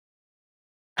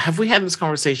have we had this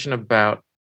conversation about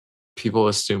people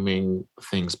assuming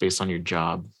things based on your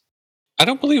job? I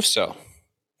don't believe so.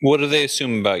 What do they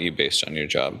assume about you based on your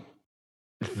job?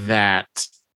 That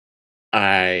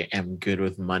I am good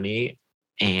with money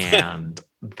and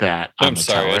that I'm I'm a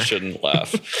sorry, I teller. shouldn't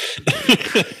laugh.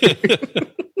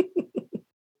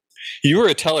 You were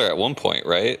a teller at one point,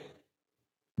 right?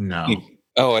 No.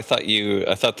 Oh, I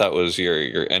thought that was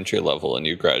your entry level and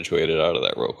you graduated out of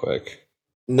that real quick.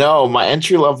 No, my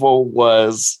entry level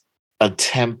was a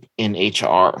temp in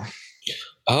HR.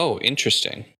 Oh,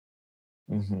 interesting.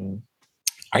 Hmm.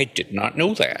 I did not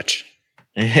know that.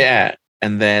 Yeah.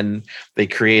 And then they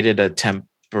created a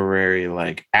temporary,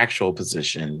 like, actual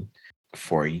position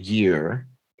for a year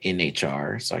in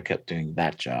HR. So I kept doing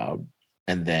that job.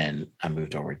 And then I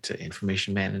moved over to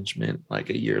information management like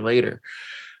a year later.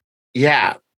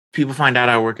 Yeah. People find out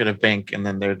I work at a bank and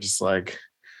then they're just like,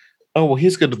 oh, well,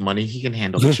 he's good with money. He can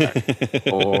handle the check.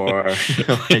 Or,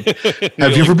 like,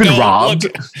 have you ever been robbed?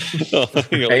 You're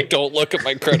Right? like, don't look at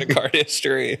my credit card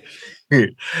history.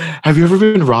 Have you ever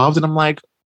been robbed? And I'm like,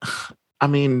 I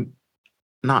mean,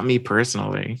 not me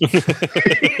personally.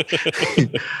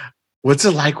 What's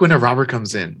it like when a robber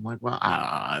comes in? I'm like, well,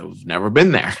 I've never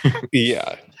been there.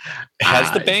 Yeah.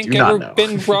 Has the I bank do not ever know.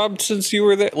 been robbed since you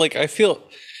were there? Like, I feel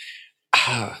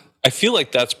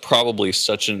like that's probably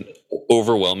such an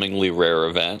overwhelmingly rare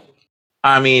event.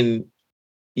 I mean,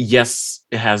 yes,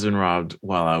 it has been robbed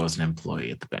while I was an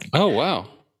employee at the bank. Oh, wow.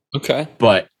 Okay.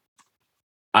 But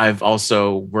I've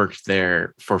also worked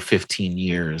there for 15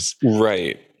 years.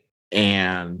 Right.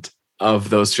 And of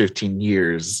those 15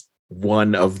 years,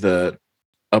 one of the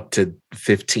up to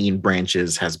 15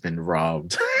 branches has been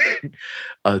robbed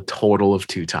a total of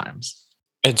 2 times.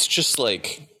 It's just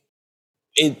like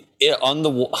it on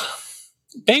the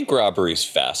bank robberies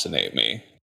fascinate me.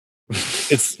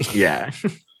 It's yeah.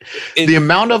 The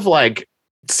amount of like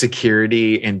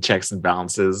security and checks and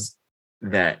balances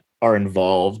that are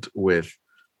involved with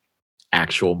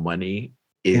actual money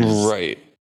is right.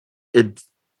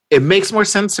 It makes more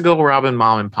sense to go rob a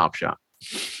mom and pop shop.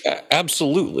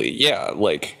 Absolutely. Yeah.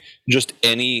 Like just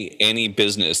any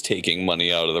business taking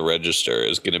money out of the register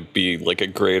is going to be like a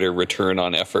greater return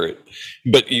on effort.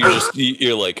 But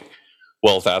you're like,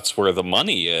 well, that's where the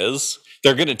money is.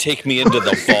 They're going to take me into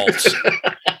the vault.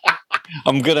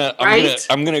 I'm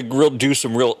gonna do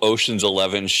some real Ocean's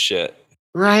 11 shit.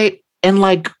 Right. And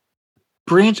like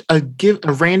give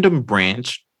a random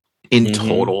branch in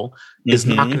total is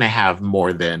not going to have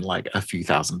more than like a few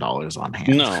 $1,000s on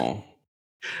hand. No.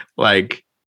 Like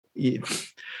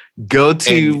go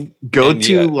to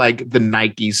like the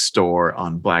Nike store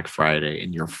on Black Friday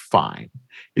and you're fine.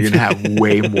 You're going to have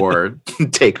way more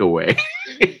takeaway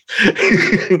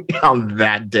on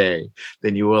that day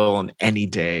than you will on any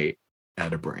day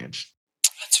at a branch.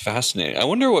 That's fascinating. I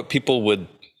wonder what people would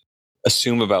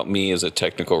assume about me as a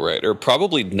technical writer.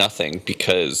 Probably nothing,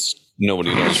 because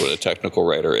nobody knows what a technical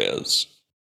writer is.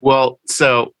 Well,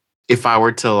 so if I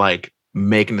were to like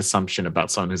make an assumption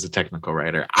about someone who's a technical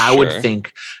writer, I would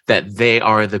think that they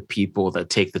are the people that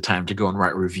take the time to go and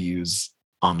write reviews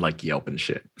on like Yelp and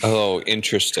shit. Oh,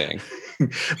 interesting.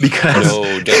 Because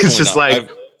it's just not. Like,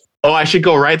 I should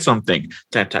go write something.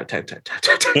 Tap, tap, tap, tap, tap,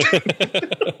 tap,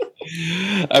 tap.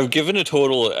 I've given a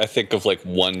total, I think, of like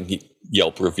one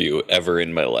Yelp review ever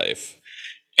in my life.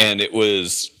 And it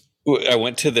was, I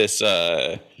went to this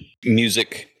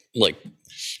music, like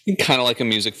kind of like a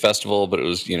music festival, but it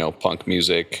was, punk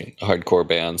music, hardcore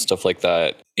bands, stuff like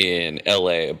that in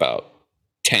LA about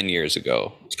 10 years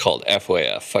ago. It's called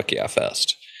FYF, Fuck Yeah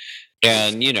Fest.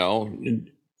 And,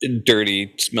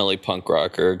 dirty, smelly punk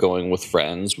rocker going with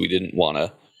friends. We didn't want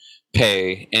to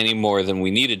pay any more than we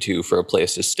needed to for a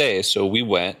place to stay. So we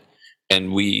went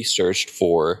and we searched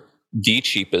for the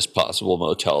cheapest possible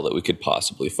motel that we could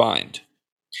possibly find.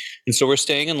 And so we're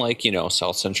staying in like,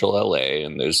 South Central LA,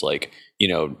 and there's like,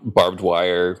 barbed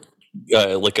wire,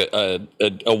 like a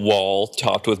wall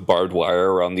topped with barbed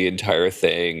wire around the entire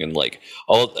thing. And like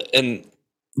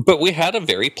but we had a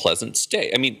very pleasant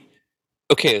stay. I mean,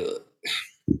 okay,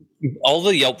 all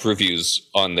the Yelp reviews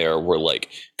on there were like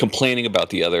complaining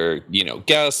about the other,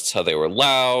 guests, how they were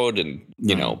loud and,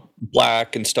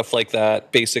 black and stuff like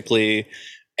that, basically.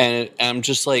 And I'm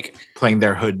just like playing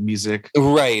their hood music.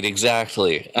 Right,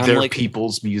 exactly. I'm their like,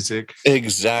 people's music.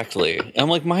 Exactly. I'm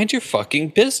like, mind your fucking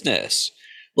business.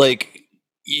 Like,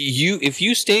 if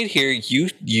you stayed here,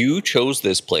 you chose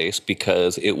this place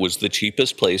because it was the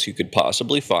cheapest place you could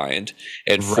possibly find.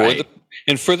 And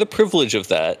for the privilege of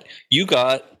that, you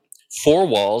got 4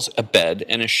 walls, a bed,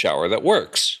 and a shower that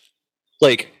works.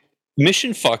 Like,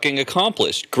 mission fucking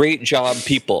accomplished. Great job,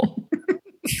 people.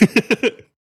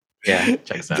 Yeah,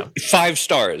 checks out. 5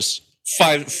 stars.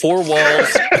 4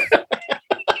 walls.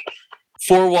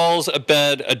 4 walls, a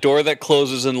bed, a door that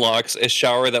closes and locks, a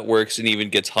shower that works and even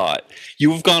gets hot.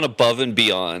 You've gone above and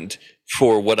beyond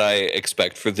for what I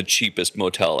expect for the cheapest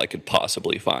motel I could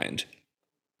possibly find.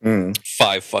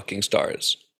 5 fucking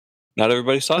stars. Not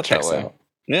everybody saw it that way. Out.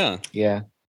 Yeah. Yeah.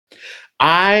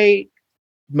 I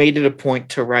made it a point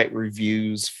to write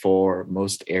reviews for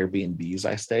most Airbnbs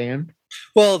I stay in.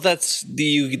 Well,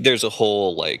 there's a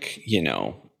whole like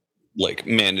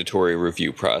mandatory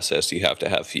review process. You have to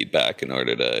have feedback in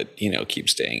order to, keep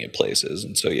staying at places.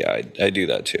 And so, yeah, I do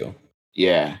that too.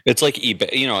 Yeah. It's like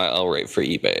eBay. I'll write for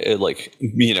eBay.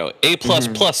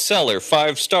 A++ seller,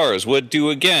 5 stars, would do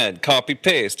again, copy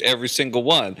paste every single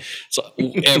one. So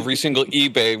every single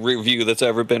eBay review that's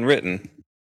ever been written.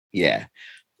 Yeah.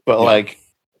 But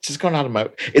just going out of my,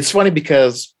 it's funny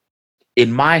because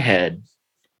in my head,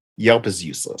 Yelp is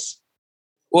useless.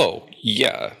 Whoa.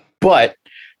 Yeah. But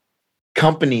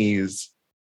companies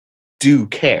do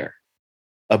care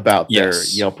about their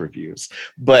Yelp reviews.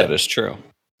 But that is true.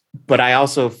 But I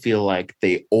also feel like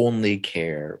they only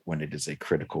care when it is a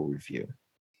critical review.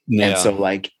 Yeah. And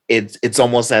so it's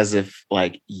almost as if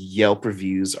Yelp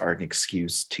reviews are an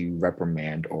excuse to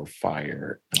reprimand or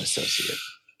fire an associate.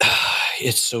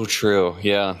 It's so true.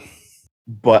 Yeah.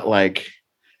 But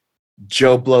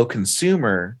Joe Blow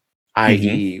consumer,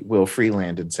 i.e. Will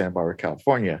Freeland in Santa Barbara,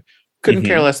 California, couldn't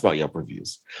care less about Yelp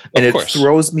reviews. And it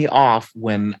throws me off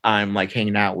when I'm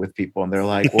hanging out with people and they're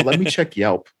like, well, let me check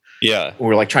Yelp. Yeah.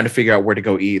 We're trying to figure out where to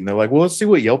go eat. And they're like, well, let's see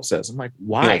what Yelp says. I'm like,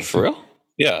 why? Yeah, for real?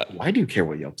 Yeah. Why do you care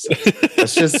what Yelp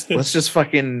says? let's just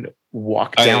fucking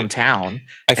walk downtown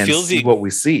and see what we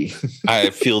see.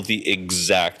 I feel the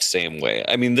exact same way.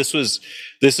 I mean, this is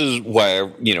why,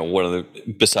 one of the,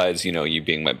 besides, you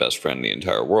being my best friend in the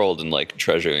entire world and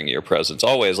treasuring your presence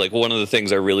always, one of the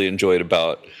things I really enjoyed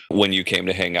about when you came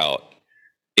to hang out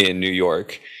in New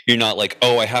York, you're not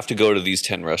oh, I have to go to these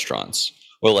 10 restaurants.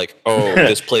 Or oh,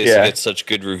 this place gets such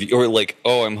good review. Or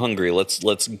oh, I'm hungry.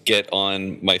 Let's get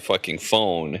on my fucking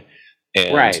phone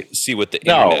and see what the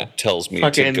internet tells me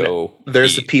to go.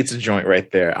 There's a pizza joint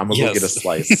right there. I'm gonna go get a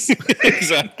slice.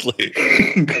 Exactly.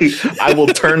 I will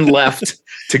turn left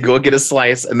to go get a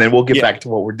slice, and then we'll get back to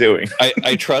what we're doing.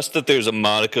 I trust that there's a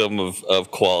modicum of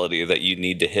quality that you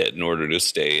need to hit in order to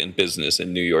stay in business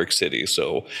in New York City.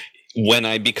 So when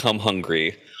I become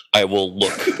hungry, I will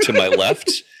look to my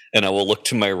left. And I will look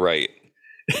to my right.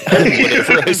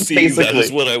 Whatever I see, that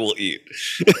is what I will eat.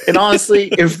 And honestly,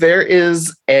 if there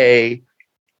is a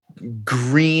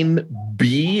green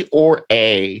B or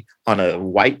A on a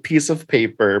white piece of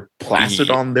paper plastered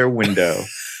on their window,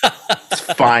 it's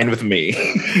fine with me.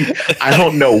 I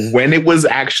don't know when it was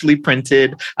actually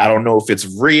printed. I don't know if it's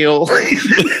real. but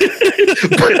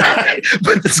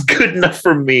it's good enough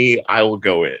for me. I will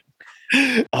go in.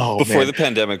 Before the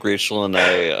pandemic, Rachel and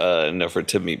I, in an effort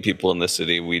to meet people in the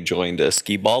city, we joined a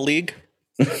skee ball league.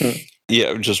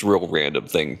 Yeah, just real random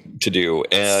thing to do.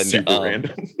 And super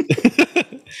random.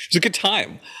 It was a good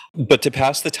time. But to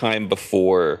pass the time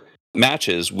before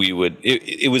matches, we would,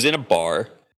 it was in a bar,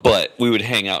 but we would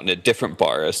hang out in a different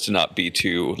bar as to not be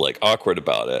too awkward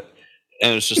about it.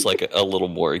 And it's just a little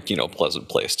more, pleasant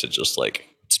place to just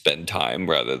spend time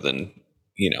rather than,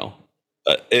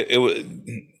 it was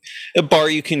a bar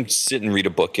you can sit and read a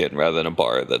book in rather than a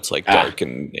bar that's dark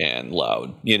and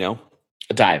loud, A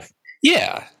dive.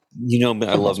 Yeah.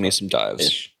 I love me some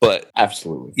dives. But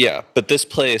absolutely. Yeah. But this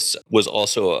place was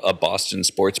also a Boston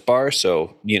sports bar.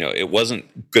 So, it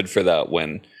wasn't good for that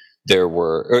when there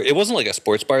were, or it wasn't a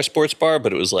sports bar,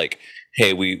 but it was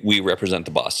hey, we represent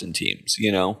the Boston teams,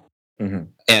 Mm-hmm.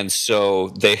 And so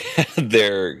they had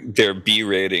their B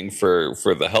rating for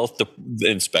the health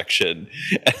inspection,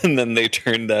 and then they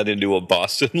turned that into a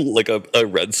Boston, a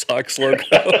Red Sox logo.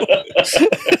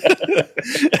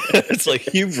 It's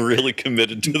you've really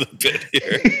committed to the bit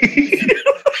here.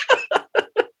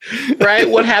 Right?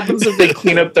 What happens if they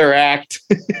clean up their act?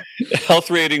 Health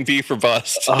rating B for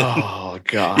Boston. Oh,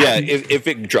 God. Yeah, if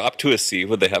it dropped to a C,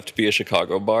 would they have to be a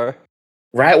Chicago bar?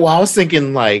 Right. Well, I was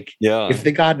thinking if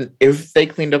they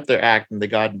cleaned up their act and they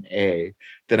got an A,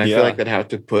 then I feel they'd have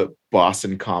to put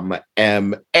Boston,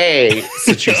 M.A.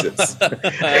 Massachusetts.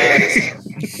 I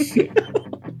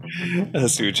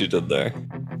see what you did there.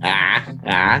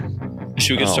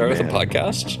 Should we get started with the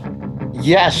podcast?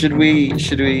 Yeah. Should we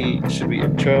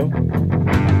intro?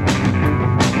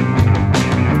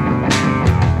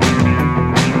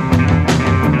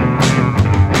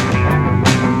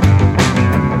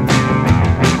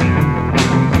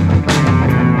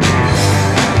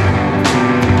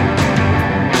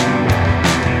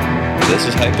 This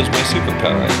is hype is my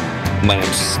superpower. My name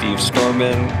is Steve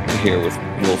Storman. I'm here with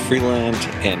Will Freeland,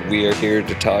 and we are here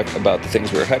to talk about the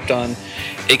things we're hyped on,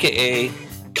 aka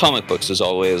comic books, as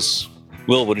always.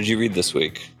 Will, what did you read this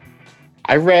week?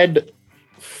 I read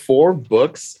 4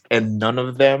 books, and none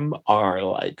of them are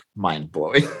like mind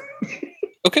blowing.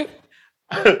 Okay.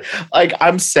 Like,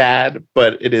 I'm sad,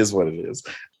 but it is what it is.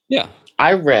 Yeah.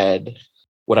 I read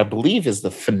what I believe is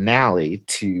the finale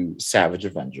to Savage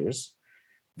Avengers,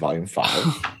 Volume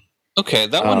 5. Okay,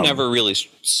 that one never really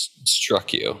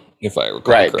struck you, if I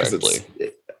recall Right, correctly.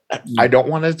 I don't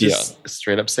want to just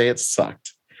straight up say it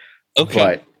sucked. Okay.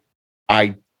 But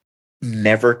I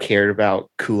never cared about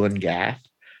Kulan Gath,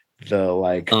 the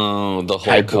like the whole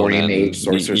Hyborian Conan- Age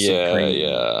Sorcerer Supreme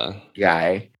Yeah.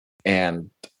 guy. And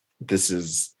this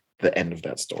is the end of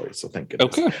that story. So thank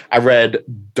goodness. Okay. I read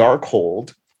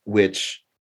Darkhold, which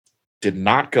did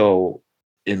not go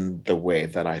in the way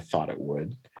that I thought it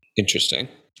would. Interesting.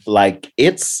 Like,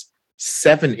 it's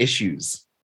 7 issues.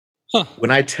 Huh. When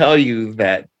I tell you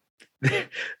that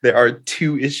there are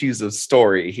 2 issues of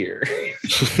story here.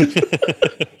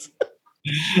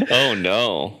 Oh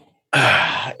no.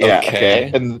 Yeah. Okay.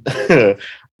 And the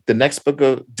next book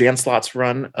of Dan Slott's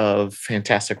run of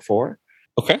Fantastic Four,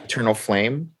 Okay. Eternal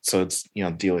Flame. So it's,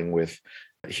 dealing with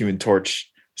Human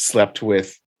Torch slept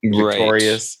with Right.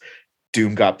 Victorious.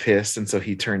 Doom got pissed, and so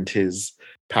he turned his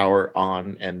power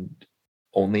on and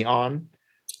only on.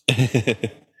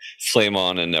 Flame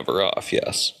on and never off,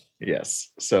 yes. Yes.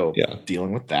 So Yeah.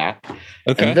 dealing with that.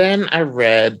 Okay. And then I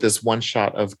read this one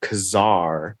shot of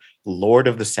Khazar, Lord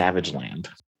of the Savage Land.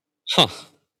 Huh.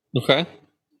 Okay.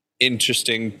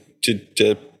 Interesting to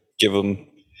give him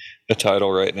a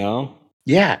title right now.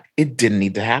 Yeah, it didn't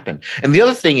need to happen. And the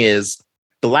other thing is,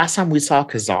 the last time we saw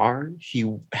Khazar, he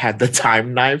had the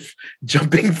time knife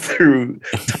jumping through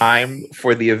time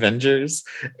for the Avengers,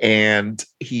 and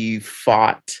he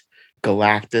fought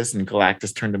Galactus, and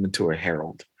Galactus turned him into a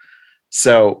herald.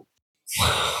 So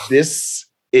this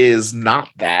is not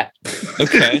that.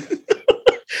 Okay.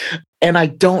 And I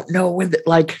don't know when,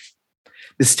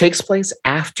 this takes place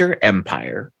after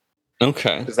Empire.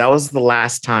 Okay. Because that was the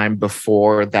last time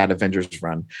before that Avengers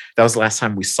run. That was the last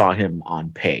time we saw him on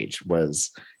page.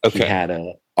 Was he had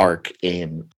a arc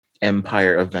in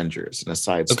Empire Avengers, and a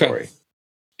side story.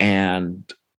 And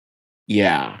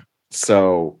yeah,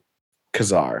 so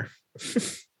Khazar.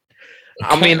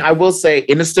 I mean, I will say,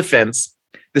 in his defense,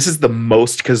 this is the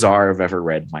most Khazar I've ever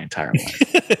read in my entire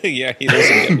life. Yeah, he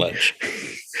doesn't get much.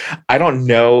 I don't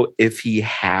know if he's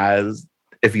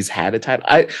had a title.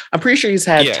 I'm pretty sure he's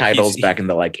had titles back in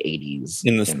the 80s.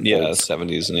 In the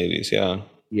 70s and 80s, yeah.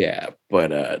 Yeah,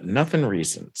 but nothing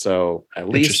recent. So at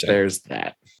least there's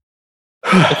that.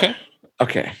 Okay.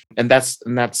 Okay. And that's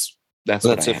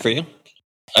it for you.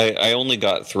 I only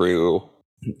got through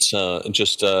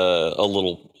just a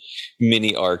little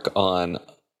mini arc on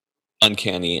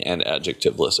Uncanny and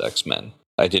Adjectiveless X-Men.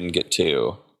 I didn't get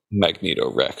to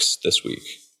Magneto Rex this week,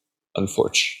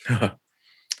 unfortunately.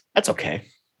 That's okay.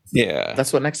 Yeah.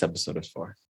 That's what next episode is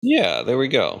for. Yeah, there we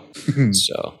go.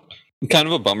 So, kind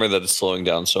of a bummer that it's slowing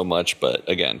down so much, but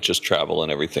again, just travel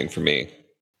and everything for me.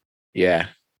 Yeah.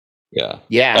 Yeah.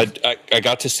 Yeah. I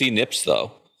got to see Nips,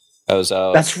 though. I was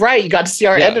out. That's right. You got to see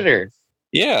our editor.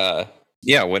 Yeah.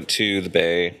 Yeah, I went to the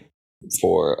Bay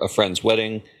for a friend's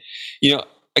wedding.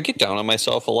 I get down on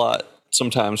myself a lot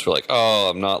sometimes for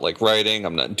I'm not writing.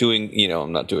 I'm not doing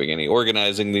any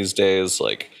organizing these days.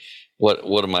 What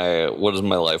is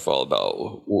my life all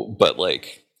about? But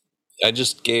I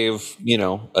just gave,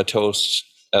 a toast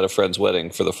at a friend's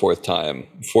wedding for the 4th time.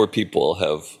 4 people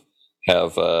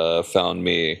have found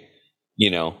me,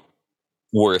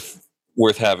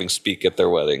 worth having speak at their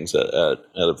weddings at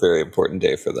a very important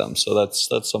day for them. So that's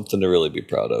something to really be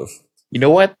proud of. You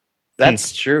know what?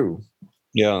 That's true.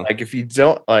 Yeah. If you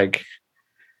don't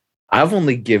I've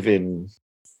only given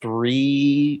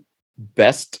 3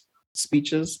 best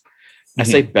speeches. I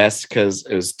say best because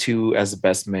it was 2 as a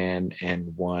best man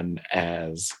and 1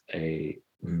 as a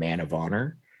man of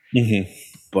honor. Mm-hmm.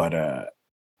 But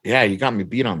yeah, you got me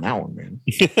beat on that one, man.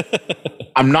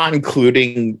 I'm not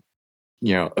including,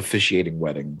 officiating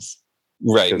weddings.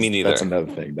 Right, me neither. That's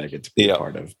another thing that I get to be a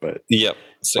part of. But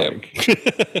same.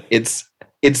 It's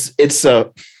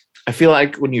a. I feel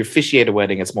like when you officiate a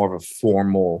wedding, it's more of a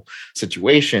formal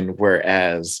situation,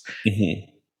 whereas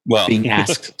being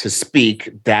asked to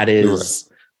speak,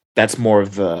 that's more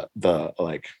of the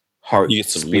heart. You get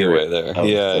some leeway there.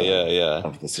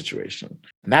 Of the situation,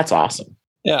 and that's awesome.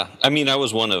 Yeah, I mean, I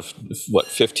was one of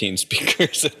 15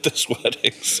 speakers at this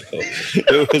wedding, so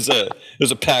it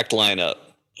was a packed lineup.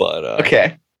 But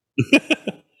okay,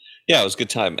 Yeah, it was a good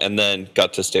time. And then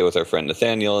got to stay with our friend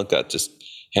Nathaniel, got to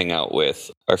hang out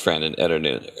with our friend and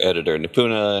editor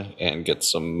Nipuna, and get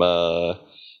some,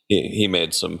 he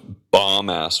made some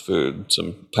bomb-ass food,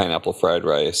 some pineapple fried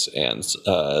rice and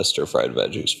stir-fried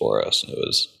veggies for us. It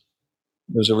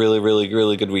was a really, really,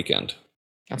 really good weekend.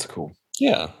 That's cool.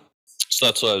 Yeah. So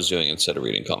that's what I was doing instead of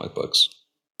reading comic books.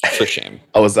 For shame.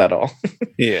 Oh, is that all?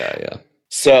 Yeah.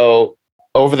 So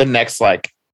over the next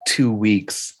 2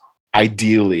 weeks,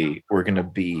 ideally, we're going to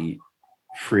be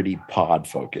pretty pod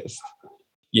focused.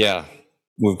 Yeah.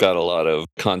 We've got a lot of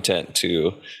content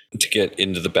to get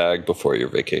into the bag before your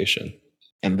vacation.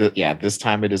 And this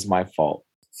time it is my fault.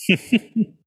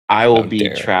 I will be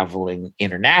traveling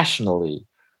internationally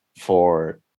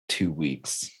for 2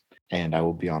 weeks, and I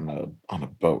will be on a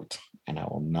boat, and I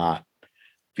will not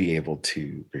be able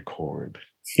to record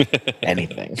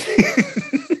anything.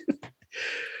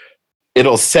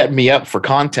 It'll set me up for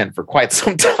content for quite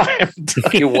some time.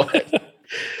 Tell you what.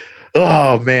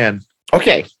 Oh man.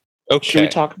 Okay. Should we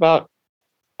talk about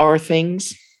our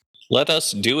things? Let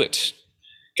us do it.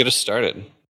 Get us started.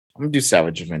 I'm gonna do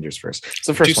Savage Avengers first. It's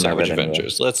the first one I read. Savage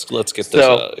Avengers. Anyway. Let's get this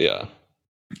out. Yeah.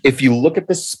 If you look at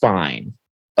the spine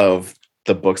of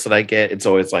the books that I get, it's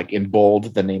always in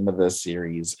bold the name of the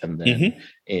series, and then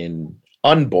in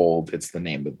unbold it's the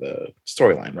name of the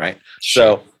storyline, right?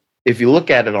 Sure. So if you look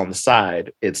at it on the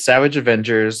side, it's Savage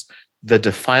Avengers, the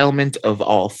defilement of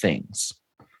all things.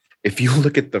 If you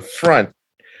look at the front,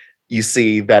 you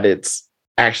see that it's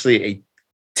actually a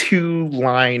 2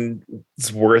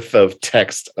 lines worth of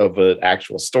text of an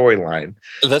actual storyline.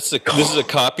 This is a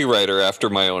copywriter after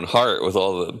my own heart with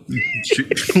all the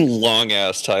long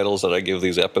ass titles that I give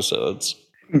these episodes.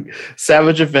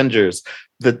 Savage Avengers,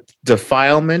 the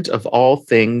defilement of all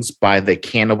things by the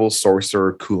cannibal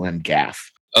sorcerer Kulan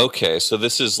Gath. Okay, so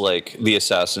this is the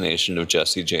assassination of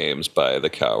Jesse James by the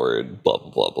coward, blah, blah,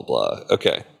 blah, blah, blah.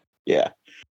 Okay. Yeah.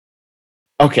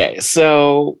 Okay,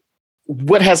 so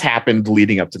what has happened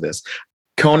leading up to this?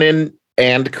 Conan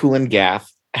and Kulan Gath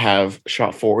have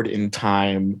shot forward in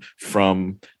time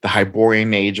from the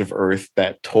Hyborian age of Earth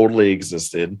that totally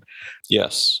existed.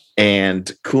 Yes. And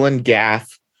Kulan Gath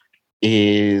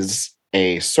is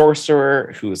a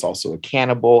sorcerer who is also a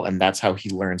cannibal, and that's how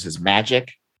he learns his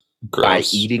magic.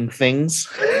 Gross. By eating things,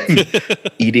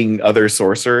 eating other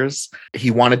sorcerers. He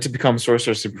wanted to become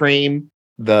Sorcerer Supreme.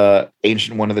 The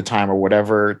Ancient One of the Time or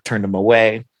whatever turned him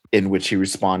away, in which he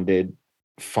responded,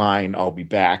 "Fine, I'll be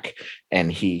back."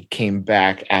 And he came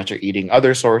back after eating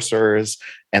other sorcerers,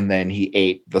 and then he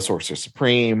ate the Sorcerer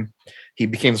Supreme. He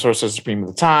became Sorcerer Supreme at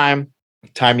the time.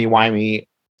 Timey-wimey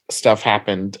stuff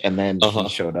happened, and then he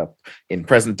showed up in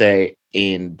present day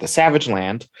in the Savage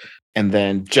Land. And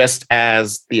then just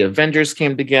as the Avengers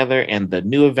came together and the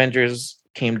new Avengers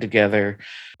came together,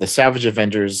 the Savage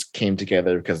Avengers came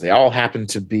together because they all happened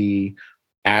to be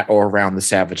at or around the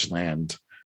Savage Land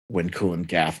when Kulan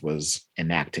Gath was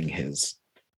enacting his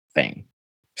thing.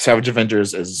 Savage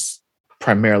Avengers is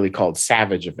primarily called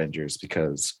Savage Avengers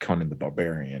because Conan the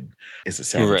Barbarian is a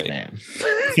savage man.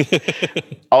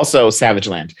 Also Savage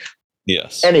Land.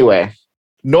 Yes. Anyway,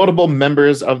 notable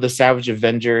members of the Savage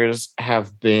Avengers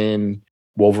have been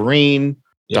Wolverine,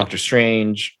 Doctor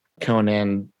Strange,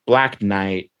 Conan, Black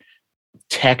Knight,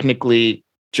 technically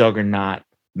Juggernaut,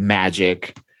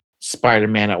 Magic,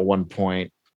 Spider-Man at one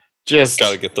point. Just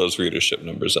gotta get those readership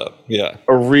numbers up. Yeah.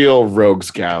 A real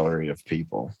rogues gallery of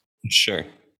people. Sure.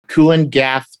 Kulan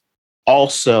Gath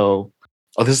also,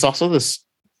 this is also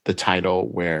the title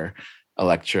where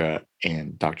Elektra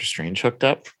and Doctor Strange hooked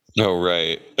up. Oh,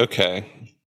 right. Okay.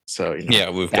 So,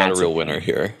 we've got a real winner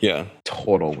here. Yeah.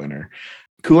 Total winner.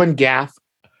 Kulan Gath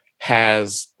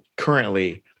has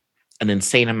currently an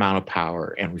insane amount of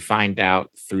power, and we find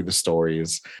out through the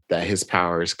stories that his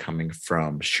power is coming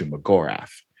from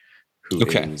Shuma-Gorath, who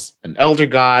is an elder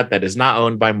god that is not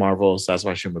owned by Marvel, so that's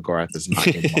why Shuma-Gorath is not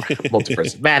in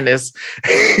Multiverse of Madness.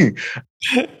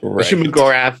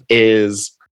 Shuma-Gorath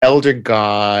is elder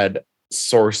god,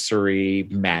 sorcery,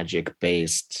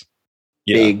 magic-based,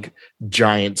 big,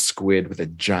 giant squid with a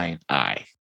giant eye.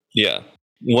 Yeah.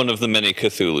 One of the many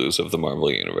Cthulhus of the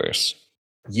Marvel Universe.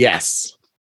 Yes.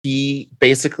 He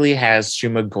basically has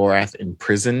Shuma-Gorath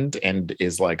imprisoned and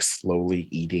is slowly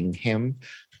eating him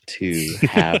to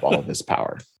have all of his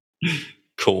power.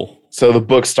 Cool. So the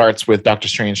book starts with Doctor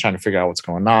Strange trying to figure out what's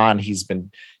going on.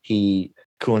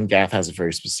 Kulan Gath has a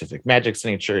very specific magic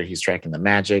signature. He's tracking the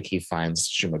magic. He finds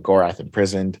Shuma-Gorath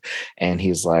imprisoned, and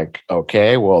he's like,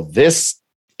 okay, well, this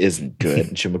isn't good.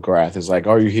 And Shuma-Gorath is like,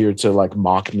 are you here to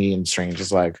mock me? And Strange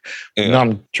is like, no,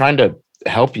 I'm trying to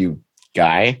help you,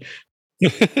 guy.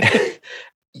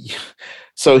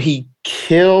 So he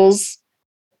kills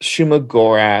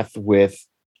Shumagorath with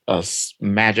a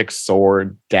magic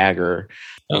sword dagger,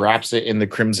 wraps it in the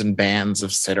crimson bands of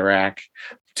Sidorak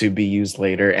to be used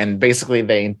later. And basically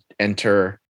they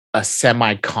enter a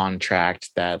semi-contract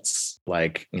that's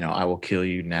like, I will kill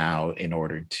you now in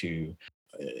order to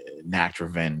enact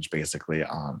revenge basically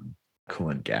on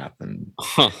Kulan Gath. And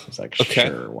it's like,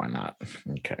 sure, why not?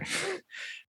 Okay.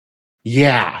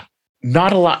 Yeah.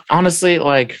 Not a lot. Honestly,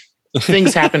 like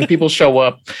things happen, people show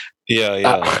up.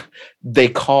 Yeah. They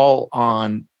call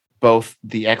on both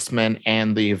the X-Men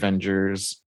and the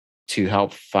Avengers to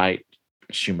help fight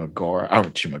Kulan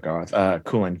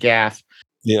Gath.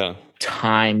 Yeah.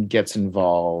 Time gets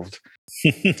involved.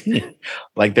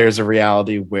 Like there's a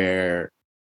reality where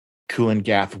Kulan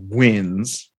Gath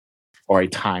wins, or a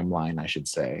timeline, I should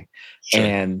say. Sure.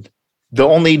 And the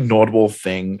only notable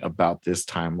thing about this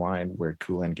timeline where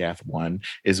Kulan Gath won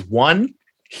is one,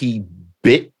 he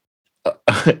bit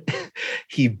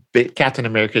Captain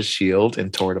America's shield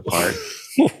and tore it apart.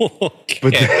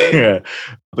 Okay.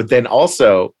 But then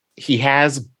also he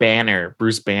has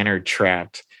Bruce Banner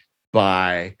trapped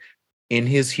in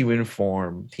his human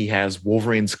form. He has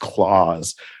Wolverine's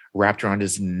claws wrapped around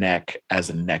his neck as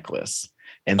a necklace.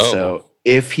 And so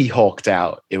if he hulked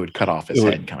out, it would cut off his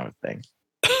head, kind of thing.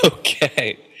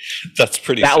 Okay. That's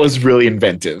pretty That sick. was really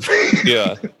inventive.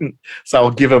 Yeah. So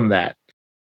I'll give him that.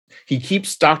 He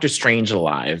keeps Doctor Strange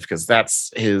alive because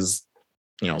that's his,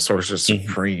 Sorcerer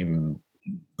Supreme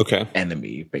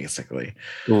enemy, basically.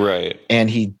 Right. And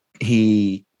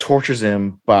he tortures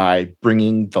him by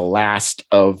bringing the last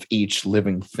of each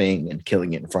living thing and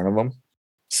killing it in front of him.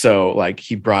 So, like,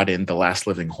 he brought in the last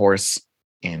living horse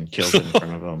and killed it in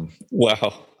front of him.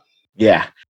 Wow. Yeah.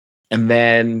 And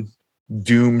then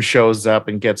Doom shows up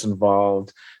and gets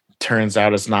involved. Turns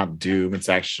out it's not Doom. It's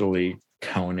actually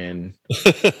Conan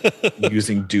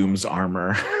using Doom's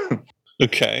armor.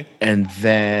 Okay. And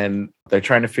then they're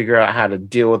trying to figure out how to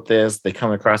deal with this. They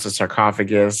come across a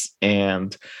sarcophagus,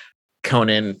 and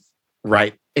Conan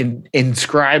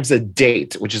inscribes a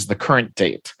date, which is the current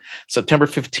date, September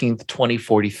 15th,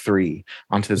 2043,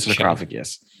 onto the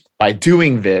sarcophagus. By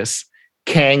doing this,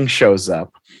 Kang shows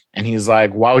up, and he's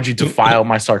like, why would you defile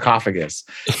my sarcophagus?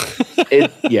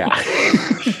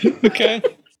 Okay.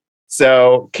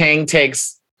 So Kang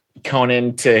takes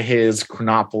Conan to his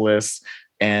Chronopolis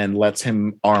and lets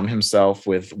him arm himself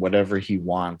with whatever he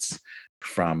wants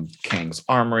from Kang's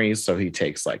armory. So he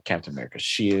takes like Captain America's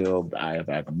shield, the Eye of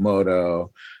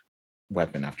Agamotto,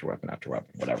 weapon after weapon after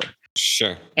weapon, whatever.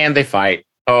 Sure. And they fight.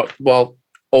 Oh, well,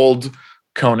 old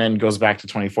Conan goes back to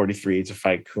 2043 to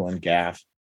fight Kulan Gath.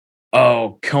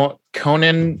 Oh,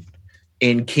 Conan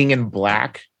in King in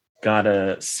Black got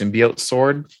a symbiote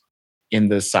sword in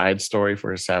the side story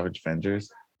for Savage Avengers.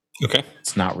 Okay.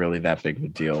 It's not really that big of a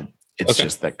deal. It's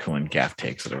just that Kulan Gath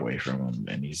takes it away from him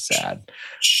and he's sad.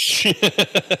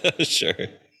 Sure.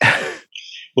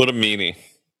 What a meanie.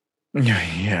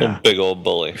 Yeah. A big old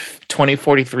bully.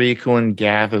 2043, Kulan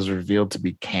Gath is revealed to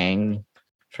be Kang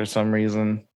for some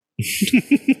reason.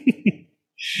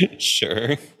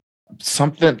 Sure.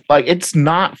 Something like it's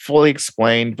not fully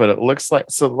explained, but it looks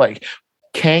like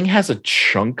Kang has a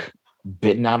chunk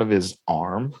bitten out of his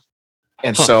arm.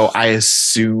 And so I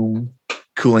assume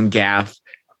Kulan Gath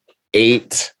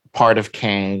ate part of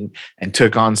Kang and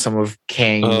took on some of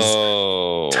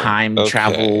Kang's time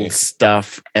travel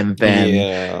stuff, and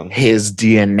then his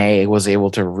DNA was able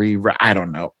to rewrite. I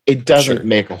don't know. It doesn't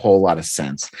make a whole lot of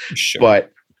sense. Sure.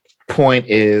 But point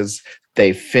is,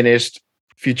 they finished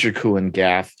Future Kulan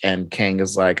Gath, and Kang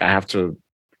is like, I have to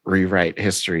rewrite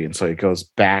history. And so he goes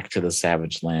back to the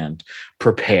Savage Land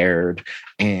prepared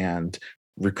and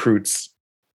recruits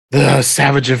the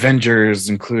Savage Avengers,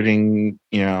 including,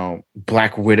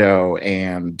 Black Widow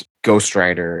and Ghost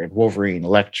Rider and Wolverine,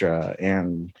 Elektra,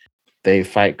 and they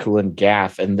fight Kulan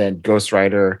Gath, and then Ghost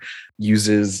Rider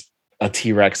uses a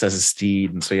T-Rex as a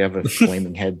steed, and so you have a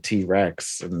flaming head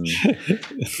T-Rex, and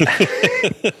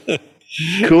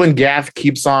Kulan Gath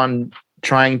keeps on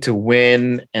trying to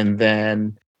win, and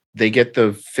then they get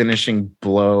the finishing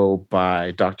blow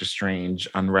by Doctor Strange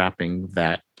unwrapping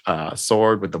that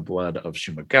sword with the blood of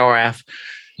Shumagorath.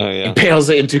 Impales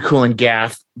it into Kulan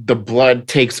Gath. The blood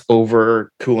takes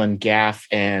over Kulan Gath,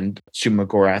 and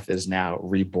Shumagorath is now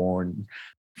reborn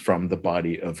from the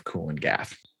body of Kulan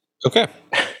Gath. Okay.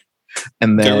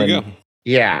 And then, there we go.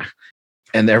 Yeah.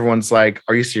 And everyone's like,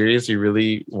 are you serious? You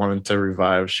really wanted to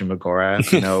revive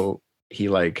Shumagorath? He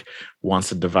wants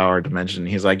to devour a dimension.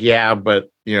 He's like, yeah, but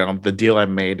the deal I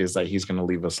made is that he's going to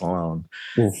leave us alone.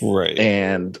 Right.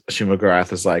 And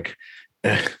Shumagorath is like,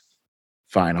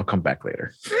 fine, I'll come back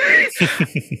later.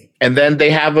 And then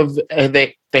they have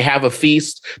they have a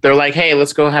feast. They're like, hey,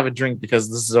 let's go have a drink because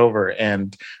this is over.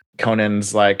 And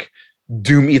Conan's like,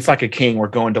 Doom eats like a king. We're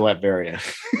going to Latveria.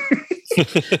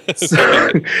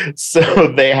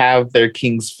 So they have their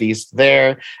king's feast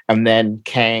there. And then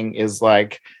Kang is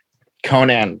like,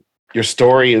 Conan, your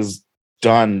story is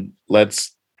done.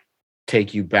 Let's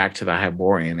take you back to the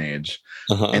Hyborian age.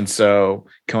 And so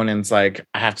Conan's like,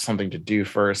 I have something to do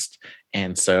first.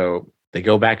 And so they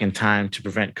go back in time to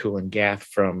prevent Kulan Gath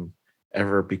from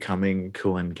ever becoming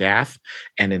Kulan Gath.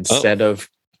 And instead of,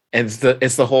 and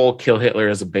it's the whole kill Hitler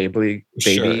as a baby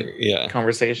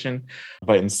conversation.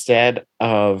 But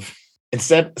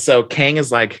so Kang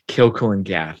is like, kill Kulan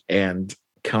Gath. And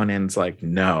Conan's like,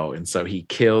 no. And so he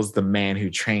kills the man who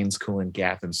trains Kulan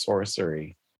Gath in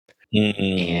sorcery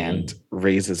and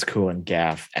raises Kulan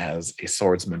Gath as a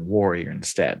swordsman warrior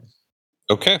instead.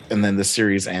 Okay. And then the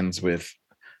series ends with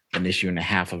an issue and a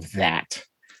half of that,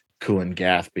 Kulan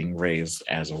Gath being raised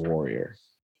as a warrior.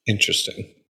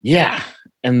 Interesting. Yeah.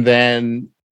 And then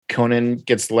Conan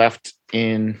gets left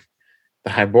in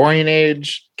the Hyborian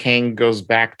age. Kang goes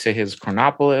back to his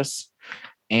Chronopolis.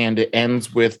 And it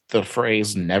ends with the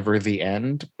phrase "never the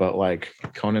end," but like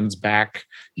Conan's back.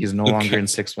 He's no longer in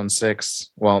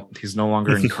 616. Well, he's no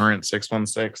longer in current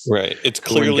 616. Right. It's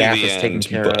clearly the end. Taken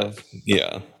care of.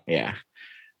 Yeah. Yeah.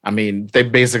 I mean, they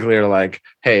basically are like,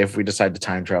 hey, if we decide to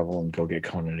time travel and go get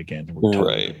Conan again, we're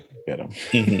totally get him.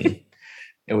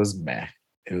 It was meh.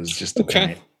 It was just a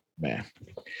giant meh.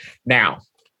 Now,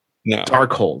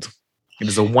 Darkhold. It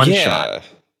is a one shot.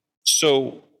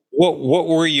 So what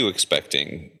were you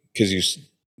expecting? Because you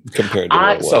compared to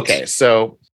what it was. Okay,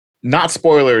 so not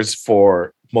spoilers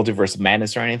for Multiverse of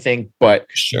Madness or anything, but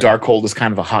Darkhold is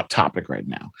kind of a hot topic right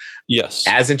now. Yes.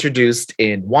 As introduced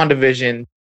in WandaVision,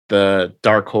 the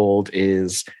Darkhold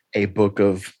is a book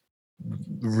of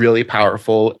really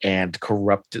powerful and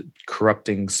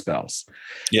corrupting spells.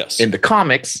 Yes. In the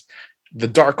comics, the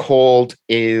Darkhold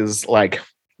is like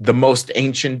the most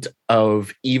ancient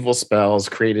of evil spells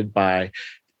created by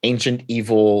ancient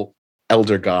evil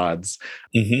elder gods,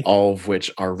 all of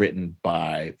which are written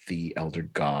by the elder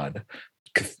god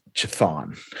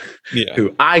Chthon,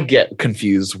 who I get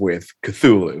confused with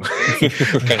Cthulhu.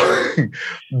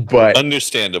 But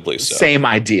understandably so. Same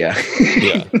idea.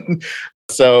 Yeah.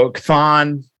 So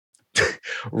Chthon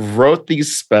wrote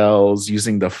these spells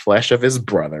using the flesh of his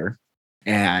brother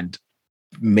and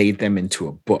made them into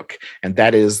a book. And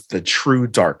that is the true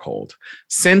Darkhold.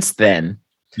 Since then,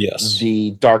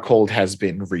 the Darkhold has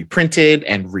been reprinted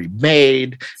and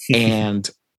remade, and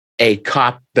the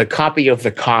copy of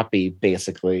the copy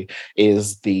basically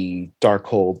is the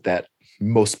Darkhold that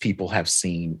most people have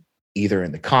seen either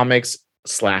in the comics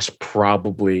 /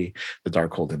 probably the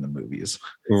Darkhold in the movies.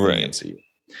 Right.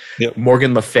 Yep.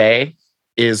 Morgan Le Fay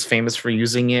is famous for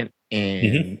using it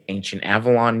in ancient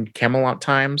Avalon Camelot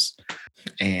times,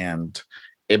 and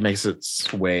it makes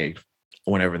its way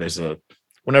whenever there's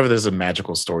a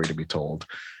magical story to be told.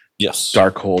 Yes.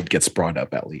 Darkhold gets brought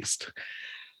up at least.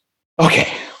 Okay.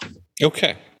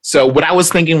 So what I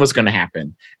was thinking was going to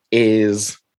happen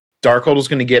is Darkhold is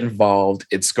going to get involved.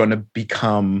 It's going to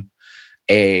become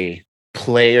a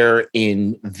player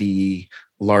in the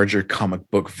larger comic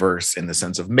book verse, in the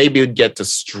sense of maybe it would get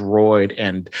destroyed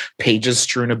and pages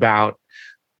strewn about,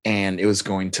 and it was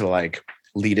going to like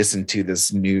lead us into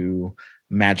this new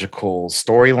magical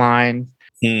storyline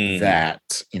that,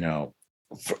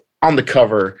 on the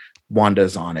cover,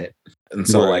 Wanda's on it. And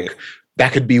so like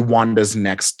that could be Wanda's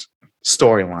next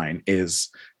storyline, is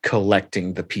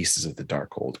collecting the pieces of the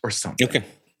Darkhold or something. Okay,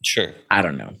 sure. I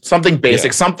don't know. Something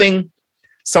basic,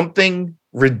 something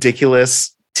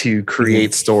ridiculous to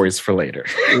create stories for later.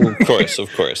 Of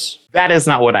course. That is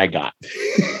not what I got.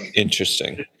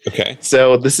 Interesting. Okay.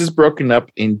 So this is broken up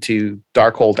into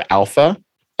Darkhold Alpha,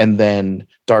 and then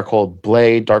Darkhold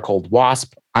Blade, Darkhold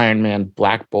Wasp, Iron Man,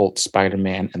 Black Bolt,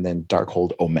 Spider-Man, and then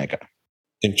Darkhold Omega.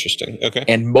 Interesting. Okay.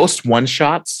 And most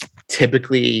one-shots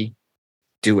typically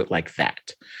do it like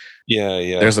that.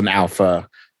 Yeah. There's an alpha,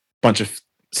 bunch of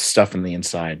stuff in the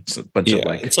inside, a bunch of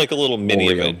like, it's like a little mini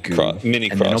event, mini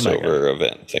crossover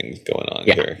event thing going on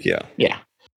here. Yeah.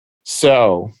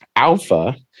 So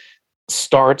Alpha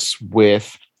starts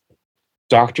with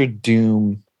Dr.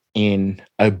 Doom in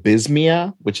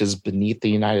Abysmia, which is beneath the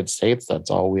United States. That's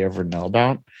all we ever know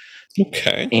about.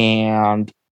 Okay. And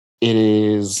it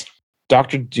is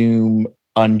Dr. Doom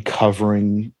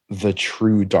uncovering the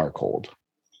true Darkhold.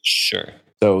 Sure.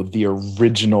 So the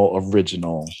original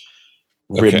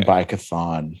written by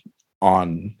Chthon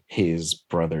on his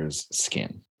brother's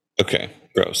skin. Okay.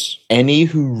 Gross. Any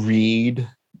who read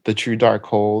the true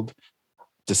Darkhold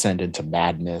descend into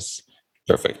madness,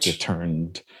 Perfect. get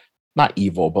turned not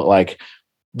evil, but like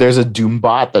there's a Doom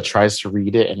bot that tries to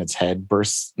read it and its head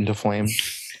bursts into flame.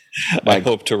 Like,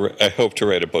 I hope to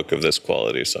write a book of this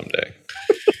quality someday.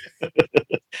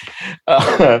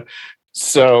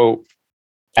 So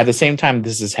at the same time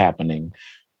this is happening,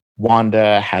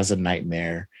 Wanda has a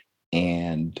nightmare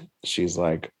and she's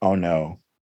like, oh no,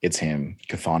 it's him.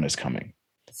 Chthon is coming.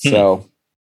 So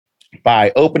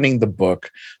by opening the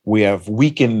book, we have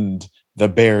weakened the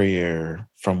barrier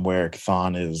from where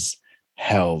Chthon is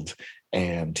held,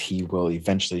 and he will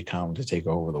eventually come to take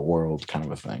over the world, kind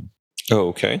of a thing. Oh,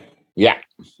 okay. Yeah.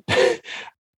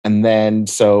 And then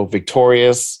so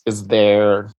Victorious is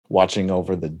there watching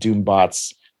over the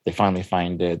Doombots. They finally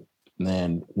find it. And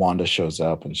then Wanda shows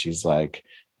up and she's like,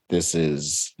 this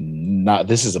is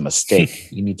a mistake.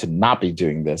 You need to not be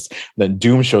doing this. Then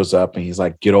Doom shows up and he's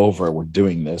like, get over it. We're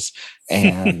doing this.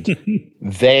 And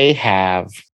they have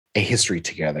a history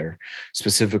together,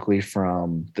 specifically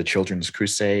from the Children's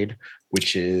Crusade,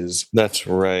 which is... That's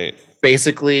right.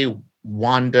 Basically,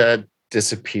 Wanda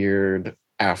disappeared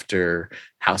after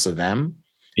House of M.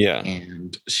 Yeah.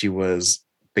 And she was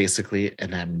basically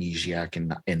an amnesiac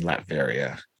in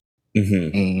Latveria.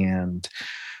 Mm-hmm. And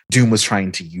Doom was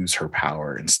trying to use her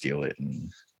power and steal it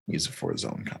and use it for his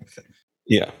own kind of thing.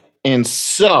 Yeah. And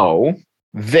so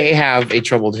they have a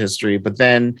troubled history, but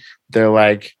then they're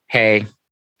like, hey,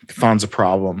 Chthon's a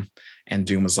problem. And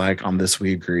Doom was like, on this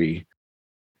we agree.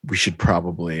 We should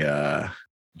probably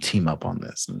team up on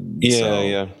this. And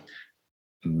yeah.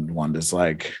 And Wanda's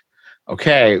like,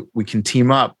 okay, we can team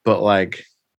up, but like,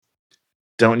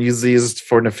 don't use these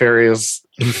for nefarious.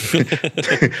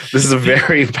 This is a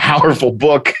very powerful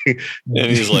book. And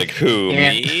he's like, who,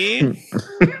 me?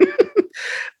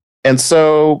 And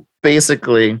so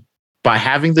basically, by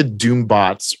having the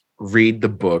Doombots read the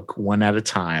book one at a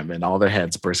time and all their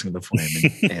heads bursting into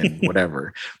flame and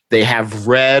whatever, they have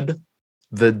read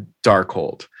the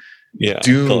Darkhold. Yeah,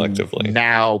 Doom collectively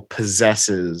now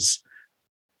possesses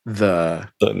the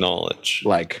knowledge,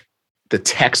 like the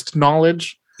text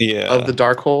knowledge of the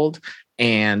Darkhold,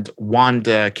 and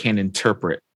Wanda can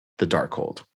interpret the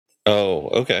Darkhold. Oh,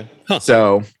 okay. Huh.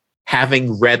 So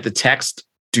having read the text,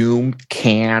 Doom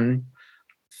can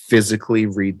physically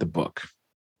read the book.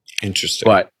 Interesting.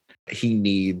 But he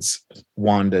needs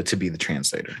Wanda to be the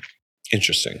translator.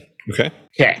 Interesting. Okay.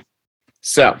 Okay.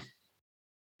 So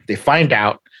they find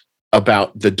out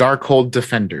about the Darkhold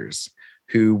Defenders,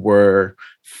 who were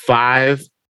 5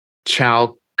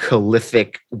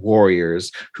 Chalcolithic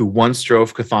warriors who once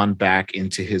drove Chthon back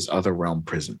into his other realm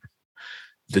prison.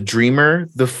 The Dreamer,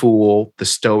 the Fool, the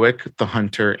Stoic, the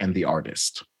Hunter, and the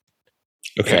Artist.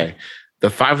 Okay. The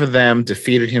 5 of them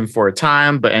defeated him for a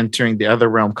time, but entering the other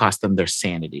realm cost them their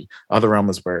sanity. Other realm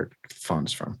is where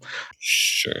Chthon's from.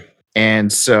 Sure.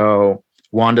 And so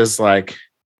Wanda's like,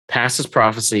 past his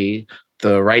prophecy,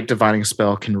 the right dividing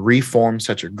spell can reform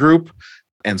such a group.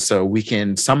 And so we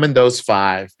can summon those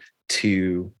 5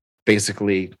 to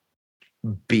basically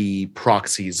be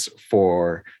proxies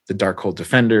for the Darkhold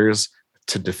Defenders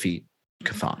to defeat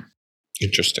Chthon.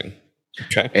 Interesting.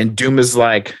 Okay. And Doom is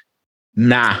like,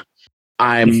 nah,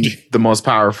 I'm the most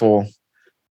powerful.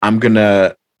 I'm going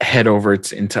to head over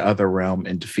into Other Realm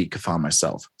and defeat Chthon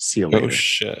myself. See you later. Oh,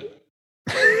 shit.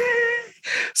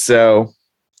 So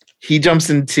he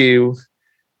jumps into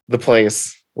the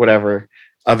place, whatever,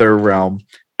 Other Realm.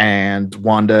 And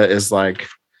Wanda is like,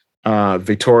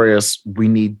 Victorious, we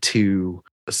need to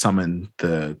summon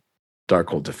the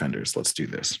Darkhold Defenders. Let's do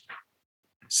this.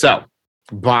 So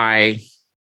by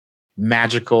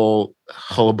magical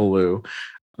hullabaloo,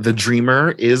 the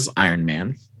Dreamer is Iron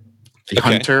Man. The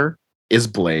Hunter is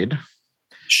Blade.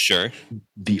 Sure.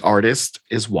 The Artist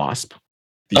is Wasp.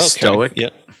 The Stoic.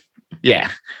 Yeah.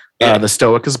 The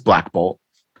Stoic is Black Bolt.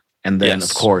 And then,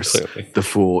 of course, the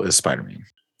Fool is Spider-Man.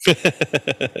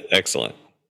 Excellent.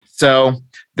 So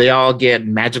they all get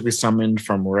magically summoned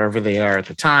from wherever they are at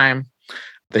the time.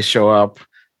 They show up.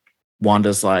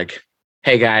 Wanda's like,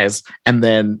 hey, guys. And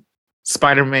then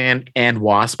Spider-Man and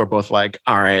Wasp are both like,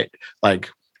 all right, like,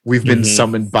 we've been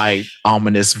summoned by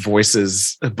ominous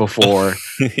voices before.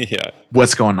 Yeah.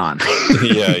 What's going on?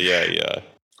 Yeah.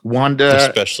 Wanda.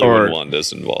 Especially when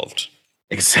Wanda's involved.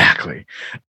 Exactly.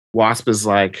 Wasp is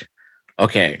like,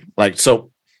 okay, like,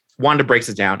 so Wanda breaks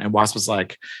it down and Wasp is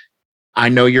like, I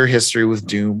know your history with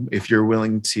Doom. If you're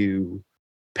willing to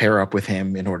pair up with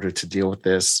him in order to deal with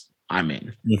this, I'm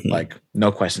in. Like,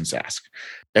 no questions asked.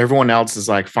 Everyone else is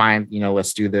like, fine,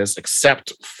 let's do this,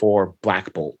 except for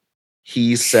Black Bolt.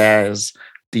 He says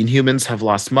the Inhumans have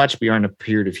lost much. We are in a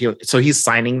period of healing. So he's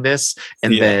signing this,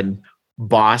 and then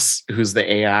Boss, who's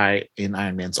the AI in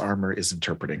Iron Man's armor, is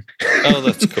interpreting. Oh,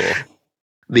 that's cool.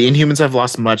 The Inhumans have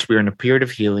lost much. We are in a period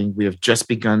of healing. We have just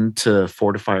begun to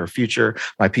fortify our future.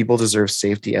 My people deserve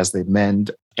safety as they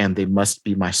mend, and they must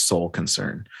be my sole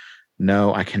concern.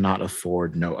 No, I cannot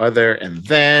afford no other. And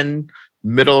then,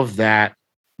 middle of that,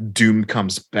 Doom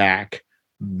comes back,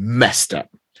 messed up,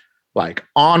 like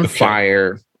on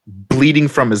fire, bleeding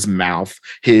from his mouth.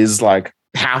 His like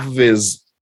half of his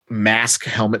mask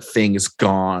helmet thing is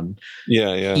gone.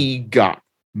 Yeah. He got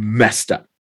messed up.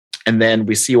 And then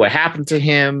we see what happened to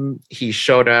him. He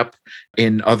showed up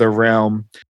in Other Realm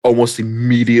almost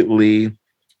immediately.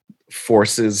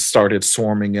 Forces started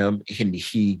swarming him, and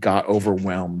he got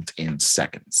overwhelmed in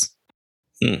seconds.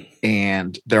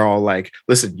 And they're all like,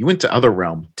 listen, you went to Other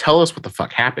Realm. Tell us what the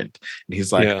fuck happened. And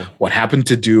he's like, what happened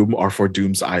to Doom are for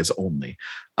Doom's eyes only.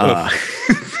 And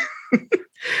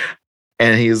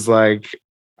he's like,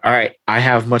 all right, I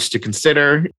have much to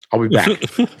consider. I'll be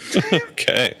back.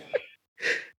 Okay.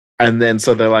 And then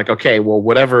so they're like, okay, well,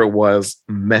 whatever it was,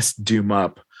 messed Doom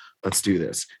up. Let's do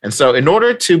this. And so in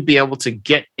order to be able to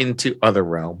get into Other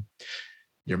Realm,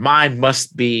 your mind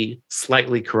must be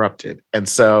slightly corrupted. And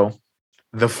so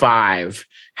the 5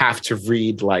 have to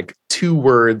read like 2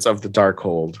 words of the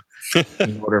Darkhold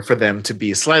in order for them to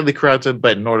be slightly corrupted,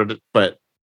 but in order to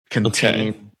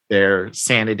contain their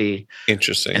sanity.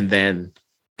 Interesting. And then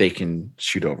they can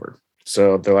shoot over.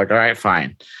 So they're like, all right,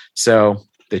 fine. So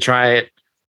they try it.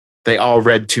 They all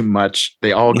read too much.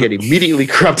 They all get immediately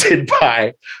corrupted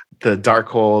by the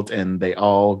Darkhold, and they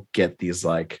all get these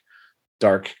like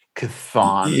dark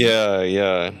Chthon.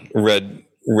 Yeah.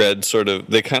 Red sort of.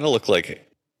 They kind of look like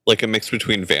a mix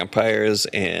between vampires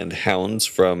and hounds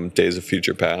from Days of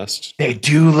Future Past. They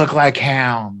do look like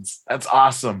hounds. That's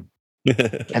awesome.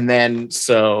 And then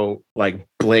so like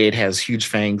Blade has huge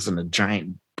fangs and a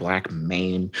giant black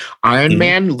mane. Iron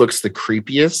Man looks the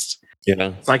creepiest.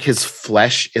 Yeah. It's like his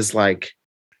flesh is like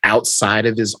outside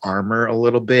of his armor a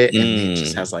little bit, and he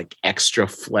just has like extra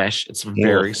flesh. It's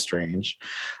very strange.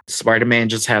 Spider-Man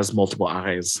just has multiple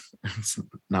eyes. It's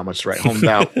not much to write home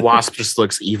about. Wasp just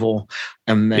looks evil.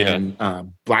 And then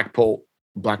Black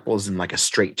Bolt's in like a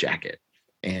straight jacket,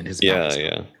 and his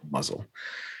muzzle.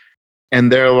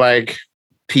 And they're like,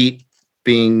 Pete,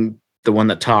 being the one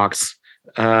that talks,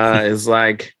 is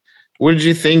like, what did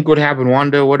you think would happen,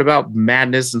 Wanda? What about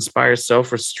madness inspires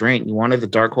self-restraint? You wanted the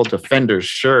Darkhold defenders,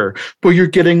 sure, but you're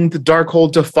getting the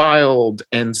Darkhold defiled.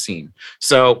 End scene.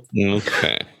 So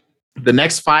the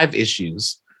next 5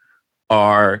 issues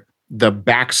are the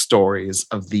backstories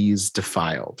of these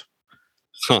defiled.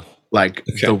 Like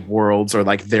the worlds or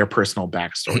like their personal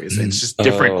backstories. It's just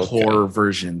different horror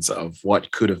versions of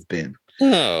what could have been.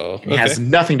 It has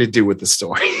nothing to do with the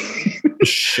story.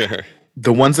 Sure.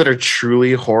 The ones that are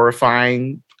truly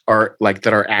horrifying are like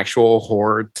that are actual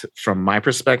horror from my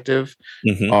perspective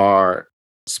are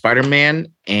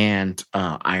Spider-Man and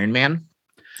Iron Man,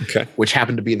 which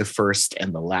happened to be the first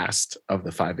and the last of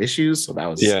the 5 issues. So that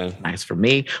was nice for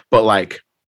me. But like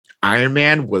Iron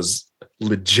Man was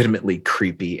legitimately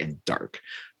creepy and dark.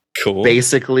 Cool.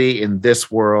 Basically, in this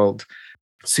world,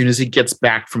 as soon as he gets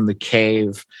back from the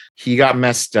cave, he got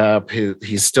messed up.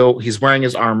 He's wearing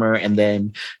his armor, and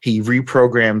then he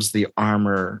reprograms the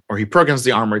armor, or he programs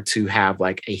the armor to have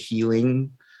like a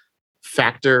healing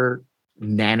factor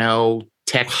nano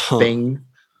tech thing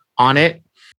on it.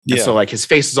 And so like his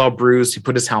face is all bruised. He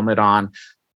put his helmet on.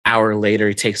 Hour later,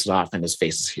 he takes it off and his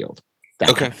face is healed.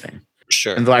 That kind of thing.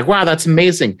 Sure. And they're like, wow, that's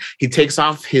amazing. He takes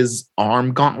off his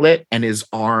arm gauntlet and his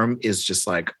arm is just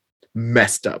like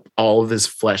messed up. All of his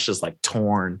flesh is like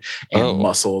torn and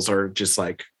muscles are just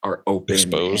like are open,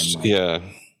 exposed, and, like,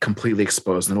 completely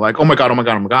exposed. And they're like, oh my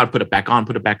god, put it back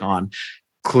on.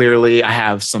 Clearly, I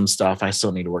have some stuff I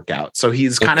still need to work out. So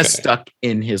he's kind of stuck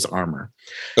in his armor.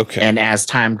 And as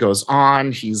time goes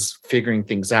on, he's figuring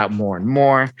things out more and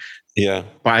more.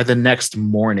 By the next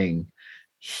morning,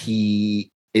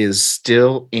 he is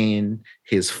still in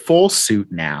his full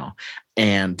suit now,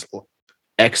 and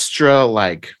extra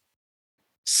like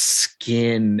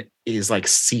skin is like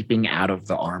seeping out of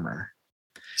the armor.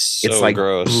 It's like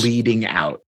gross. Bleeding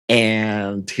out.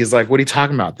 And he's like, what are you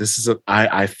talking about? This is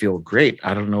I feel great.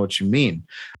 I don't know what you mean.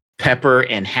 Pepper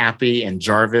and Happy and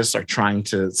Jarvis are trying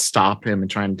to stop him and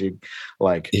trying to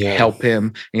like help him.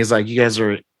 And he's like, you guys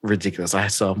are ridiculous. I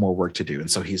still have more work to do.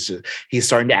 And so he's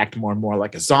starting to act more and more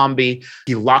like a zombie.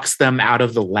 He locks them out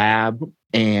of the lab,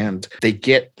 and they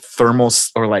get thermal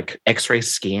or like x-ray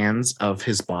scans of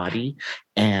his body,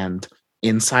 and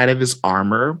inside of his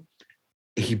armor,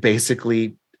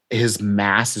 his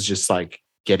mass is just like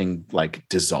getting like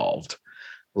dissolved.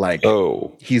 Like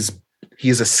he's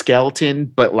he's a skeleton,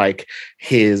 but like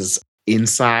his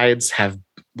insides have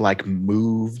like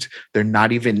moved. They're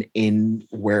not even in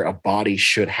where a body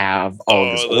should have all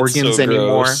of his organs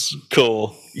anymore. Gross.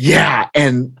 Cool. Yeah,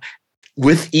 and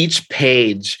with each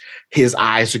page, his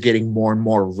eyes are getting more and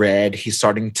more red. He's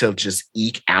starting to just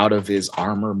eke out of his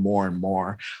armor more and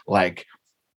more. Like,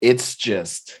 it's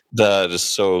just, That is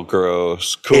so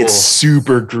gross. Cool. it's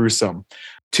super gruesome.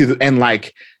 And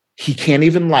like, he can't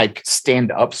even like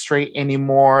stand up straight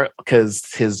anymore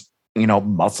because his,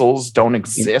 muscles don't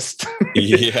exist.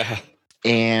 Yeah.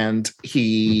 And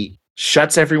he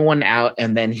shuts everyone out,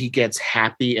 and then he gets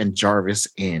Happy and Jarvis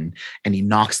in, and he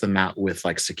knocks them out with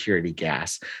like security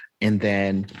gas. And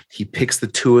then he picks the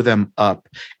two of them up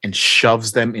and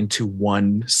shoves them into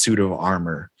one suit of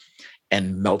armor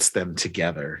and melts them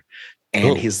together.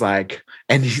 And he's like,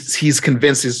 and he's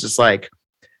convinced, he's just like,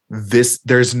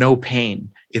 there's no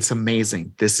pain. It's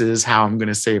amazing. This is how I'm going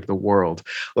to save the world.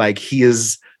 Like, he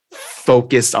is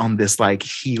focused on this like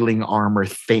healing armor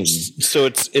thing. So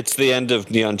it's the end of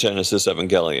Neon Genesis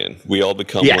Evangelion. We all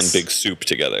become one big soup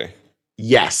together.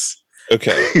 Yes.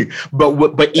 Okay.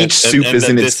 but each soup is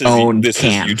in its own this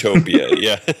can. Is utopia.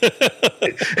 Yeah.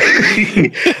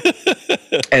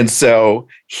 And so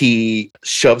he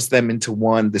shoves them into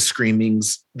one. The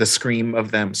scream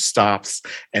of them stops,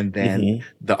 and then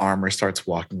the armor starts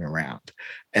walking around.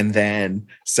 And then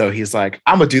so he's like,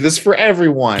 I'm gonna do this for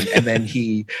everyone. And then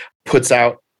he puts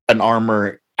out an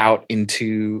armor out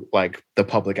into like the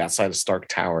public outside of Stark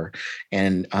Tower,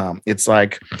 and it's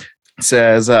like,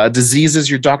 says diseases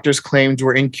your doctors claimed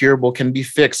were incurable can be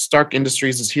fixed. Stark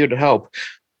Industries is here to help.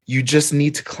 You just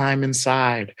need to climb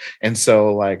inside. And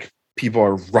so like people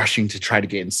are rushing to try to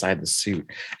get inside the suit,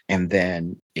 and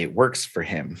then it works for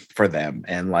them,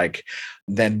 and like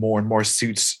then more and more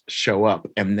suits show up,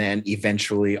 and then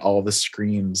eventually all the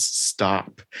screams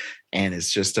stop, and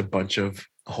it's just a bunch of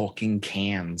hulking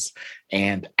cans.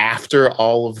 And after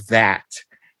all of that,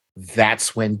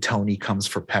 that's when Tony comes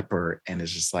for Pepper and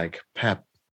is just like, Pep,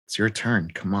 it's your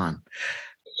turn. Come on.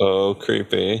 Oh,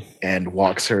 creepy. And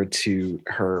walks her to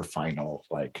her final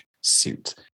like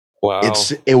suit. Wow.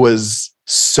 It was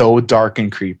so dark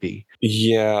and creepy.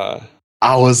 Yeah.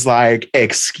 I was like,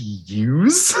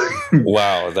 excuse?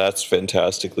 Wow, that's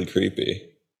fantastically creepy.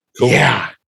 Cool. Yeah.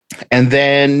 And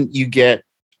then you get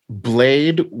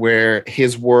Blade, where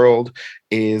his world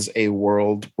is a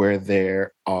world where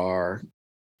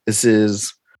this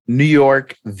is New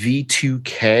York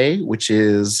V2K, which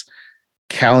is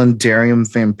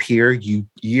Calendarium Vampire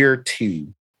year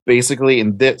 2. Basically,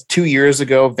 in this 2 years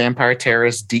ago, vampire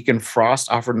terrorist Deacon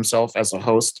Frost offered himself as a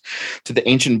host to the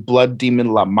ancient blood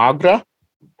demon La Magra,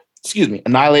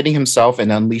 annihilating himself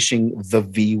and unleashing the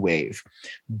V-Wave.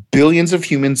 Billions of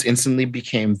humans instantly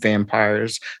became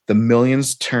vampires. The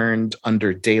millions turned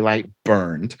under daylight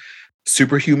burned.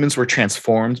 Superhumans were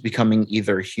transformed, becoming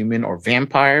either human or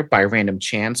vampire by random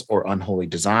chance or unholy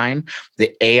design.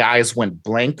 The AIs went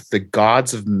blank. The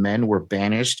gods of men were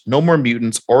banished. No more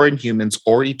mutants or inhumans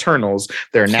or eternals.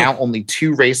 There are now only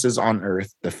 2 races on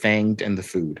Earth, the Fanged and the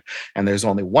Food. And there's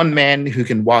only one man who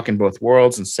can walk in both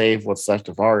worlds and save what's left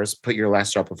of ours. Put your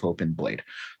last drop of hope in Blade.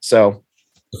 So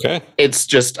it's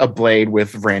just a Blade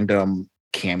with random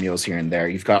cameos here and there.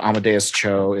 You've got Amadeus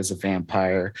Cho is a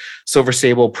vampire. Silver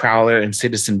Sable, Prowler, and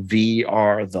Citizen V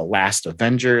are the last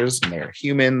Avengers, and they're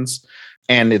humans.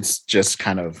 And it's just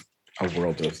kind of a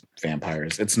world of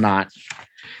vampires. It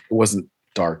wasn't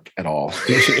dark at all.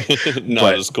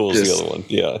 Not as cool as the other one.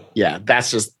 Yeah. Yeah,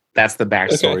 that's the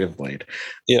backstory of Blade.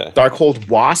 Yeah. Darkhold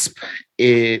Wasp,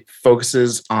 it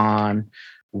focuses on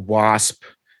Wasp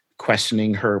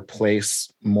questioning her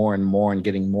place more and more and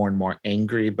getting more and more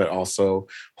angry, but also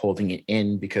holding it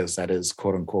in because that is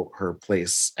quote unquote her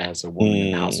place as a woman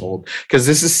in the household. Because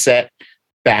this is set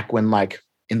back when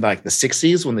in the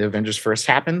 60s when the Avengers first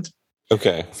happened.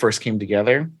 First came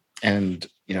together, and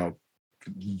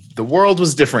the world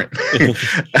was different. In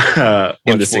the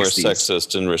 60s. More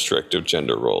sexist and restrictive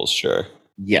gender roles, sure.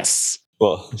 Yes.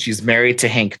 Well, she's married to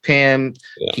Hank Pym.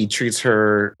 Yeah. He treats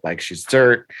her like she's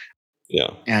dirt.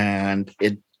 Yeah. And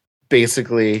it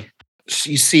basically,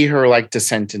 you see her like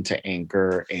descent into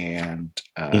anger, and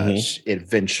it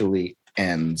eventually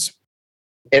ends.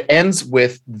 It ends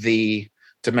with the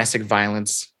domestic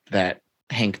violence that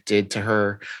Hank did to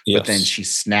her, but then she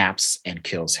snaps and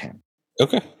kills him.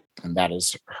 Okay. And that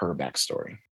is her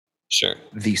backstory. Sure.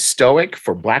 The Stoic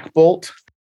for Black Bolt.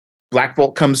 Black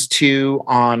Bolt comes to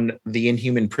on the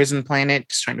Inhuman prison planet,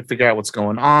 just trying to figure out what's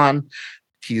going on.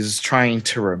 He's trying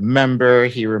to remember.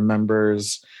 He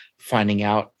remembers finding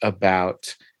out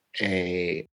about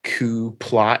a coup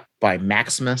plot by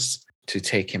Maximus to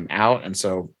take him out. And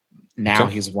so now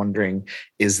he's wondering,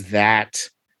 is that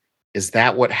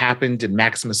what happened? Did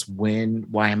Maximus win?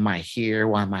 Why am I here?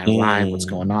 Why am I alive? What's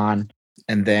going on?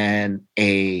 And then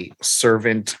the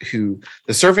servant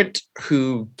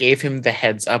who gave him the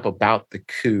heads up about the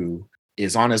coup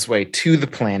is on his way to the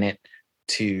planet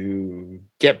to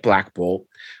get Black Bolt.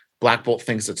 Black Bolt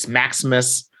thinks it's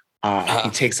Maximus. He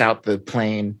takes out the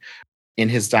plane in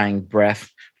his dying breath.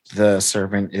 The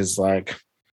servant is like,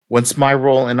 once my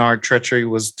role in our treachery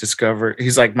was discovered,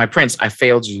 he's like, my prince, I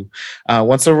failed you.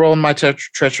 Once the role in my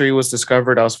treachery was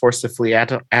discovered, I was forced to flee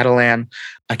Atalan.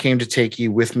 I came to take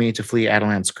you with me to flee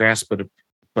Atalan's grasp,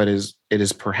 but it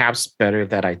is perhaps better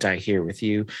that I die here with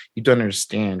you. You don't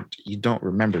understand. You don't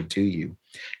remember, do you?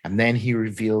 And then he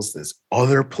reveals this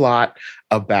other plot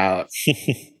about...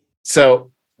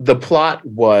 So the plot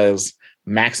was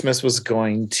Maximus was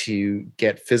going to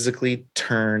get physically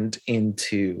turned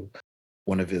into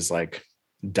one of his like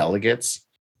delegates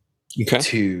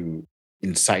to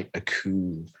incite a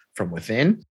coup from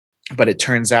within. But it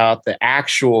turns out the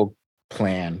actual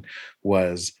plan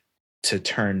was to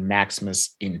turn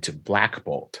Maximus into Black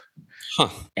Bolt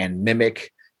and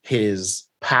mimic his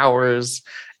powers.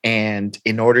 And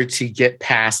in order to get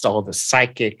past all the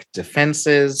psychic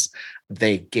defenses,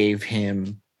 they gave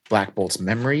him Black Bolt's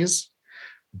memories.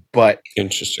 But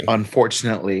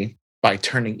unfortunately, by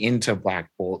turning into Black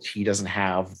Bolt, he doesn't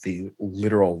have the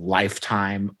literal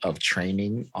lifetime of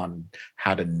training on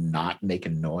how to not make a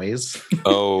noise.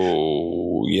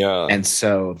 Oh, yeah. And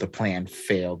so the plan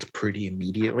failed pretty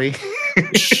immediately.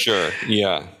 Sure,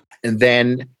 yeah. And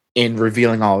then in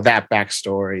revealing all of that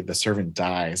backstory, the servant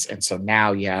dies. And so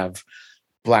now you have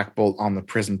Black Bolt on the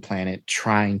prison planet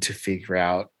trying to figure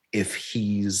out if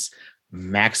he's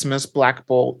Maximus Black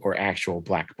Bolt or actual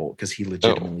Black Bolt, because he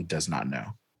legitimately does not know.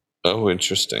 Oh,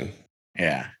 interesting.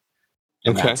 Yeah.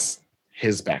 And that's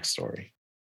his backstory.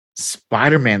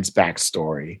 Spider-Man's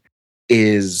backstory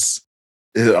is...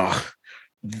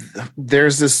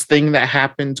 there's this thing that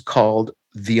happened called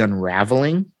the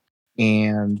Unraveling,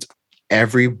 and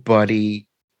everybody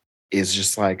is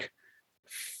just like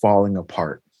falling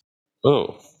apart.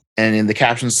 Oh. And in the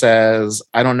caption says,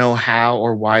 I don't know how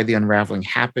or why the unraveling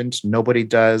happened. Nobody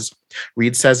does.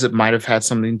 Reed says it might have had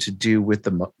something to do with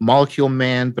the Molecule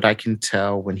Man, but I can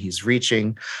tell when he's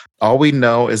reaching. All we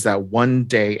know is that one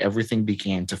day everything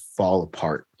began to fall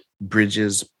apart.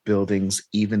 Bridges, buildings,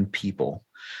 even people.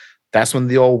 That's when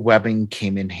the old webbing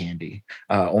came in handy.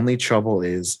 Only trouble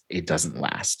is it doesn't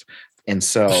last. And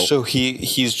so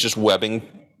he's just webbing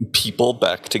people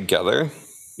back together.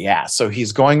 Yeah, so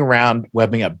he's going around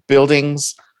webbing up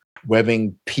buildings,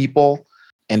 webbing people,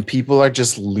 and people are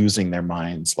just losing their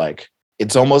minds. Like,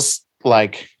 it's almost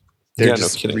like they're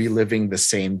just reliving the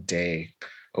same day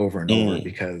over and over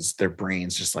because their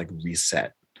brains just like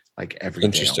reset like every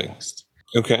day almost.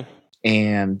 Okay.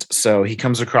 And so he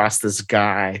comes across this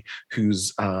guy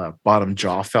whose bottom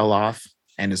jaw fell off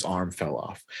and his arm fell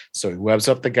off. So he webs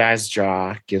up the guy's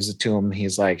jaw, gives it to him.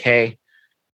 He's like, hey,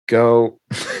 go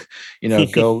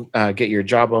get your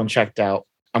jawbone checked out.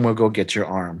 I'm going to go get your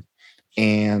arm.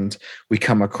 And we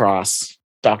come across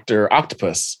Dr.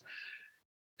 Octopus,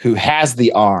 who has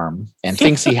the arm and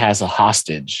thinks he has a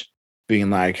hostage, being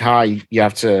like, hi, you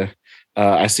have to,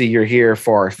 I see you're here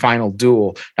for a final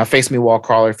duel. Now face me, wall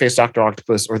crawler, face Dr.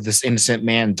 Octopus, or this innocent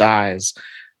man dies.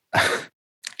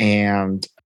 And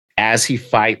as he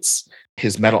fights,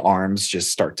 his metal arms just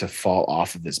start to fall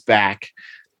off of his back.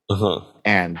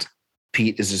 And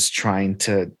Pete is just trying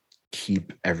to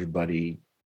keep everybody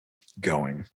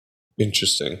going.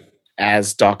 Interesting.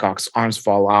 As Doc Ock's arms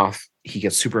fall off, he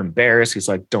gets super embarrassed. He's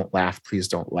like, don't laugh. Please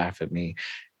don't laugh at me.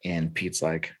 And Pete's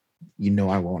like, you know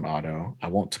I won't, Otto. I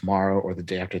won't tomorrow or the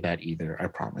day after that either. I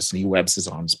promise. And he webs his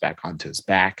arms back onto his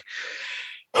back.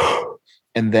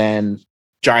 And then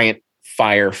giant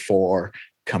Fire 4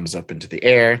 comes up into the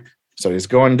air. So he's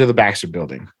going to the Baxter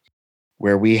building,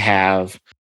 where we have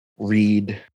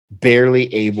Reed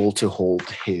barely able to hold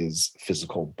his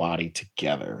physical body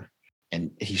together.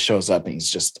 And he shows up and he's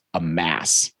just a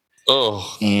mass.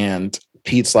 Oh. And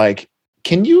Pete's like,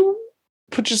 can you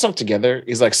put yourself together?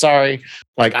 He's like, sorry,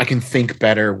 like I can think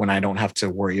better when I don't have to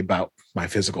worry about my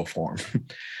physical form.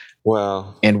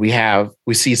 Wow. And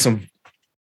we see some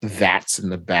vats in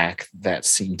the back that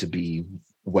seem to be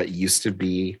what used to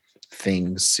be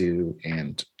Thing, Sue,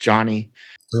 and Johnny.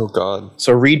 Oh, God.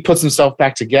 So Reed puts himself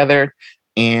back together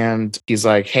and he's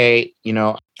like, hey,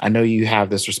 I know you have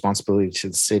this responsibility to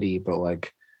the city, but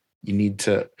like you need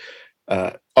to,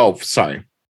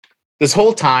 This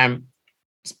whole time,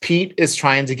 Pete is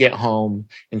trying to get home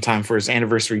in time for his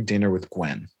anniversary dinner with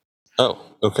Gwen. Oh,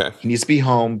 okay. He needs to be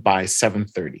home by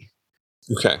 7:30.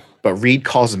 Okay. But Reed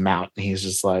calls him out, and he's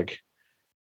just like,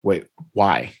 wait,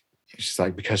 why? She's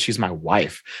like, because she's my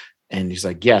wife. And he's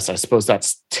like, yes, I suppose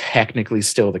that's technically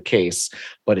still the case,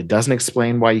 but it doesn't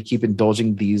explain why you keep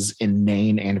indulging these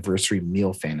inane anniversary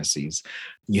meal fantasies.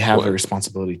 You have a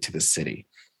responsibility to the city.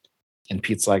 And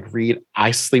Pete's like, Reed,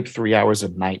 I sleep 3 hours a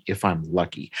night if I'm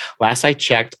lucky. Last I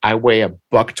checked, I weigh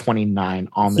 $129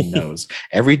 on the nose.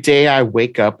 Every day I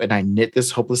wake up and I knit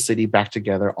this hopeless city back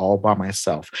together all by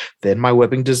myself. Then my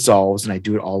webbing dissolves and I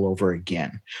do it all over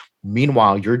again.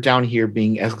 Meanwhile, you're down here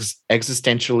being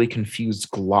existentially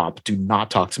confused glop. Do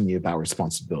not talk to me about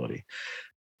responsibility.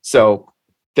 So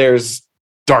there's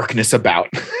darkness about.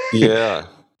 Yeah.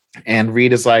 And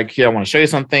Reed is like, here, I want to show you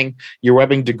something. Your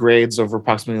webbing degrades over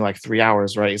approximately like 3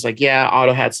 hours, right? He's like, yeah,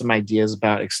 Otto had some ideas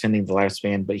about extending the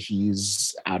lifespan, but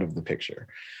he's out of the picture.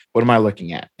 What am I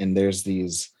looking at? And there's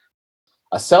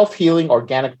a self-healing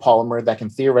organic polymer that can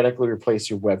theoretically replace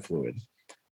your web fluid.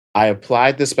 I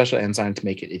applied this special enzyme to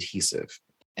make it adhesive.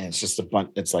 And it's just a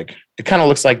bunch, it's like, it kind of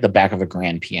looks like the back of a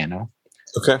grand piano.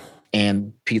 Okay.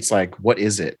 And Pete's like, what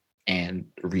is it? And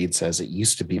Reed says, it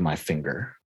used to be my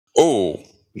finger. Oh.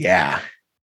 Yeah.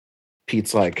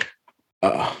 Pete's like,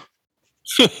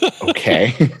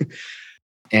 okay.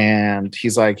 And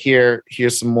he's like,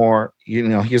 here's some more,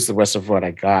 here's the rest of what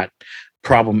I got.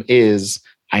 Problem is,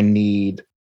 I need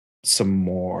some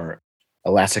more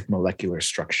elastic molecular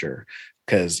structure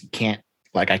because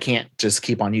I can't just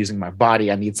keep on using my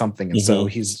body. I need something. And so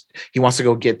he wants to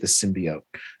go get the symbiote.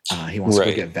 He wants to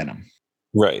go get Venom.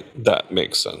 Right. That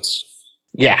makes sense.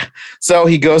 Yeah. So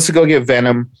he goes to go get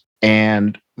Venom,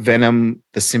 and Venom,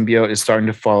 the symbiote, is starting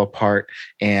to fall apart,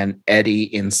 and Eddie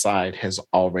inside has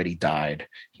already died.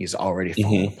 He's already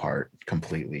fallen apart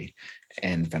completely.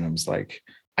 And Venom's like,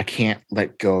 I can't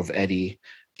let go of Eddie.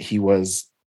 He was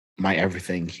my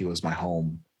everything. He was my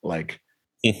home. Like,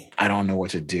 I don't know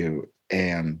what to do.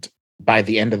 And by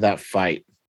the end of that fight,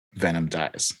 Venom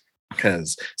dies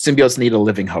because symbiotes need a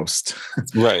living host.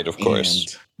 Right, of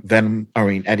course. And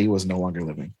Eddie was no longer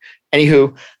living.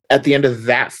 Anywho, at the end of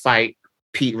that fight,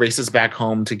 Pete races back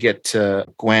home to get to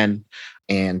Gwen,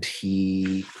 and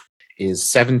he is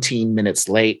 17 minutes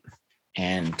late.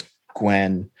 And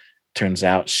Gwen, turns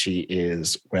out she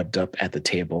is webbed up at the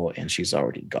table and she's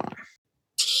already gone.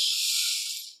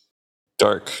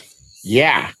 Dark.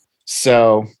 Yeah.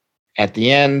 So at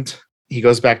the end, he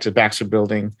goes back to Baxter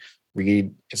Building.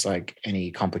 Reed is like,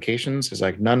 any complications? He's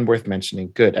like, none worth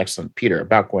mentioning. Good, excellent. Peter,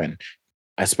 about Gwen.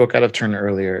 I spoke out of turn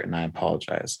earlier and I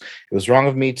apologize. It was wrong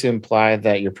of me to imply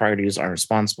that your priorities aren't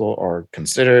responsible or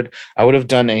considered. I would have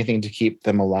done anything to keep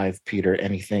them alive, Peter,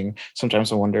 anything.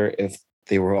 Sometimes I wonder if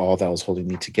they were all that was holding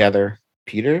me together,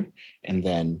 Peter. And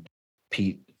then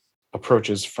Pete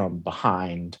approaches from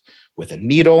behind with a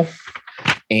needle,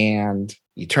 and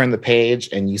you turn the page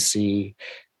and you see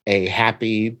a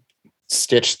happy,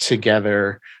 stitched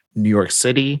together New York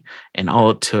City, and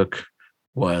all it took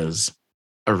was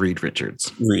a Reed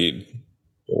Richards. Reed.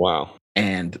 Wow.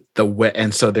 And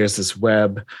so there's this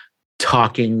web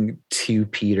talking to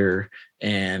Peter,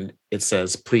 and it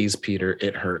says, please, Peter,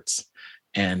 it hurts.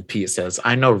 And Pete says,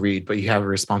 I know, Reed, but you have a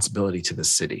responsibility to the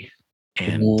city.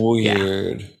 And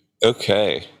weird. Yeah.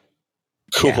 Okay.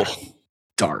 Cool. Yeah.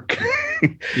 Dark.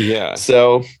 Yeah.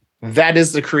 So that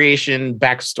is the creation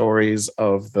backstories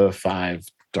of the 5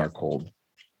 Darkhold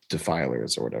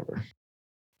defilers or whatever.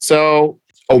 So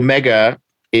Omega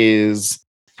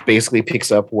basically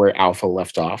picks up where Alpha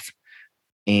left off,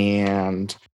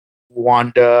 and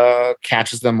Wanda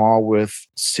catches them all with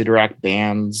Sidorak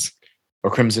bands or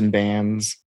Crimson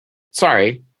bands.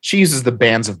 Sorry, she uses the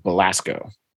bands of Belasco,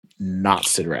 not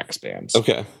Sidorak's bands.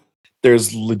 Okay.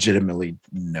 There's legitimately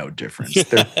no difference.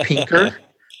 They're pinker.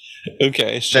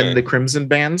 Okay, sure. Than the Crimson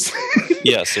bands.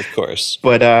 Yes, of course.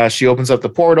 But she opens up the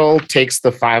portal, takes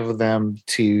the 5 of them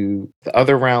to the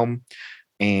other realm,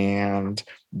 and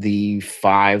the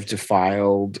 5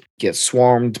 defiled get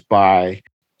swarmed by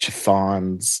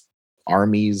Chthon's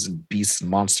armies and beasts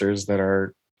and monsters that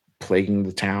are plaguing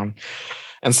the town.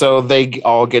 And so they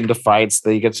all get into fights.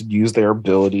 They get to use their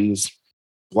abilities,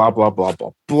 blah, blah, blah,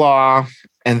 blah, blah.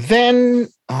 And then,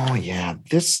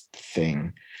 this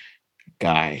thing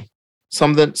guy,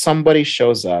 somebody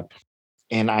shows up,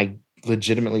 and I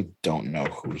legitimately don't know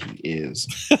who he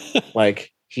is.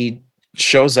 Like, he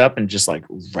shows up and just like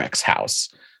wrecks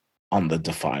house on the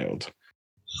defiled.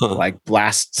 Like,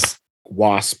 blasts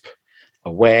Wasp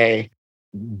away,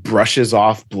 brushes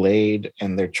off Blade,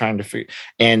 and they're trying to figure,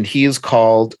 and he is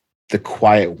called the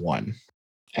Quiet One.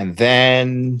 And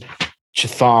then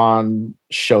Chthon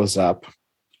shows up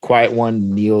Quiet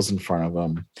One kneels in front of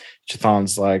him.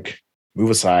 Chthon's like, move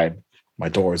aside. My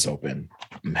door is open.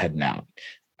 I'm heading out.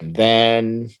 And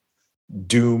then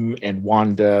Doom and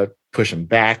Wanda push him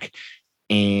back.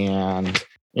 And,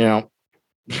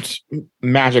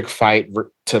 magic fight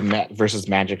versus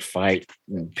magic fight.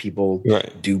 People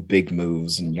do big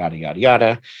moves and yada, yada,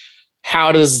 yada.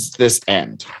 How does this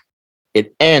end?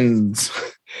 It ends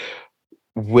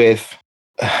with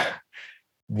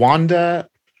Wanda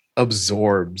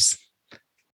absorbs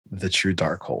the true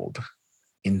Darkhold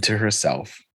into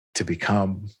herself to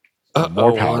become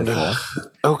more powerful. Wanda.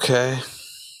 Okay.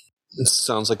 It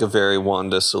sounds like a very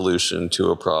Wanda solution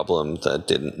to a problem that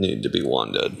didn't need to be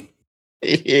Wanda'd.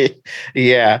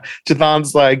 Yeah.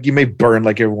 Chthon's like, you may burn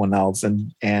like everyone else.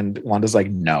 And Wanda's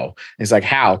like, no. And he's like,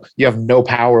 how? You have no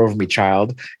power over me,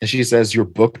 child. And she says, your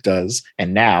book does.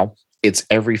 And now it's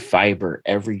every fiber,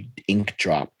 every ink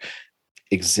drop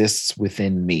exists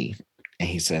within me. And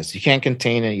he says, you can't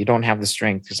contain it. You don't have the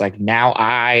strength. He's like, now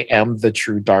I am the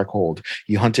true Darkhold.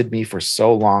 You hunted me for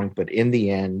so long, but in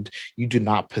the end, you do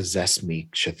not possess me,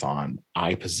 Chthon.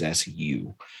 I possess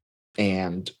you.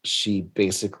 And she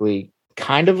basically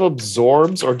kind of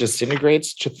absorbs or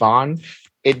disintegrates Chthon.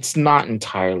 It's not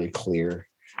entirely clear,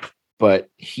 but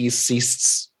he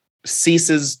ceases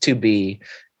to be,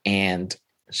 and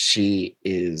she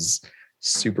is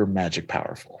super magic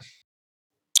powerful.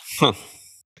 Huh.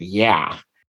 Yeah.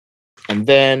 And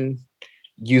then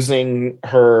using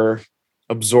her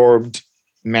absorbed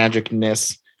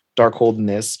magicness,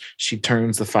 Darkholdness, she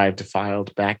turns the 5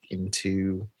 defiled back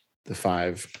into the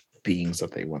 5 beings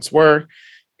that they once were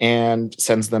and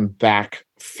sends them back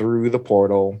through the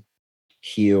portal,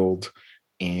 healed,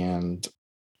 and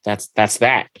that's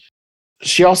that.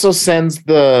 She also sends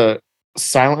the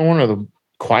Silent One or the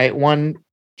Quiet One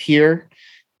here,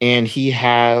 and he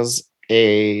has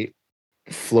a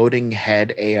floating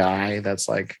head AI that's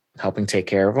like helping take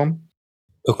care of him.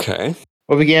 Okay.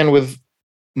 We'll begin with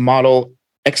model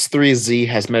X3Z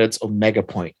has met its Omega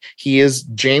point. He is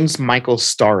James Michael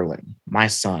Starling, my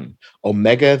son,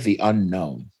 Omega the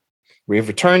Unknown. We have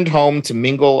returned home to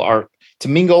mingle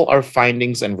our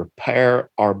findings and repair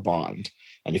our bond.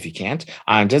 And if you can't,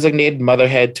 I am designated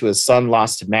motherhead to a son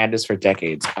lost to madness for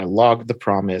decades. I logged the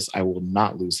promise I will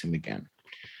not lose him again.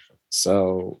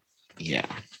 So, yeah.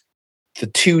 The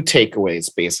 2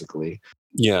 takeaways, basically.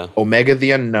 Yeah. Omega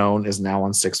the Unknown is now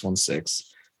on 616.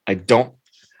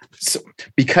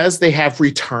 Because they have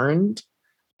returned,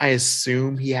 I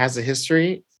assume he has a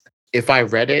history. If I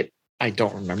read it, I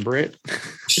don't remember it.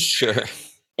 Sure.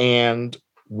 And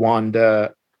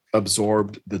Wanda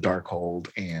absorbed the Darkhold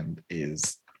and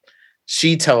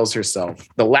she tells herself,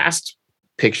 the last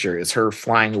picture is her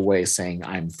flying away saying,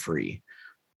 I'm free.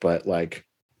 But like,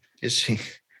 is she?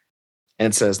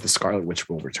 And it says the Scarlet Witch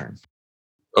will return.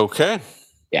 Okay.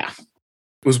 Yeah.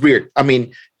 It was weird. I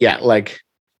mean, yeah, like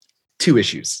 2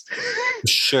 issues.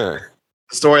 Sure.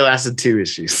 The story lasted 2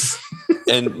 issues.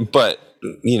 But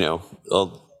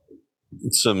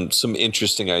some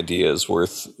interesting ideas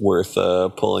worth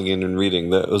pulling in and reading.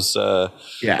 That was a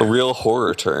real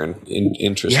horror turn.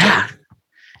 Interesting.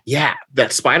 Yeah.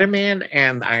 That Spider-Man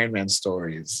and Iron Man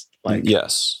stories, like,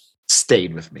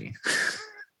 stayed with me.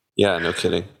 Yeah, no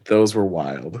kidding. Those were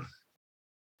wild.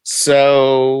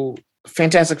 So,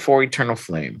 Fantastic Four: Eternal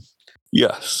Flame.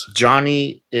 Yes.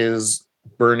 Johnny is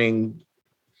burning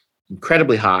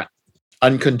incredibly hot,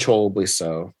 uncontrollably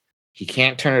so. He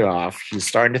can't turn it off. He's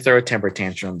starting to throw a temper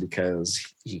tantrum because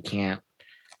he can't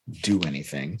do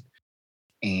anything.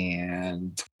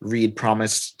 And Reed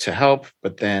promised to help,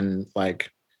 but then,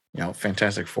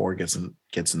 Fantastic Four gets in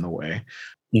the way.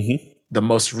 Mm-hmm. The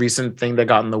most recent thing that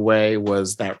got in the way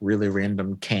was that really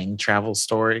random Kang time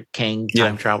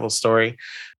travel story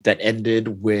that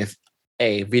ended with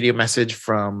a video message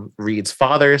from Reed's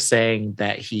father saying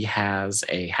that he has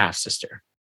a half sister.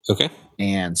 Okay.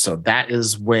 And so that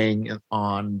is weighing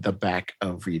on the back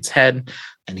of Reed's head,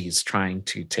 and he's trying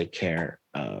to take care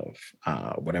of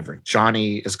whatever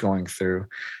Johnny is going through.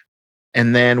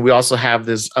 And then we also have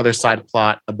this other side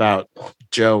plot about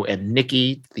Joe and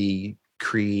Nikki, the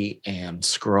Kree and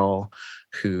Skrull,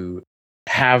 who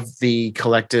have the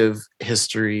collective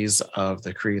histories of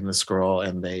the Kree and the Skrull,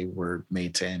 and they were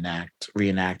made to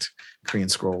reenact Kree and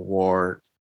Skrull war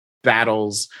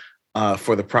battles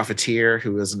for the Profiteer,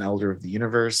 who is an elder of the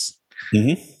universe.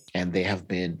 Mm-hmm. And they have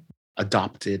been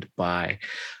adopted by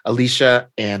Alicia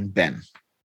and Ben.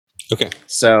 Okay.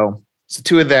 So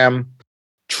 2 of them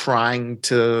trying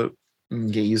to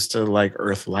get used to like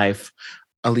Earth life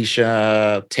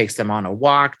Alicia takes them on a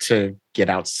walk to get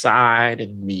outside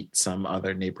and meet some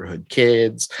other neighborhood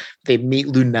kids. They meet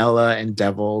Lunella and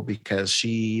Devil because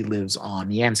she lives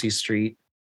on Yancey Street,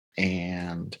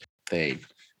 and they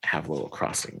have little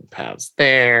crossing paths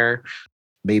there.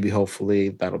 Maybe, hopefully,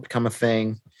 that'll become a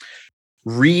thing.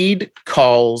 Reed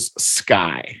calls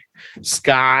Sky.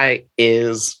 Sky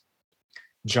is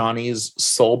Johnny's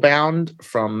soulbound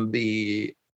from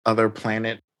the other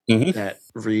planet that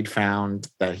Reed found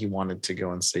that he wanted to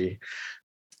go and see.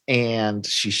 And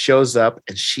she shows up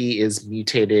and she is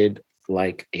mutated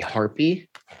like a harpy.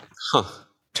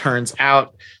 Turns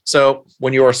out, so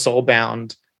when you are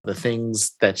soulbound, the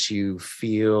things that you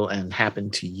feel and happen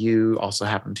to you also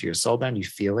happen to your soulbound. You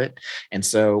feel it. And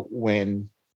so when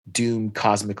Doom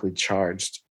cosmically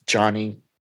charged Johnny,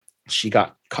 she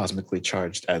got cosmically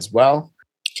charged as well.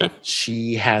 Okay.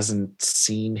 She hasn't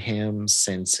seen him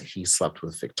since he slept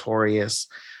with Victorious,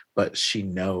 but she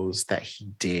knows that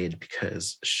he did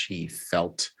because she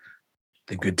felt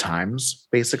the good times,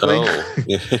 basically,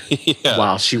 yeah.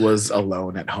 while she was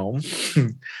alone at home.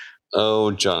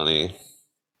 Oh, Johnny.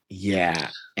 Yeah.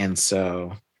 And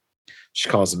so she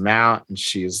calls him out and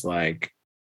she's like,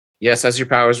 yes, as your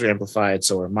powers are amplified,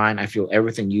 so are mine. I feel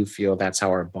everything you feel. That's how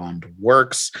our bond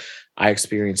works. I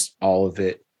experienced all of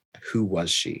it. Who was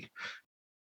she?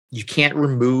 You can't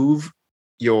remove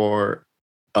your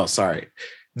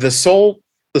the soul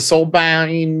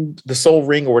bind, the soul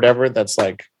ring or whatever that's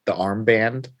like the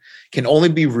armband can only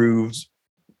be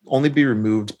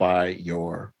removed by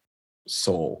your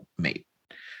soul mate.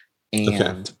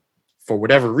 And for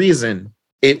whatever reason,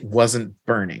 it wasn't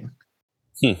burning.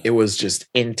 It was just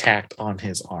intact on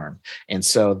his arm. And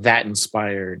so that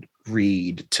inspired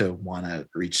Reed to want to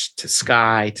reach to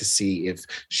Sky to see if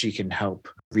she can help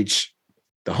reach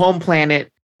the home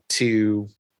planet to,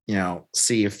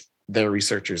 see if their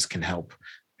researchers can help,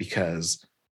 because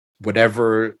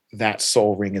whatever that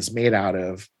soul ring is made out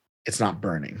of, it's not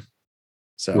burning.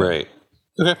 So right.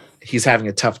 Okay. He's having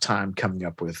a tough time coming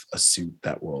up with a suit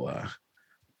that will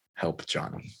help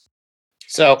Johnny.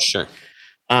 So sure.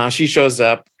 She shows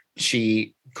up.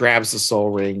 She grabs the soul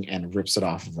ring and rips it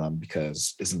off of him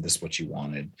because isn't this what you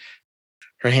wanted?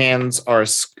 Her hands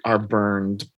are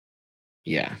burned.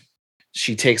 Yeah.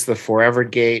 She takes the Forever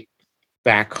Gate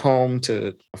back home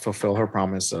to fulfill her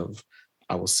promise of,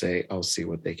 I'll see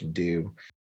what they can do.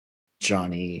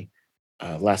 Johnny,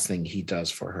 last thing he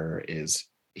does for her is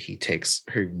he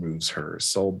removes her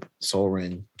soul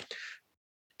ring,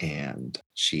 and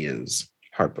she is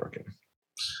heartbroken.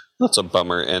 That's a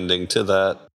bummer ending to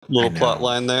that little plot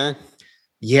line there.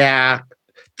 Yeah.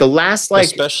 The last,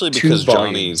 especially because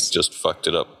Johnny just fucked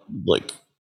it up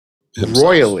himself.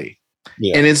 Royally.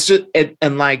 Yeah. And it's just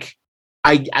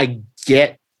I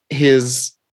get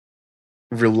his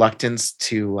reluctance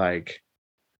to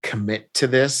commit to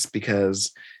this,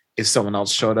 because if someone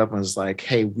else showed up and was like,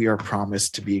 hey, we are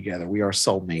promised to be together, we are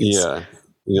soulmates. Yeah.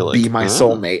 You're be my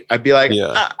soulmate. I'd be like,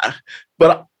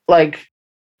 but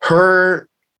her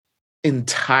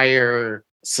entire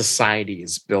society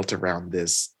is built around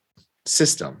this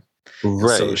system.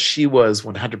 Right. So she was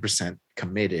 100%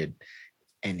 committed,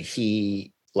 and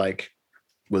he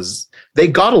they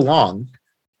got along.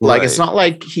 It's not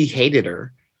like he hated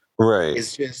her. Right.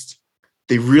 It's just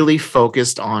they really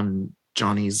focused on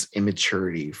Johnny's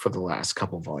immaturity for the last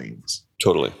couple volumes.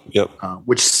 Totally. Yep.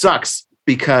 Which sucks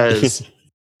because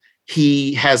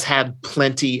he has had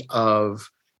plenty of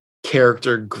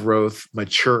character growth,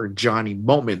 mature Johnny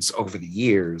moments over the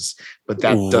years, but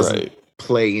that doesn't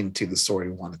play into the story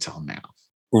we want to tell now.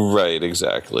 Right,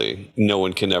 exactly. No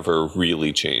one can ever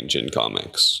really change in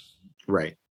comics.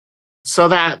 Right. So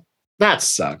that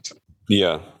sucked.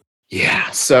 Yeah. Yeah.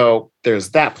 So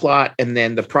there's that plot. And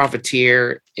then the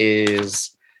Profiteer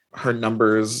her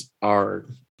numbers are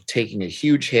taking a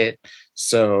huge hit.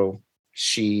 So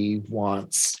she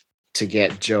wants to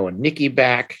get Joe and Nikki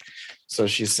back. So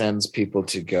she sends people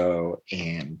to go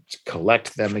and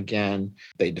collect them again.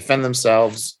 They defend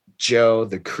themselves. Joe,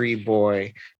 the Kree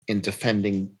boy, in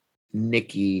defending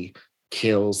Nikki,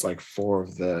 kills 4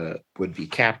 of the would-be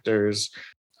captors.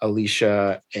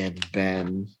 Alicia and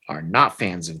Ben are not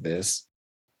fans of this.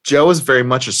 Joe is very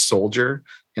much a soldier.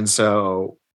 And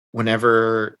so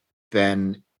whenever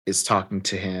Ben is talking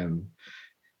to him,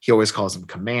 he always calls him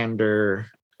commander.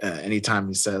 Anytime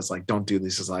he says don't do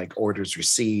this, is orders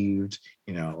received,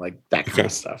 that kind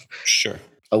of stuff. Sure.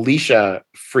 Alicia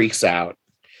freaks out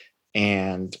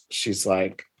and she's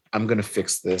like, I'm going to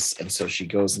fix this. And so she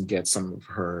goes and gets some of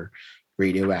her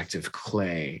radioactive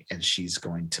clay and she's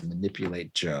going to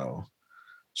manipulate Joe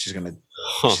She's gonna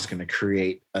Huh. she's gonna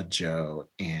create a Joe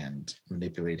and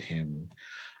manipulate him.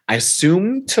 I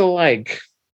assume to like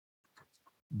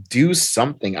do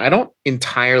something. I don't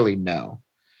entirely know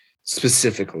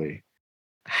specifically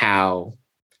how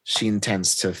she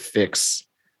intends to fix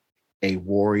a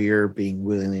warrior being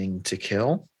willing to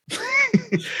kill.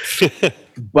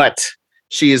 But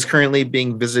she is currently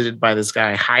being visited by this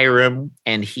guy, Hiram,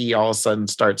 and he all of a sudden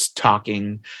starts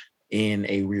talking in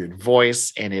a weird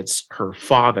voice. And it's her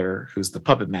father, who's the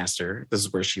puppet master. This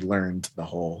is where she learned the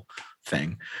whole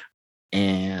thing.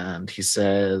 And he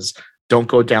says, "Don't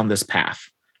go down this path.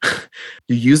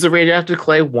 You used the radioactive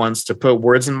clay once to put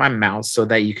words in my mouth so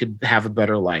that you could have a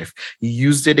better life. You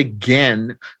used it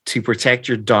again to protect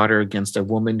your daughter against a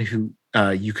woman who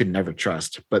you could never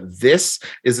trust. But this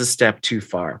is a step too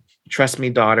far. Trust me,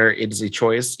 daughter, it is a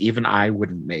choice even I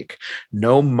wouldn't make.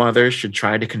 No mother should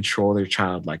try to control their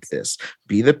child like this.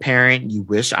 Be the parent you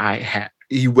wish I had.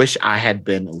 You wish I had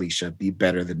been, Alicia. Be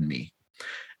better than me."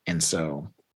 And so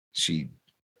she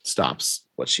stops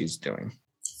what she's doing.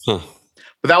 Huh.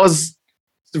 But that was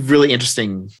a really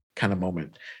interesting kind of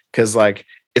moment because, like,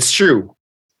 it's true.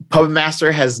 Puppet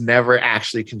Master has never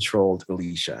actually controlled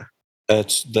Alicia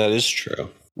That is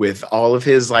true. with all of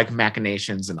his like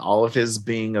machinations and all of his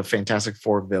being a Fantastic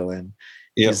Four villain.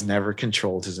 Yep. He's never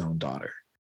controlled his own daughter,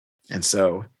 and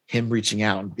so him reaching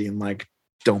out and being like,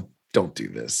 "Don't do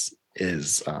this,"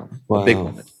 is a big Wow.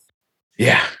 moment.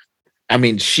 Yeah, I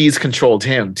mean, she's controlled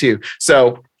him too.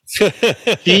 So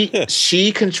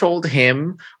she controlled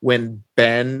him when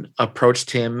Ben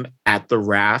approached him at the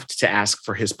raft to ask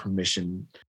for his permission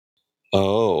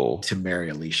Oh. to marry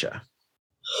Alicia.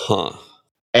 Huh.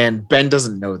 And Ben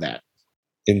doesn't know that.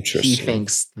 He Interesting.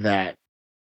 thinks that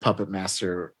Puppet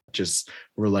Master just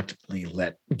reluctantly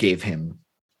gave him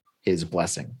his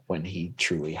blessing when he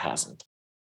truly hasn't.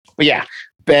 But yeah,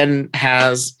 Ben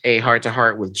has a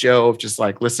heart-to-heart with Joe, just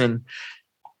like, "Listen,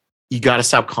 you got to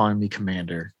stop calling me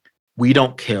commander. We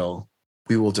don't kill.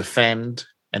 We will defend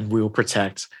and we will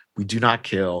protect. We do not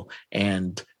kill.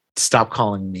 And stop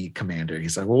calling me commander."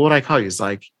 He's like, "Well, what do I call you?" He's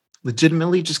like,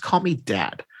 "Legitimately, just call me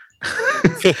dad.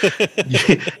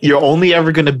 You're only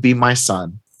ever going to be my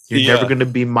son. You're never going to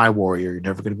be my warrior. You're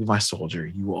never going to be my soldier.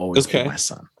 You will always be my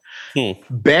son."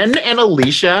 Ben and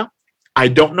Alicia, I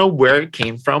don't know where it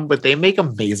came from, but they make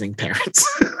amazing parents.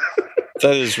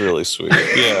 That is really sweet.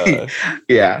 Yeah.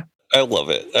 Yeah. I love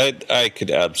it. I could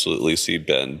absolutely see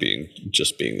Ben being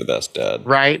the best dad.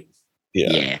 Right?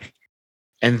 Yeah.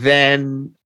 And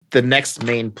then the next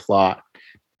main plot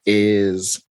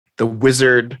is the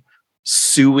wizard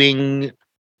suing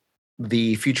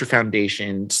the Future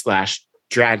Foundation /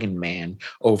 Dragon Man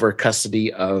over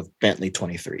custody of Bentley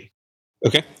 23.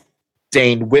 Okay.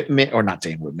 Dane Whitman, or not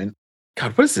Dane Whitman.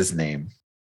 God, what is his name?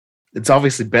 It's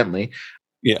obviously Bentley.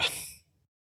 Yeah.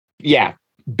 Yeah.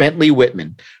 Bentley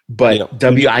Whitman, but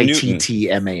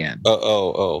Wittman.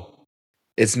 Oh.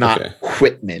 It's not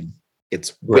Whitman.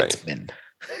 It's Whitman.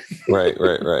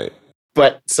 Right.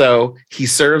 But so he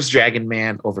serves Dragon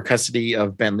Man over custody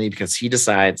of Bentley because he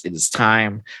decides it is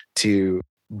time to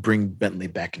bring Bentley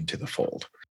back into the fold.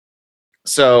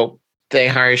 So they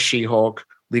hire She-Hulk.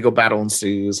 Legal battle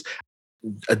ensues.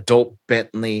 Adult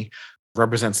Bentley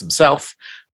represents himself.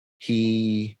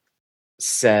 He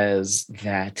says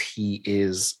that he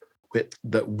is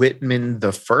the Whitman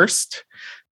the First,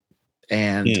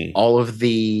 and all of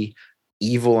the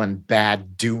evil and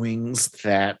bad doings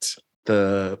that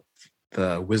the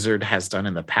wizard has done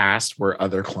in the past were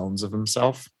other clones of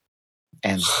himself,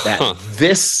 and that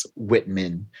this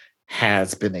Whitman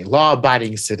has been a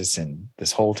law-abiding citizen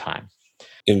this whole time.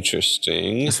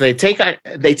 Interesting. So they take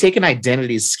an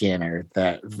identity scanner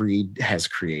that Reed has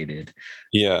created.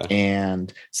 Yeah.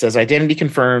 And says identity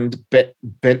confirmed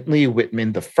Bentley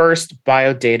Whitman the First,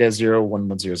 biodata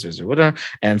 01100.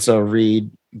 And so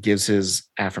Reed gives his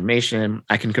affirmation.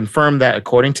 "I can confirm that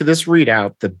according to this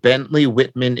readout, the Bentley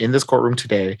Whitman in this courtroom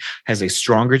today has a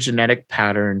stronger genetic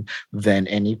pattern than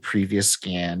any previous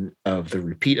scan of the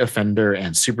repeat offender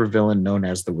and supervillain known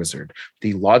as the Wizard.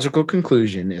 The logical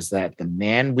conclusion is that the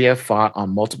man we have fought on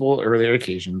multiple earlier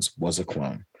occasions was a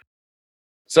clone."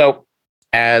 So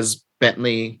as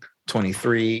Bentley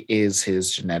 23 is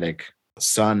his genetic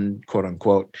son, quote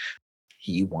unquote,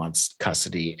 he wants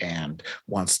custody and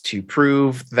wants to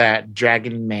prove that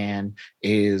Dragon Man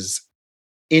is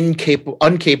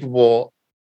incapable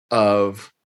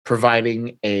of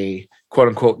providing a quote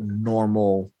unquote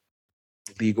normal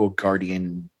legal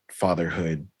guardian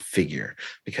fatherhood figure,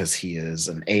 because he is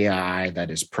an AI that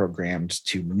is programmed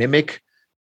to mimic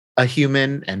a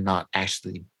human and not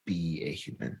actually be a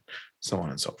human, so on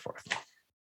and so forth.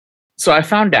 So I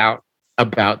found out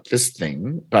about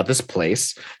this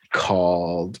place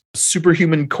called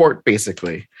Superhuman Court,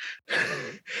 basically.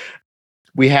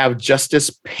 We have Justice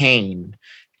Payne,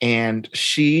 and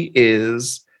she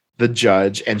is the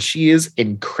judge, and she is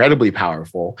incredibly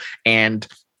powerful. And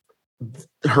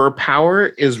her power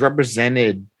is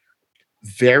represented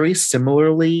very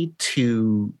similarly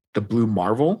to the Blue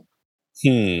Marvel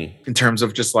in terms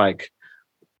of just like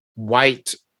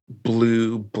white,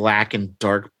 blue, black, and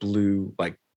dark blue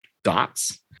like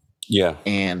dots. Yeah.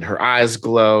 And her eyes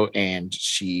glow, and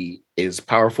she is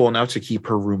powerful enough to keep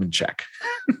her room in check.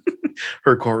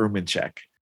 Her courtroom in check.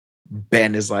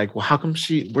 Ben is like, well, how come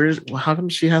she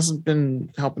hasn't been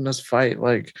helping us fight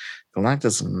like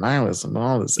Galactus and Nihilus and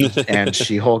all this? And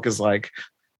She-Hulk is like,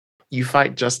 you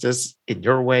fight justice in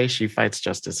your way, she fights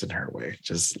justice in her way.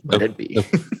 Just let it be.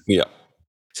 Yeah.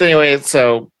 So anyway,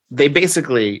 so they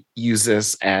basically use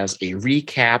this as a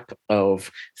recap of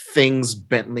things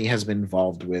Bentley has been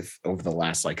involved with over the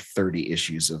last like 30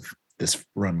 issues of this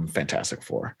run of Fantastic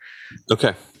Four.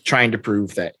 Okay. Trying to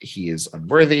prove that he is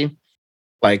unworthy.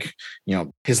 Like,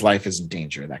 his life is in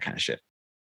danger, that kind of shit.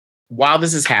 While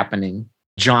this is happening,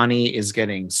 Johnny is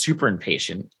getting super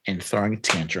impatient and throwing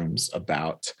tantrums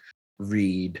about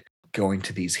Reed going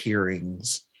to these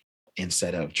hearings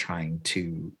instead of trying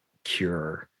to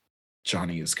cure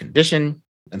Johnny's condition.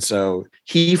 And so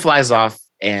he flies off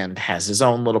and has his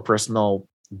own little personal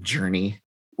journey,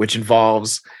 which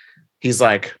involves, he's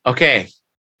like, okay,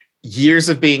 years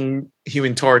of being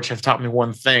Human Torch have taught me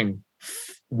one thing.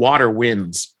 Water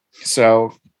wins.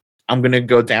 So I'm going to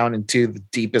go down into the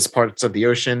deepest parts of the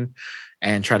ocean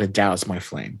and try to douse my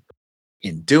flame.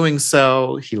 In doing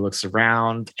so, he looks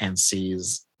around and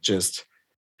sees just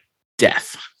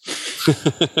death.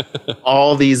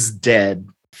 All these dead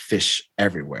fish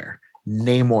everywhere.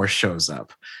 Namor shows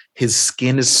up. His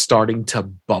skin is starting to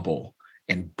bubble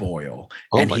and boil.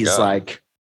 And he's like,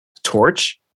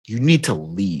 Torch, you need to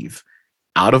leave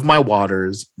out of my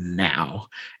waters now.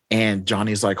 And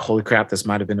Johnny's like, holy crap, this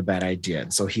might have been a bad idea.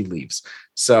 And so he leaves.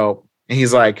 So, and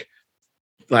he's like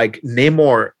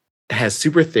Namor has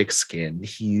super thick skin.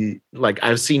 He, like,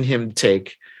 I've seen him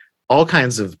take all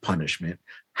kinds of punishment.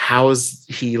 How is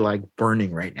he like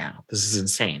burning right now? This is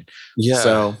insane. Yeah.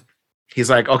 So he's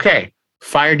like, okay,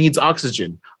 fire needs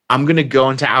oxygen. I'm going to go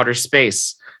into outer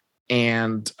space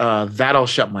and that'll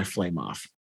shut my flame off.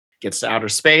 Gets to outer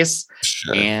space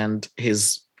and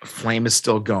his flame is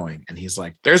still going. And he's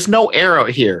like, there's no arrow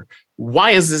here.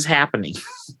 Why is this happening?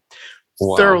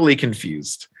 Wow. Thoroughly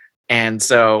confused. And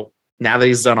so now that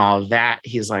he's done all of that,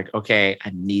 he's like, okay,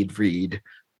 I need Reed.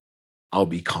 I'll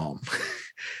be calm.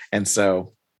 And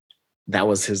so that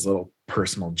was his little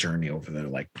personal journey over the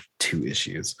like 2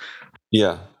 issues.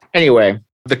 Yeah. Anyway,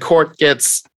 the court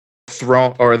gets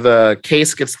thrown, or the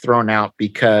case gets thrown out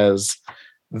because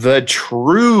the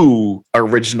true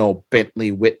original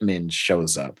Bentley Whitman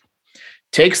shows up,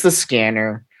 takes the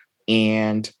scanner,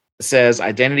 and says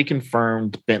identity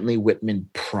confirmed Bentley Whitman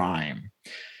Prime.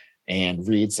 And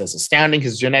Reed says, astounding,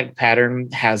 his genetic pattern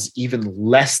has even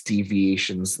less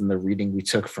deviations than the reading we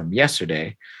took from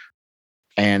yesterday.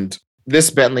 And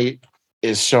this Bentley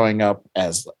is showing up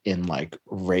as in like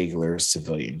regular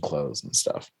civilian clothes and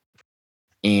stuff.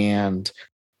 And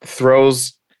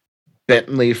throws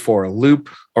Bentley for a loop,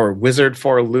 or Wizard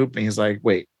for a loop. And he's like,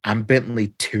 wait, I'm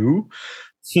Bentley too?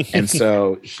 And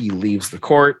so he leaves the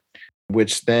court,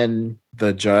 which then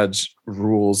the judge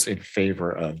rules in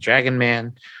favor of Dragon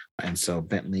Man. And so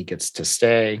Bentley gets to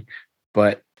stay.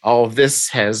 But all of this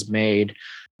has made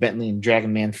Bentley and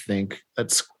Dragon Man think,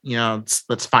 let's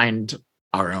find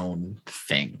our own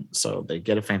thing. So they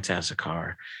get a Fantastic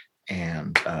car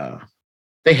and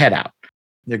they head out.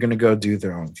 They're going to go do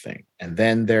their own thing. And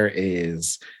then there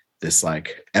is this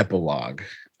like epilogue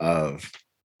of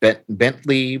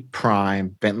Bentley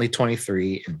Prime, Bentley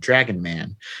 23, and Dragon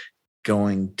Man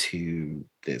going to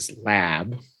this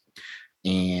lab.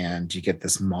 And you get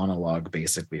this monologue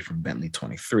basically from Bentley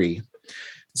 23.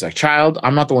 It's like, child,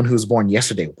 I'm not the one who was born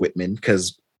yesterday, Whitman,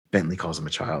 because Bentley calls him a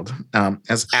child.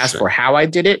 As for how I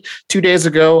did it, 2 days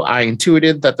ago, I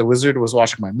intuited that the wizard was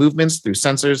watching my movements through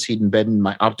sensors he'd embedded in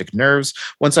my optic nerves.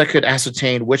 Once I could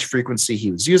ascertain which frequency he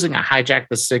was using, I hijacked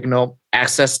the signal,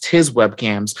 accessed his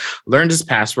webcams, learned his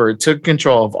password, took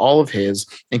control of all of his,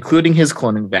 including his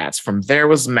cloning vats. From there it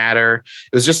was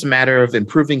just a matter of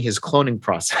improving his cloning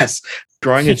process,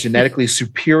 drawing a genetically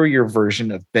superior version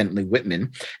of Bentley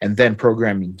Whitman, and then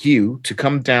programming you to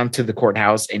come down to the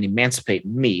courthouse and emancipate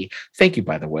me. Thank you,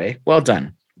 by the way. Well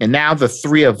done. And now the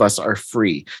 3 of us are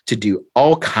free to do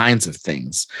all kinds of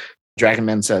things.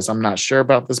 Dragonman says, I'm not sure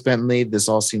about this, Bentley. This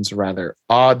all seems rather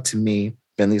odd to me.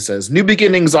 Bentley says, "New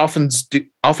beginnings often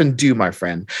do, my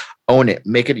friend. Own it,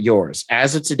 make it yours.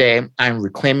 As of today, I'm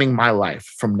reclaiming my life.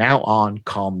 From now on,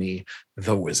 call me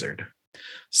the Wizard."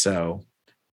 So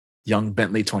young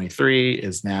Bentley 23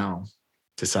 is now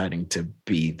deciding to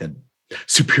be the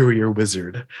superior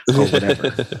wizard or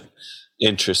whatever.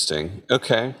 Interesting.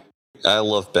 Okay. I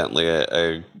love Bentley.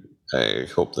 I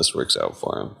hope this works out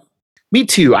for him. Me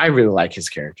too. I really like his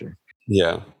character.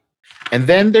 Yeah. And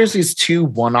then there's these two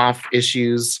one-off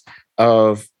issues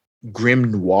of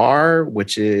Grim Noir,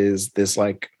 which is this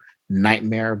like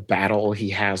nightmare battle he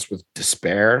has with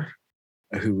Despair,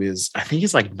 who is, I think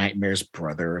he's like Nightmare's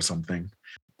brother or something,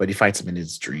 but he fights him in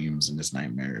his dreams and his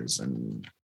nightmares. And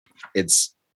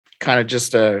it's kind of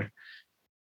just a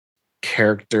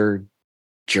character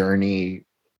journey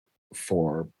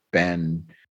for Ben.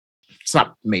 It's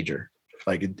not major.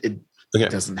 Like it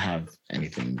doesn't have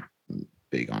anything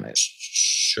big on it.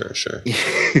 Sure.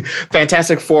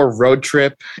 Fantastic Four Road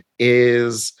Trip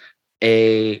is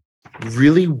a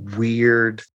really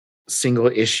weird single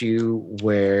issue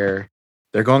where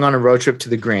they're going on a road trip to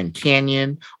the Grand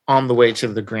Canyon. On the way to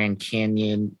the Grand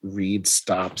Canyon, Reed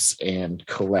stops and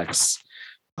collects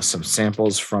some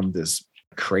samples from this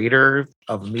crater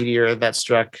of a meteor that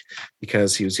struck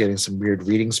because he was getting some weird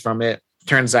readings from it.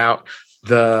 Turns out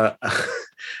the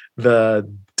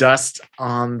dust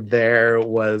on there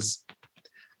was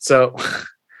so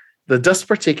the dust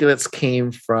particulates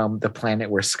came from the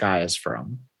planet where Sky is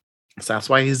from. So that's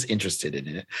why he's interested in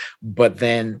it. But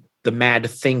then the Mad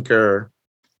Thinker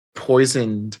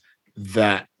poisoned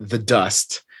the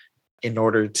dust in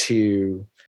order to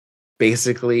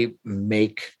basically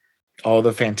make all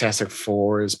the Fantastic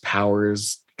Four's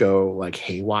powers go like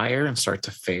haywire and start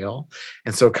to fail.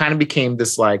 And so it kind of became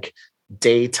this like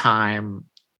daytime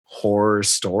horror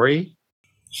story.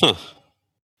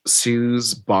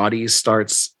 Sue's body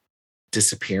starts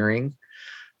disappearing.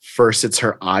 First it's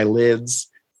her eyelids,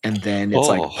 and then it's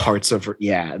like parts of her,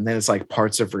 and then it's like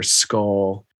parts of her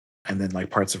skull, and then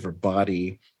like parts of her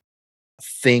body.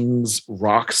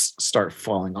 Rocks start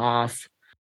falling off,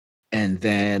 and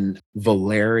then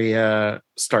Valeria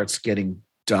starts getting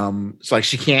dumb. It's like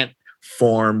she can't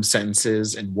form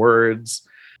sentences and words.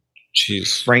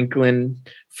 Jeez.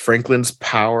 Franklin's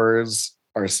powers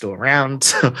are still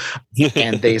around,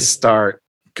 and they start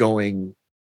going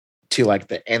to like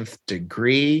the nth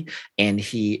degree, and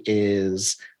he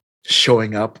is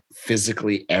showing up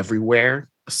physically everywhere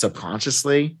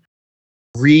subconsciously.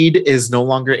 Reed is no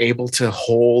longer able to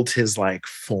hold his like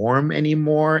form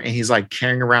anymore, and he's like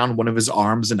carrying around one of his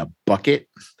arms in a bucket.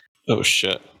 Oh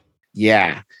shit.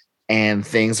 Yeah. And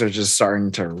things are just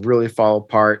starting to really fall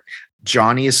apart.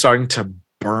 Johnny is starting to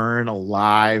burn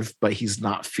alive, but he's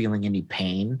not feeling any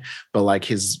pain. But like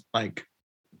his like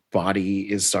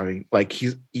body is starting, like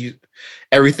he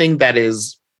everything that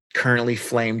is currently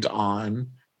flamed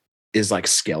on is like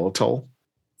skeletal.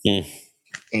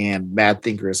 And Mad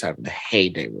Thinker is having a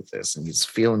heyday with this, and he's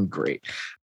feeling great.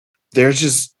 There's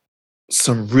just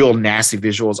some real nasty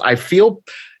visuals. I feel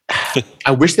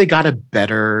I wish they got a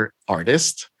better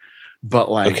artist, but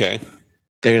like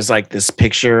there's like this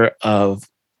picture of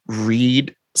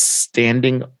Reed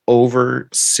standing over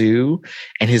Sue,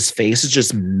 and his face is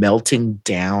just melting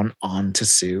down onto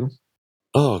Sue.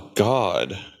 Oh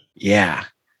God. Yeah.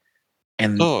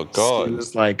 And oh God,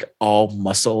 Sue's like all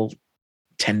muscle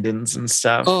tendons and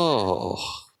stuff. Oh,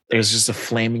 there's just a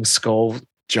flaming skull.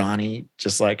 Johnny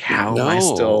just like, how am I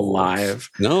still alive?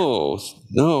 No.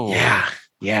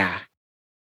 Yeah.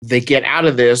 They get out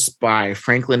of this by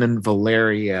Franklin and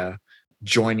Valeria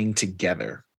joining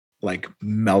together, like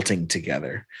melting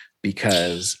together,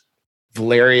 because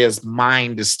Valeria's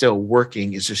mind is still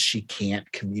working. It's just she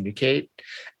can't communicate.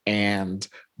 And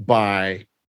by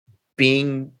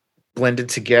being blended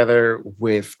together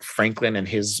with Franklin and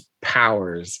his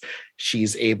powers,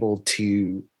 she's able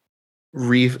to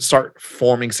start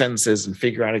forming sentences and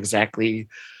figure out exactly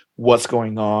what's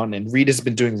going on. And Reed has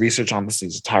been doing research on this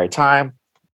entire time.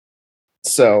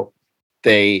 So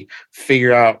they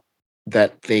figure out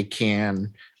that they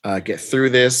can get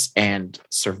through this and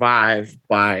survive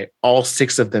by all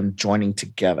six of them joining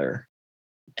together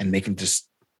and making just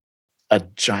a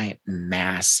giant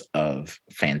mass of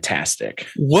fantastic.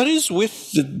 What is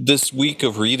with this week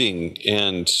of reading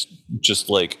and just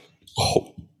like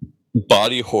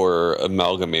body horror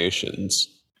amalgamations?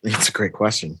 It's a great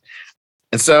question.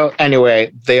 And so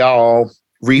anyway, they all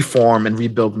reform and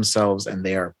rebuild themselves, and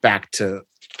they are back to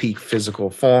peak physical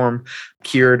form,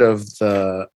 cured of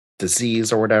the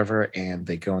disease or whatever, and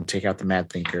they go and take out the Mad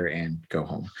Thinker and go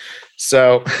home.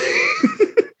 So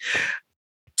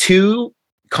two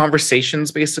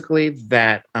conversations basically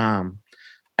that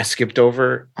I skipped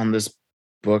over on this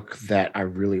book that I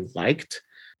really liked.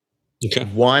 Okay.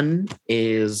 One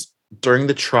is during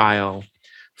the trial,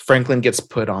 Franklin gets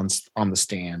put on the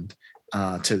stand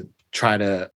to try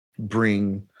to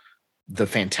bring the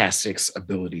Fantastics'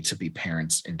 ability to be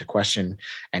parents into question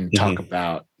and talk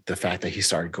about the fact that he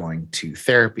started going to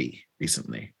therapy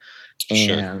recently.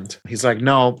 Sure. And he's like,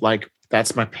 no, like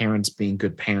that's my parents being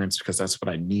good parents because that's what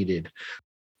I needed.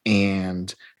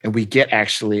 And we get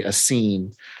actually a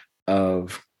scene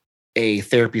of a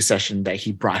therapy session that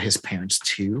he brought his parents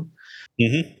to.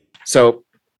 So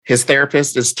his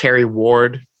therapist is Terry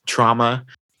Ward, trauma.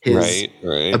 His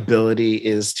ability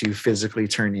is to physically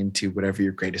turn into whatever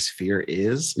your greatest fear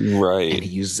is. Right. And he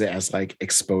uses it as like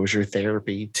exposure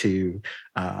therapy to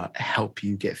help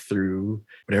you get through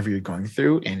whatever you're going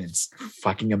through. And it's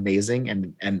fucking amazing.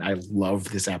 And I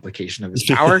love this application of his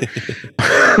power.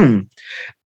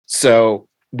 So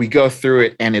we go through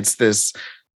it, and it's this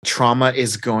trauma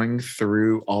is going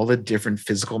through all the different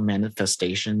physical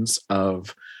manifestations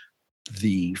of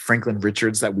the Franklin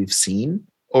Richards that we've seen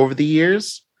over the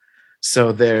years.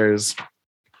 So there's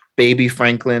baby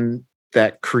Franklin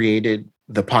that created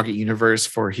the pocket universe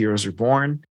for Heroes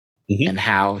Reborn, and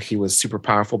how he was super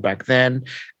powerful back then.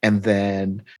 And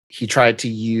then he tried to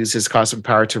use his cosmic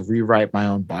power to rewrite my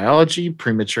own biology,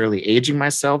 prematurely aging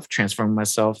myself, transforming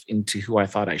myself into who I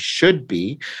thought I should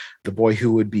be, the boy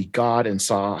who would be God, and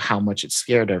saw how much it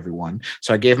scared everyone.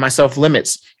 So I gave myself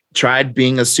limits. Tried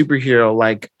being a superhero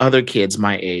like other kids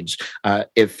my age.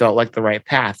 It felt like the right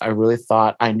path. I really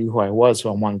thought I knew who I was, who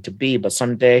I wanted to be, but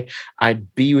someday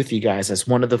I'd be with you guys as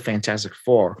one of the Fantastic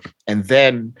Four. And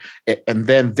then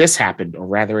this happened, or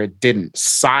rather it didn't.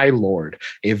 Psy-Lord,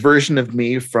 a version of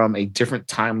me from a different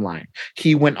timeline.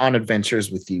 He went on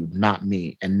adventures with you, not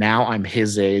me. And now I'm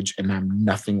his age and I'm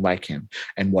nothing like him.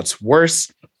 And what's worse,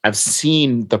 I've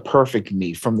seen the perfect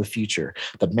me from the future,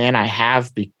 the man I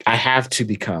have to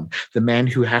become, the man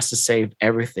who has to save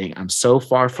everything. I'm so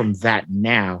far from that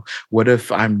now. What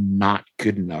if I'm not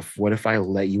good enough? What if I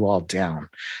let you all down?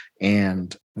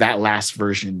 And that last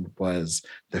version was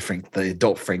the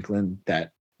adult Franklin that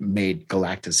made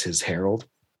Galactus his herald.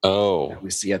 Oh,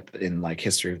 we see it in like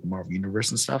History of the Marvel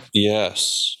Universe and stuff.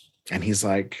 Yes. And he's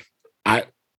like,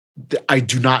 I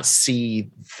do not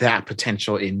see that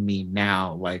potential in me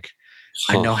now. Like,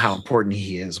 I know how important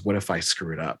he is. What if I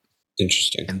screw it up?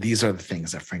 Interesting. And these are the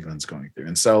things that Franklin's going through.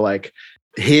 And so like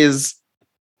his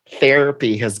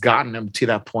therapy has gotten him to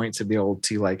that point to be able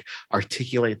to like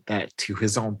articulate that to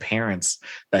his own parents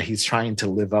that he's trying to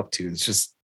live up to. It's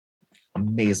just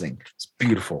amazing. It's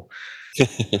beautiful.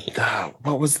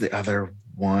 What was the other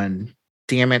one?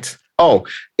 Damn it. Oh,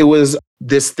 it was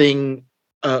this thing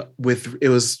it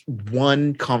was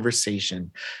one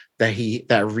conversation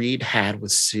that Reed had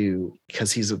with Sue,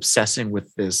 because he's obsessing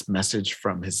with this message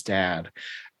from his dad.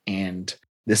 And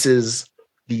this is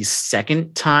the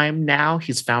second time now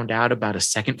he's found out about a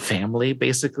second family,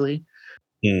 basically,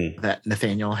 that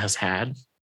Nathaniel has had.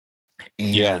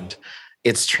 And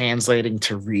it's translating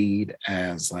to Reed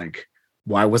as like,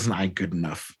 why wasn't I good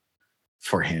enough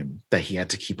for him that he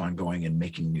had to keep on going and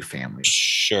making new families?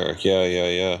 Sure.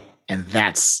 Yeah. And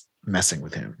that's messing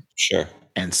with him. Sure.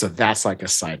 And so that's like a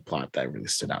side plot that really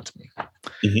stood out to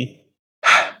me.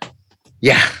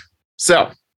 Yeah.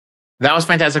 So that was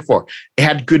Fantastic Four. It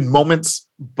had good moments,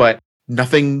 but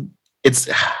nothing.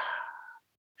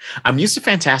 I'm used to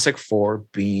Fantastic Four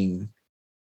being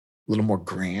a little more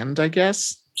grand, I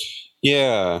guess.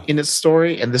 Yeah. In its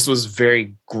story. And this was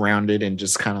very grounded in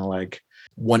just kind of like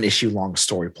one issue long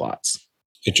story plots.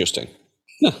 Interesting.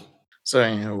 So,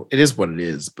 you know, it is what it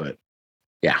is, but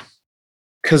yeah.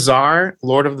 Khazar,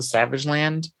 Lord of the Savage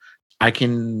Land, I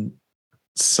can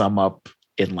sum up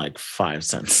in like 5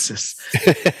 sentences.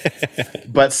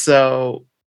 But so,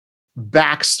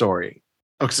 backstory.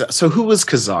 Okay, so who was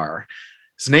Khazar?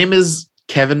 His name is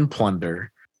Kevin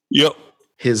Plunder. Yep.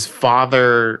 His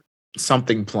father,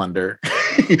 something Plunder,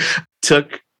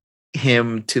 took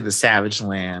him to the Savage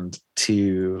Land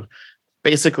to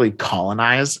basically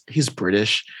colonize. He's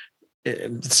British.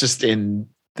 It's just in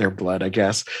their blood, I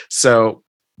guess. So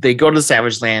they go to the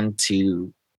Savage Land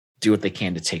to do what they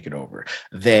can to take it over.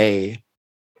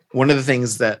 One of the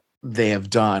things that they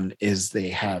have done is they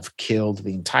have killed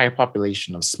the entire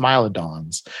population of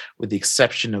Smilodons, with the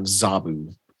exception of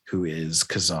Zabu, who is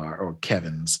Khazar or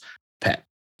Kevin's pet.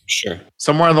 Sure.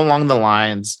 Somewhere along the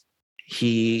lines,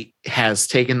 he has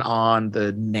taken on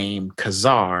the name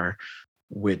Khazar,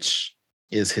 which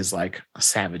is his like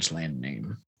Savage Land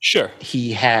name. Sure.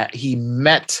 He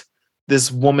met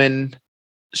this woman,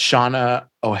 Shauna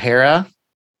O'Hara,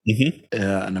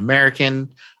 an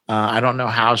American. I don't know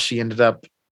how she ended up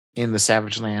in the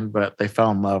Savage Land, but they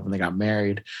fell in love and they got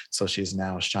married. So she's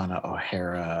now Shauna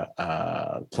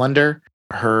O'Hara Plunder.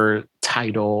 Her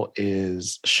title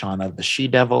is Shauna the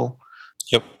She-Devil.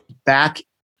 Yep. Back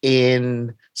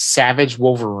in Savage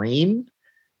Wolverine,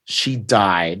 she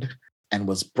died and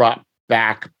was brought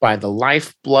back by the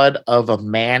lifeblood of a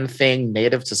man thing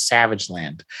native to Savage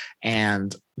Land.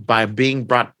 And by being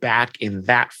brought back in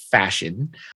that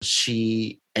fashion,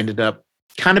 she ended up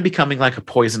kind of becoming like a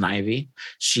poison ivy.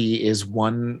 She is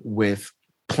one with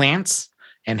plants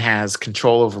and has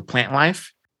control over plant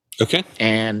life. Okay.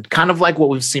 And kind of like what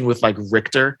we've seen with like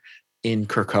Richter in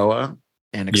Krakoa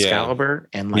and Excalibur,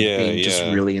 and like being just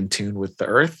really in tune with the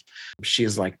earth. She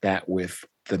is like that with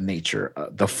the nature,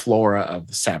 the flora of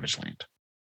the Savage Land.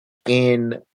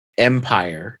 In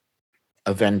Empire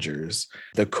Avengers,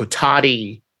 the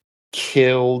Kotati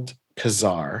killed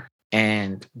Khazar,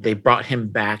 and they brought him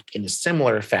back in a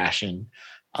similar fashion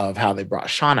of how they brought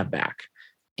Shauna back.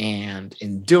 And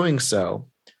in doing so,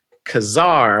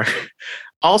 Khazar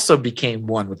also became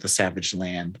one with the Savage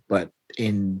Land, but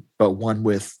one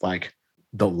with like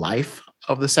the life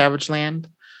of the Savage Land.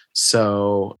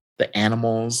 So the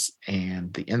animals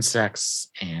and the insects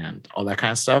and all that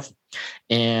kind of stuff.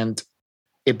 And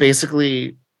it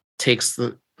basically takes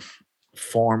the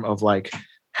form of like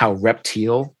how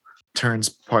Reptile turns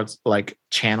parts, like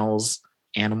channels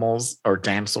animals or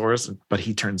dinosaurs, but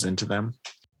he turns into them.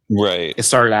 Right. It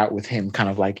started out with him kind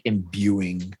of like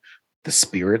imbuing the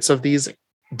spirits of these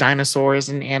dinosaurs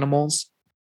and animals.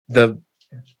 The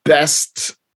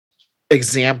best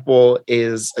example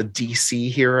is a DC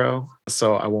hero,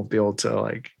 so I won't be able to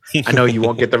like. I know you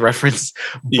won't get the reference,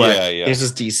 but there's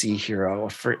this DC hero.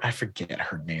 I forget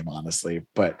her name honestly,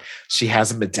 but she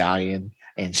has a medallion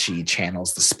and she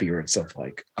channels the spirits of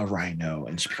like a rhino,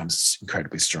 and she becomes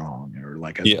incredibly strong, or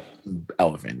like an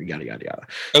elephant. Yada yada yada.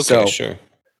 Okay, so sure.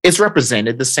 It's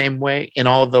represented the same way in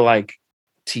all the like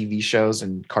TV shows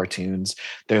and cartoons.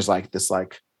 There's like this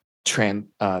like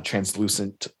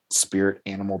translucent spirit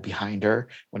animal behind her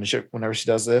whenever she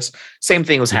does this. Same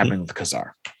thing was happening with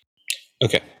Khazar.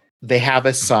 Okay. They have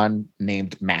a son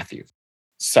named Matthew.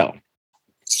 So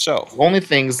the only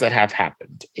things that have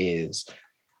happened is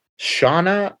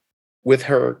Shauna, with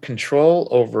her control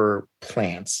over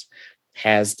plants,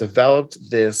 has developed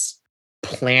this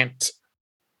plant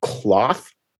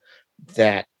cloth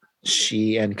that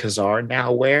she and Khazar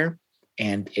now wear,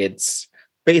 and it's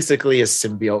basically a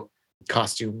symbiote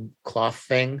costume cloth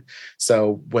thing.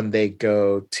 So when they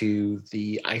go to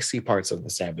the icy parts of the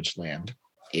Savage Land,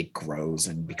 it grows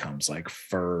and becomes like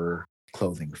fur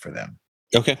clothing for them.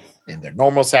 Okay. In their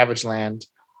normal Savage Land,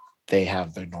 they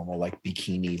have their normal like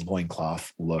bikini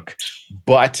loincloth look,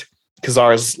 but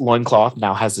Khazar's loincloth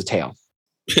now has a tail.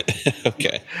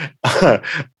 Okay.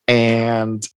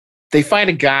 And they find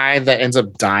a guy that ends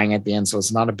up dying at the end, so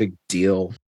it's not a big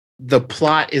deal. The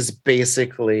plot is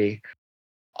basically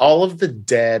all of the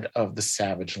dead of the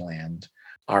Savage Land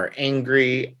are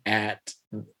angry at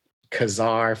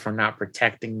Khazar for not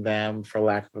protecting them, for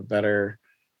lack of a better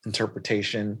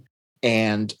interpretation.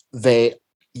 And they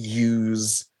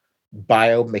use a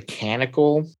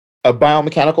biomechanical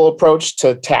approach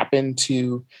to tap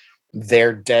into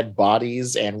their dead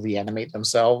bodies and reanimate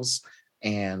themselves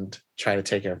and try to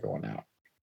take everyone out.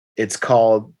 It's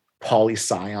called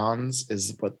Polyscions,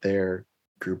 is what their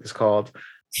group is called.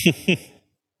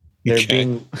 They're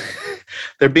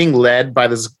being led by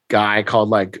this guy called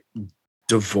like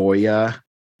Devoya,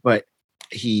 but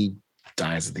he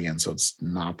dies at the end, so it's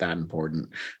not that important.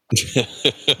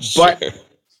 But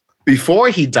before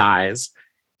he dies,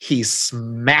 he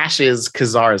smashes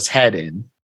Khazar's head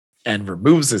in and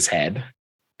removes his head,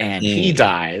 and he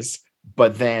dies.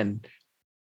 But then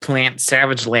Plant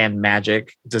Savage Land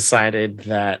magic decided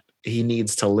that he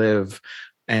needs to live,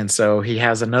 and so he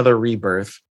has another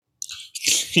rebirth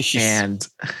and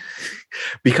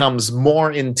becomes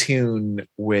more in tune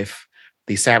with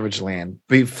the Savage Land.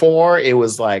 Before, it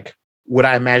was like what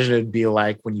I imagine it'd be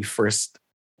like when you first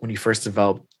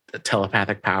develop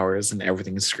telepathic powers and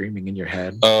everything is screaming in your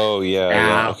head. Oh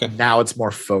yeah. Now it's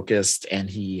more focused and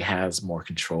he has more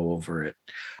control over it.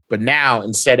 But now,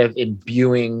 instead of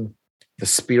imbuing the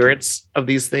spirits of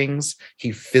these things,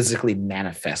 he physically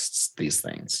manifests these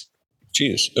things.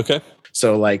 Jeez. Okay.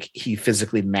 So like he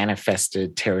physically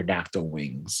manifested pterodactyl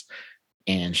wings.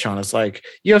 And Shauna's like,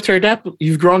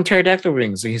 you've grown pterodactyl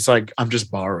wings. And he's like, I'm just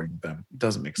borrowing them. It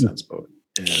doesn't make sense, but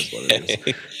it is what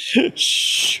it is.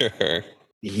 Sure.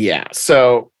 Yeah.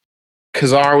 So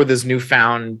Khazar, with his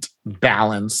newfound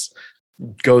balance,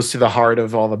 goes to the heart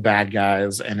of all the bad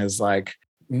guys and is like,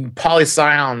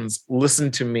 Polyscions,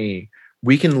 listen to me.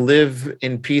 We can live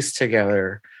in peace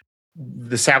together.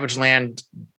 the Savage Land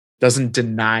doesn't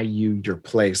deny you your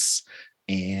place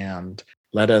and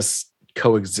let us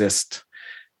coexist.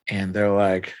 And they're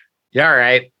like, yeah, all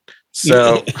right.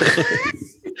 So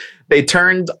they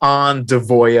turned on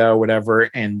Devoya, whatever,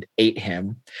 and ate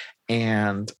him.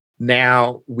 And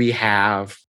now we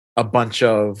have a bunch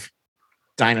of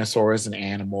dinosaurs and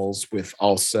animals with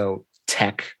also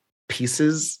tech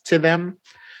pieces to them,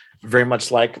 very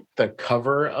much like the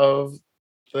cover of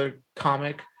the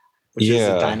comic, which is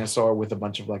a dinosaur with a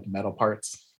bunch of like metal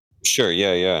parts. Sure,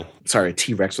 yeah. Sorry, a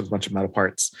T-Rex with a bunch of metal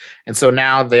parts. And so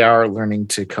now they are learning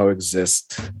to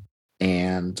coexist,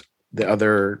 and the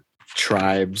other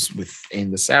tribes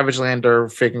within the Savage Land are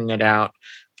figuring it out.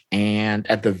 And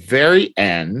at the very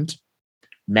end,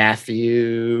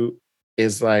 Matthew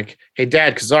is like, hey,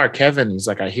 Dad, Kazar, Kevin. He's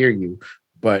like, I hear you,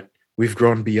 but we've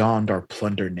grown beyond our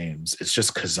plunder names. It's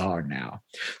just Kazar now.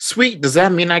 Sweet. Does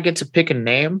that mean I get to pick a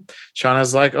name?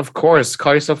 Shauna's like, of course.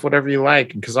 Call yourself whatever you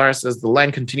like. And Kazar says, the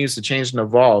land continues to change and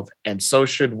evolve, and so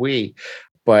should we.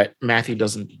 But Matthew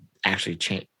doesn't actually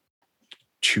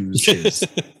choose his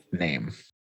name.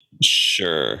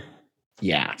 Sure.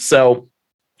 Yeah. So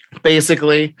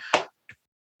basically,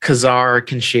 Kazar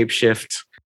can shapeshift.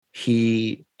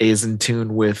 He is in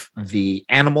tune with the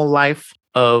animal life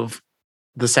of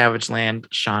the Savage Land.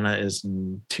 Shauna is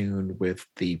in tune with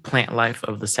the plant life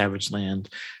of the Savage Land.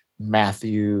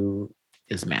 Matthew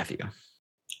is Matthew.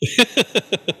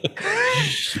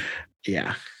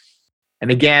 Yeah.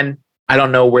 And again, I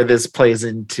don't know where this plays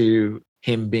into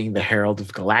him being the Herald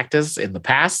of Galactus in the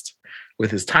past with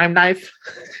his time knife.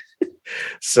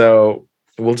 So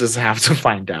we'll just have to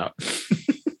find out.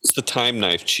 It's the time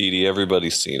knife, Cheaty.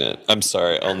 Everybody's seen it. I'm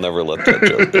sorry. I'll never let that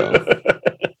joke go.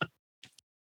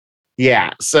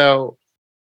 Yeah. So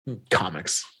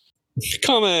comics.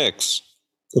 Comics.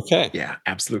 Okay. Yeah.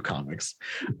 Absolute comics.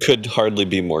 Could hardly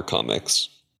be more comics.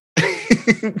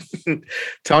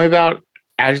 Tell me about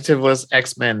Adjectiveless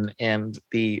X-Men and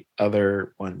the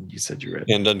other one you said you read.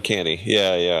 And Uncanny.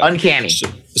 Yeah. Uncanny.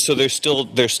 So there's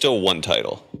still one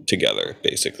title together,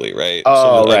 basically, right?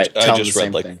 Oh, so right. I just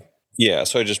read thing. Yeah,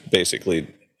 so I just basically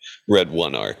read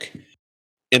one arc.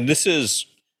 And this has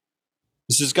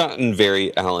gotten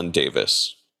very Alan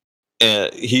Davis.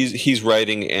 He's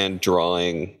writing and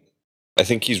drawing. I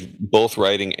think he's both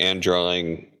writing and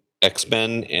drawing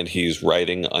X-Men, and he's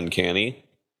writing Uncanny.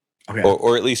 Okay.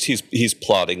 Or at least he's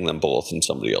plotting them both, and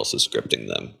somebody else is scripting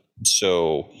them.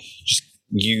 So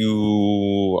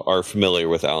you are familiar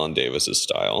with Alan Davis's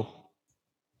style.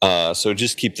 So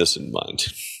just keep this in mind.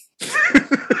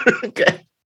 Okay.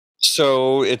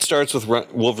 So it starts with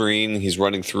Wolverine. He's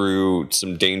running through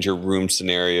some danger room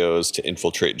scenarios to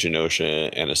infiltrate Genosha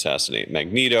and assassinate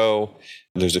Magneto.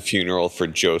 There's a funeral for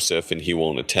Joseph, and he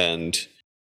won't attend.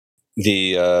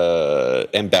 The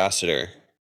ambassador,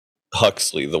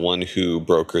 Huxley, the one who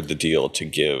brokered the deal to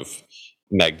give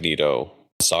Magneto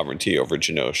sovereignty over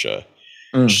Genosha,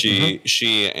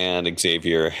 she and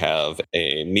Xavier have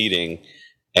a meeting,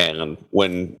 and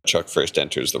when Chuck first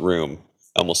enters the room,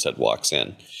 I almost said walks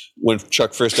in. When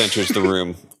Chuck first enters the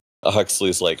room,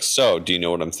 Huxley's like, so, do you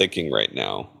know what I'm thinking right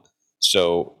now?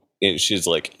 So she's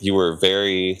like, you were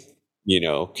very,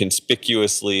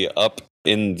 conspicuously up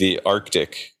in the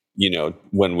Arctic,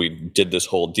 when we did this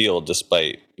whole deal,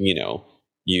 despite,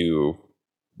 you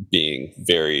being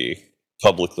very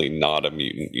publicly not a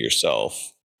mutant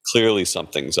yourself. Clearly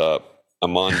something's up.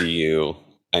 I'm on to you.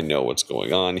 I know what's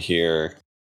going on here.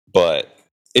 But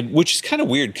which is kind of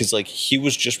weird because he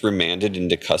was just remanded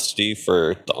into custody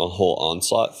for the whole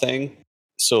Onslaught thing.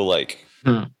 So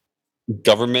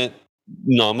government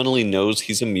nominally knows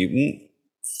he's a mutant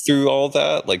through all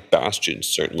that. Bastion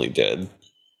certainly did.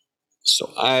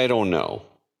 So I don't know.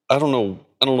 I don't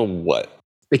know what.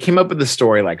 They came up with the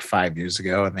story 5 years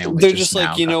ago, and they're just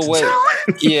like, you know what?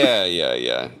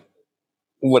 Yeah.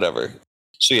 Whatever.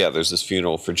 So yeah, there's this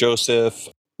funeral for Joseph.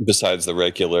 Besides the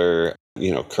regular,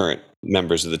 current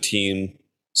members of the team,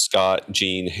 Scott,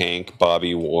 Jean, Hank,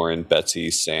 Bobby, Warren,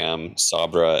 Betsy, Sam,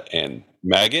 Sabra, and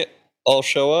Maggot all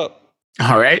show up.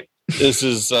 All right. This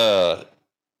is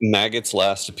Maggot's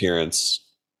last appearance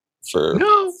for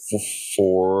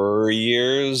 4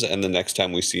 years, and the next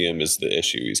time we see him is the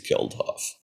issue he's killed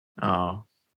off. Oh.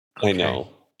 Okay. I know.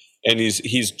 And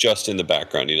he's just in the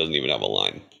background. He doesn't even have a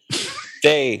line.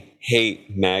 They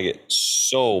hate Maggot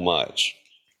so much.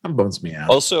 That bums me out.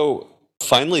 Also,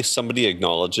 finally somebody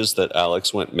acknowledges that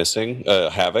Alex went missing,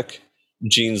 Havoc.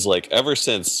 Jean's like, ever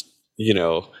since,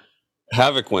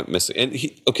 Havoc went missing. And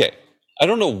I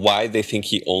don't know why they think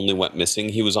he only went missing.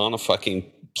 He was on a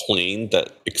fucking plane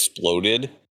that exploded.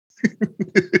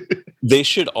 They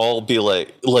should all be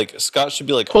like Scott should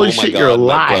be like, Holy oh my shit, you're god, my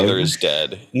alive. brother is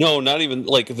dead. No, not even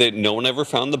like that. No one ever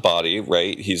found the body.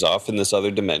 Right? He's off in this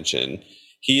other dimension.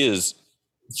 He is,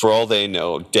 for all they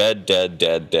know, dead,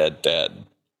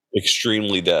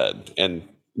 extremely dead. And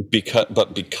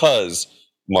because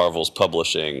Marvel's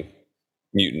publishing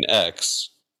Mutant X,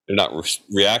 they're not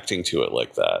reacting to it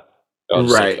like that. I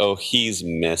was like, oh, he's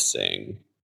missing.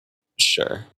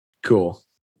 Sure. Cool.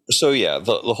 So yeah,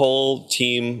 the whole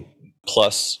team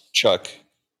plus Chuck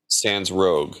sans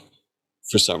rogue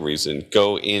for some reason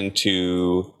go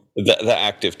into the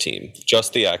active team,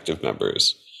 just the active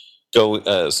members.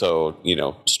 Go so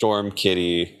Storm,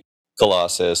 Kitty,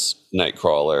 Colossus,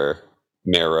 Nightcrawler,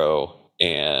 Marrow,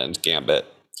 and Gambit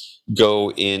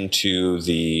go into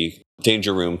the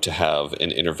danger room to have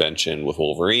an intervention with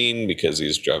Wolverine because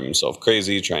he's driving himself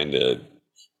crazy trying to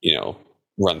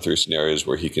run through scenarios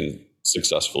where he can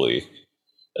successfully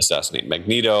assassinate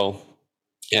Magneto.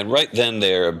 And right then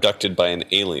they're abducted by an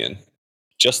alien.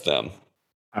 Just them.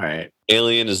 All right.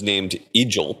 Alien is named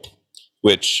Ejulp,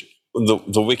 which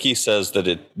the wiki says that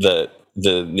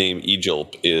the name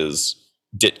Ejulp is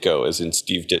Ditko, as in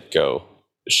Steve Ditko,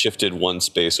 shifted one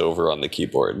space over on the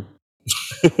keyboard.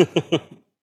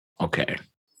 Okay.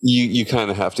 You kind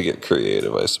of have to get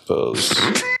creative, I suppose.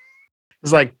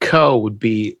 It's like Co would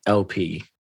be LP.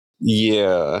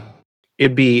 Yeah.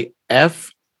 It'd be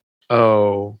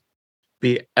FO.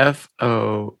 Be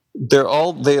FO. They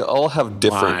all have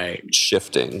different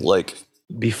shifting. Like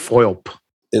be Foilp.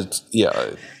 It's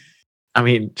I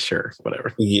mean, sure,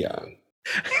 whatever. Yeah.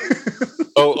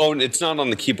 oh, it's not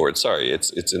on the keyboard. Sorry,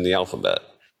 it's in the alphabet.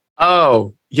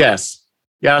 Oh, yes.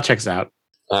 Yeah, that checks out.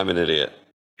 I'm an idiot.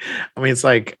 I mean, it's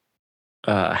like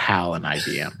HAL and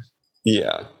IBM.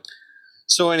 Yeah.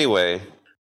 So anyway,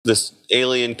 this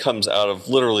alien comes out of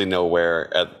literally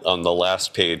nowhere on the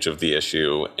last page of the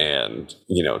issue and,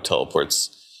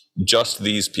 teleports just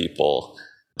these people,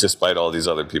 despite all these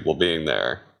other people being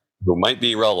there, who might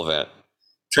be relevant,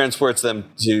 transports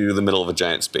them to the middle of a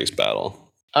giant space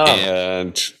battle. Oh.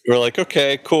 And we're like,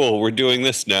 okay, cool, we're doing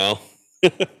this now.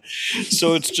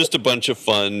 So it's just a bunch of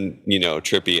fun,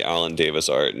 trippy Alan Davis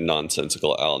art,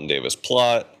 nonsensical Alan Davis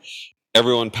plot.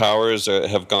 Everyone's powers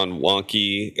have gone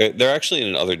wonky. They're actually in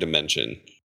another dimension.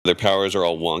 Their powers are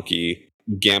all wonky.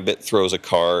 Gambit tries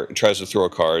to throw a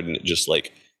card, and it just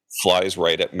flies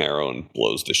right at Marrow and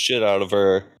blows the shit out of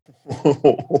her.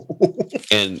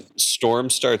 And Storm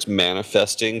starts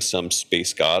manifesting some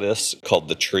space goddess called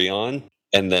the Trion,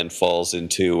 and then falls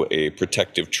into a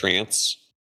protective trance.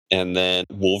 And then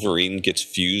Wolverine gets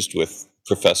fused with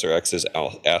Professor X's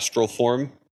astral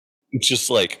form.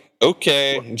 Just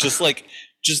okay,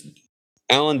 just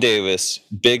Alan Davis,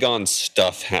 big on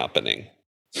stuff happening,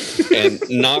 and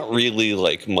not really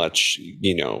much.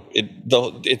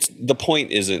 The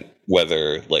point isn't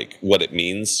whether what it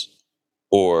means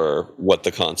or what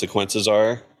the consequences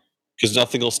are, because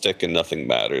nothing will stick and nothing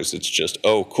matters. It's just,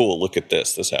 oh, cool, look at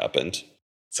this. This happened.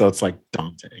 So it's like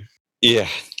Dante. Yeah.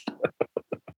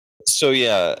 So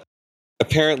yeah,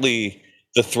 apparently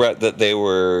the threat that they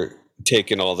were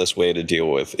taken all this way to deal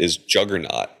with is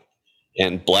Juggernaut,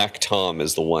 and Black Tom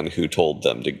is the one who told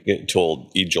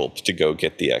Ejulp to go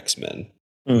get the X-Men,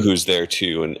 who's there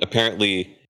too. And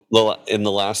apparently in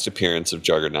the last appearance of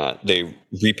Juggernaut, they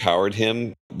repowered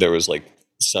him. There was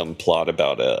some plot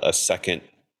about a second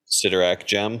Sidorak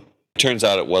gem. It turns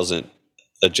out it wasn't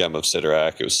a gem of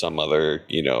Sidorak. It was some other,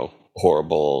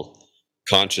 horrible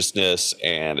consciousness,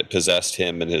 and it possessed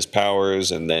him and his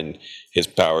powers, and then his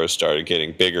powers started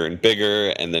getting bigger and bigger,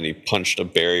 and then he punched a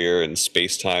barrier in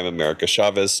space-time, America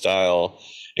Chavez style.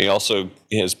 And he also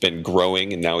has been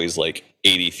growing, and now he's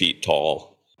 80 feet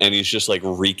tall, and he's just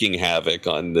wreaking havoc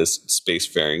on this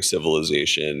spacefaring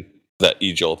civilization that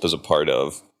Ejulp is a part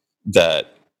of.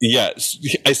 That, yes,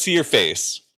 I see your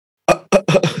face.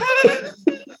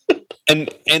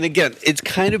 And again, it's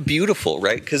kind of beautiful,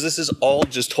 right? Because this is all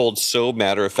just told so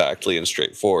matter-of-factly and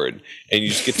straightforward. And you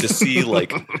just get to see,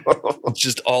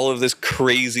 just all of this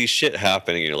crazy shit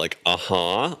happening. And you're like,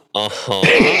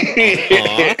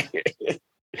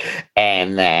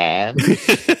 And then...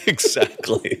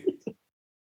 Exactly.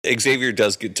 Xavier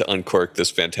does get to uncork this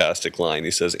fantastic line.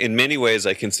 He says, "In many ways,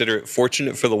 I consider it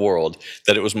fortunate for the world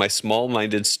that it was my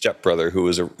small-minded stepbrother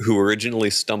who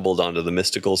originally stumbled onto the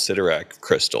mystical Sidorak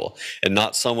crystal, and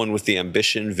not someone with the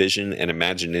ambition, vision, and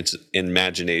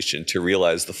imagination to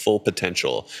realize the full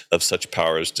potential of such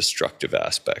power's destructive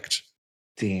aspect."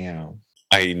 Damn.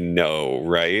 I know,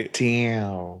 right?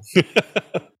 Damn.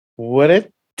 What a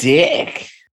dick.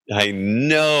 I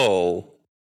know.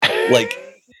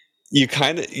 You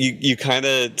kind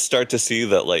of start to see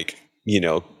that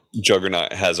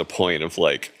Juggernaut has a point of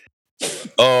like,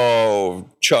 oh,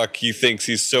 Chuck, he thinks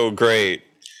he's so great.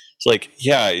 It's like,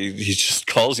 yeah, he just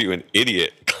calls you an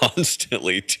idiot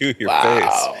constantly to your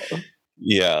face.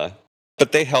 Yeah.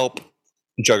 But they help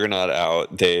Juggernaut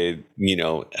out. They,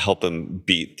 help him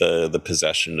beat the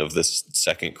possession of this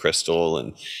second crystal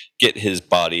and get his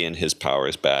body and his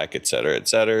powers back, et cetera, et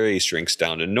cetera. He shrinks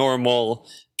down to normal.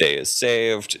 Day is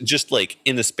saved. Just like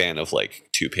in the span of like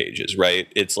 2 pages, right?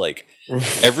 It's like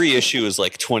every issue is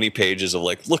like 20 pages of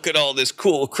like, look at all this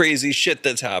cool, crazy shit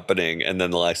that's happening. And then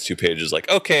the last 2 pages, like,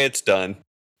 okay, it's done.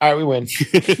 All right, we win.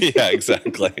 Yeah,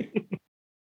 exactly.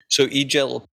 So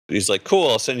Egel is like, cool,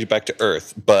 I'll send you back to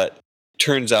Earth. But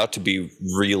turns out to be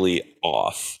really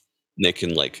off. And they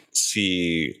can like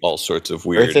see all sorts of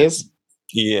weird. Earth is?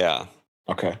 Yeah.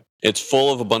 Okay. It's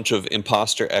full of a bunch of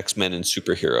imposter X-Men and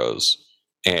superheroes.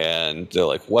 And they're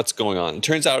like, what's going on? It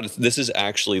turns out this is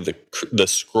actually the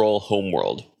Skrull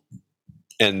homeworld.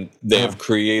 And they have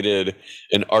created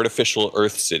an artificial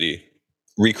Earth city,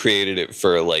 recreated it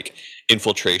for like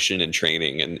infiltration and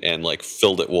training, and like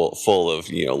filled it full of,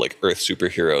 like Earth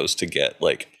superheroes to get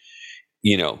like,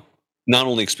 not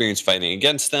only experience fighting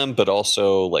against them, but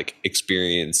also like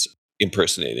experience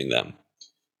impersonating them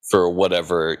for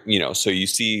whatever, so you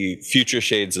see future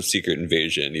shades of Secret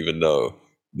Invasion, even though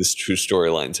these two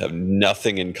storylines have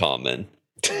nothing in common,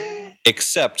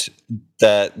 except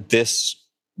that this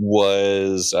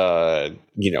was,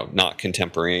 not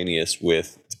contemporaneous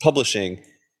with the publishing,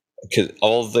 because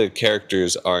all the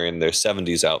characters are in their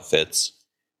 70s outfits,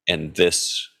 and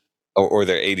this, or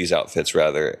their 80s outfits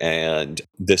rather, and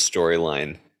this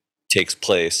storyline takes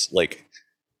place like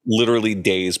literally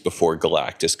days before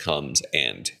Galactus comes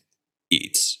and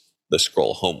eats the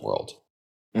Skrull homeworld.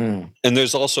 And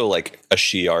there's also like a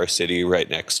Shi'ar city right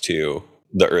next to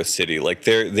the Earth city. Like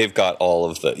they've got all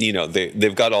of the,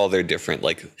 they've got all their different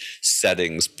like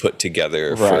settings put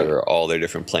together for all their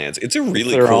different plans. It's a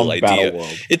really cool idea.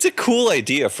 It's a cool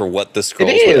idea for what the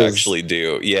Skrulls would actually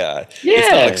do. Yeah.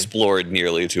 It's not explored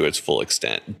nearly to its full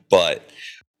extent, but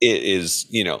it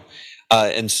is,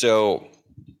 and so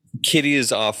Kitty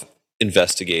is off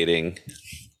investigating,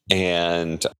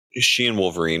 and she and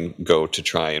Wolverine go to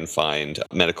try and find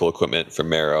medical equipment for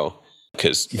Marrow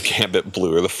because Gambit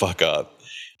blew her the fuck up.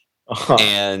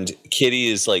 And Kitty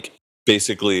is like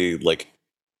basically like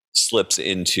slips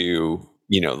into,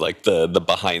 like the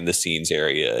behind the scenes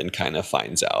area and kind of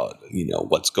finds out,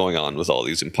 what's going on with all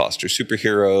these imposter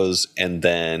superheroes. And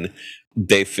then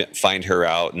they find her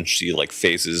out, and she like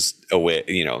phases away,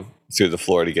 through the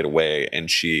floor to get away.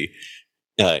 And she,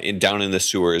 down in the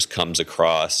sewers, comes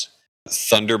across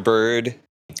Thunderbird,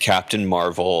 Captain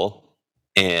Marvel,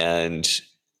 and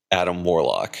Adam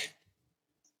Warlock,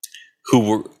 who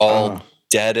were all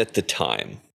dead at the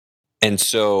time. And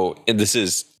this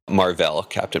is Marvel,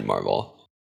 Captain Marvel.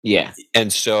 Yeah.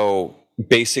 And so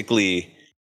basically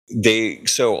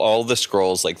all the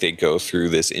Skrulls, like they go through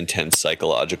this intense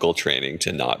psychological training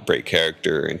to not break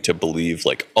character and to believe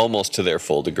like almost to their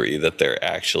full degree that they're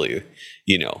actually,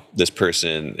 this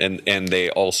person, and they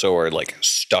also are like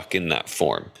stuck in that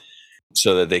form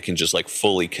so that they can just like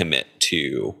fully commit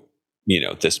to,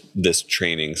 this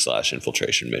training /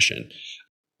 infiltration mission.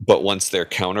 But once their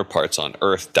counterparts on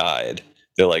Earth died,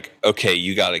 they're like, okay,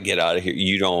 you got to get out of here.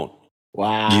 You don't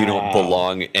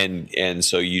belong. And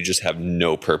so you just have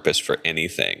no purpose for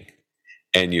anything.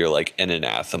 And you're like an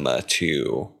anathema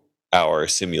to our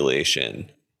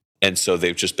simulation. And so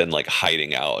they've just been like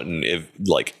hiding out and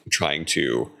like trying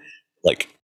to like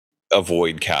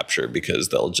avoid capture because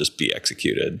they'll just be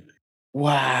executed.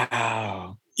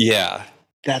 Wow. Yeah.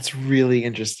 That's really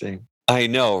interesting. I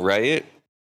know, right?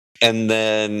 And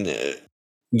then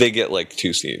they get like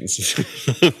 2 scenes.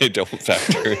 They don't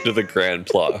factor into the grand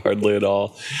plot hardly at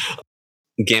all.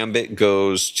 Gambit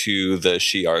goes to the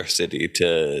Shi'ar city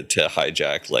to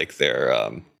hijack like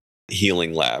their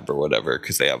healing lab or whatever,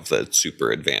 because they have the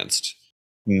super advanced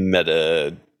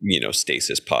meta,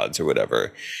 stasis pods or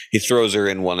whatever. He throws her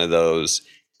in one of those,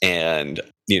 and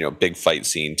big fight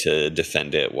scene to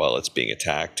defend it while it's being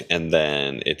attacked. And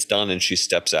then it's done, and she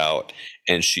steps out,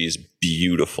 and she's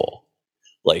beautiful.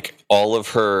 Like all of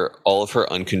her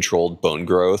uncontrolled bone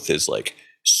growth is like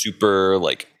super,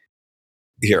 like,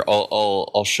 here,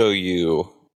 I'll show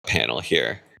you a panel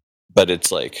here, but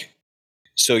it's like,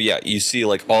 so yeah, you see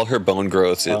like all her bone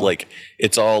growth,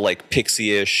 it's all like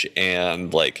pixie-ish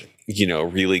and like,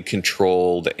 really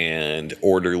controlled and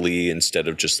orderly instead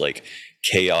of just like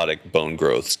chaotic bone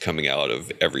growths coming out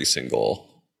of every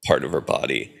single part of her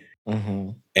body.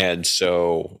 Mm-hmm. And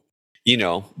so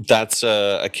that's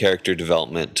a character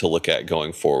development to look at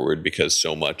going forward, because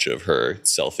so much of her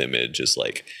self-image is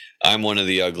like, I'm one of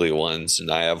the ugly ones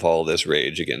and I have all this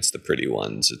rage against the pretty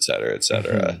ones, et cetera, et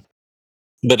cetera. Mhm.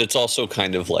 But it's also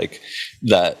kind of like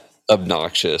that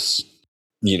obnoxious,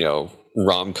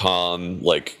 rom-com,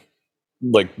 like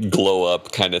glow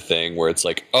up kind of thing where it's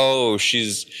like, oh,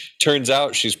 turns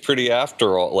out she's pretty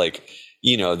after all, like,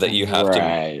 that you have to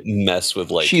Right. mess with,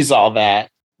 like, She's all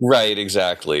that. right,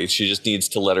 exactly. She just needs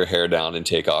to let her hair down and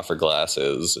take off her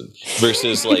glasses,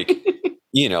 versus like,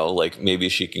 like maybe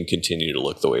she can continue to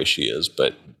look the way she is,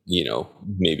 but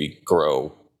maybe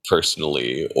grow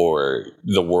personally, or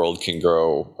the world can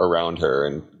grow around her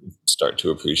and start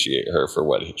to appreciate her for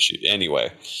what she.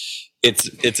 Anyway,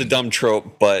 it's a dumb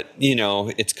trope, but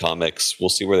it's comics. We'll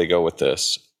see where they go with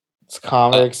this. It's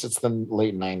comics. It's the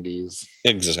late 90s.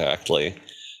 Exactly.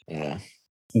 Yeah.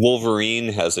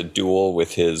 Wolverine has a duel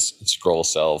with his Skrull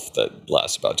self that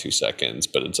lasts about 2 seconds,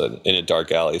 but it's in a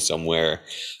dark alley somewhere.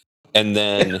 And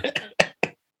then,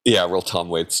 yeah, real Tom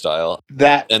Waits style.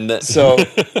 So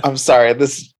I'm sorry.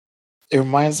 It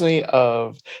reminds me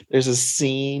of, there's a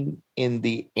scene in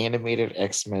the animated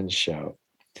X-Men show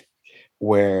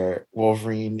where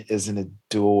Wolverine is in a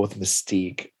duel with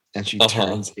Mystique and she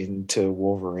turns into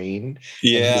Wolverine.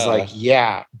 Yeah. And he's like,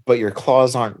 yeah, but your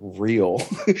claws aren't real.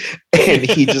 And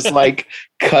he just like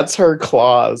cuts her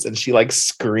claws and she like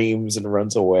screams and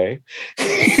runs away.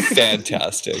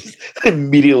 Fantastic.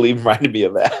 Immediately reminded me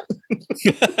of that.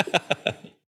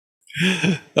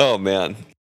 Oh, man.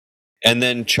 And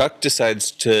then Chuck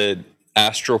decides to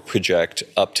astral project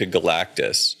up to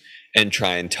Galactus and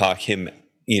try and talk him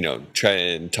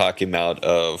out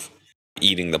of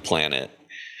eating the planet.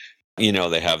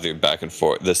 They have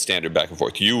the standard back and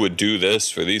forth. You would do this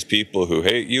for these people who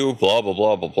hate you, blah, blah,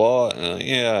 blah, blah, blah.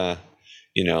 Yeah.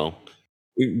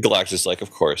 Galactus is like, of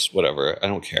course, whatever. I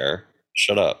don't care.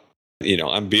 Shut up.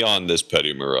 I'm beyond this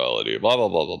petty morality, blah, blah,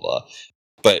 blah, blah, blah.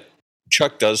 But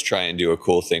Chuck does try and do a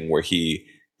cool thing where he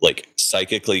like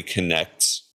psychically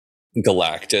connects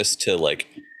Galactus to like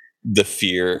the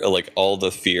fear, like all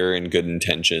the fear and good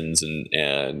intentions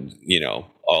and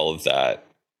all of that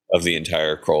of the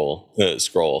entire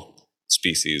Skrull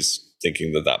species,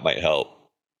 thinking that might help,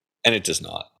 and it does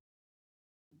not.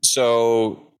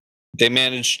 So they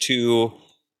managed to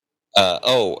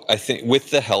I think with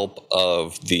the help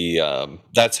of the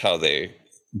that's how they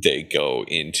go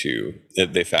into,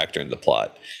 they factor in the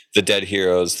plot. The dead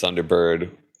heroes,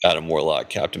 Thunderbird, Adam Warlock,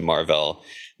 Captain Marvel,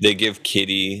 they give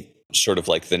Kitty sort of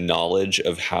like the knowledge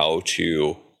of how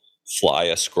to fly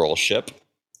a Skrull ship.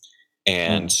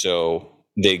 And so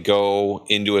they go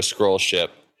into a Skrull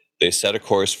ship, they set a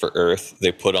course for Earth,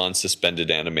 they put on suspended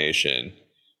animation,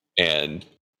 and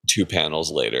 2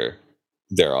 panels later,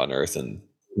 they're on Earth and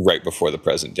right before the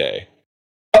present day.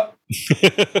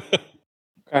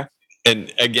 Okay.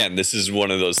 And again, this is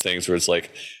one of those things where it's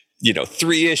like,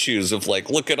 3 issues of like,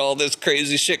 look at all this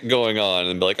crazy shit going on,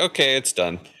 and be like, okay, it's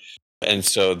done. And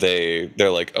so they're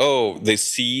like, oh, they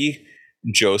see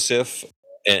Joseph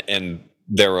and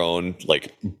their own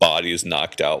like bodies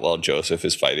knocked out while Joseph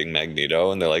is fighting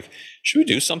Magneto, and they're like, should we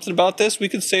do something about this? We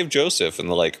could save Joseph. And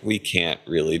they're like, we can't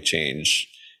really change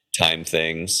time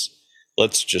things.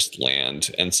 Let's just land.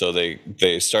 And so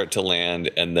they start to land,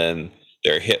 and then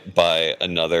they're hit by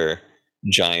another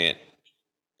giant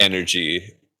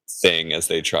energy thing as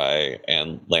they try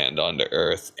and land onto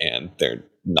Earth, and they're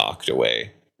knocked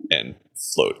away and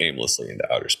float aimlessly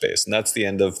into outer space. And that's the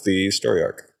end of the story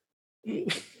arc.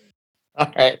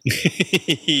 All right.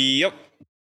 Yep.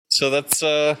 So that's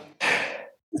that.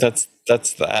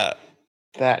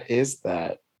 That is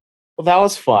that. Well, that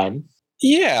was fun.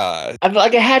 Yeah.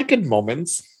 It had good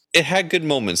moments. It had good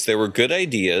moments. There were good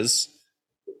ideas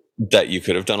that you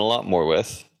could have done a lot more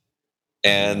with.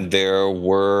 And there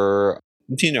were,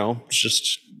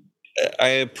 just, I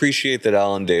appreciate that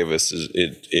Alan Davis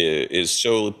is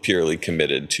so purely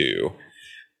committed to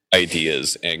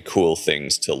ideas and cool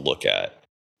things to look at.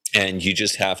 And you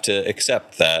just have to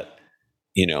accept that,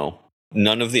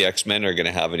 none of the X-Men are going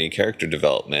to have any character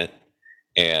development,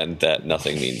 and that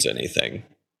nothing means anything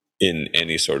in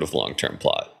any sort of long-term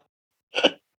plot.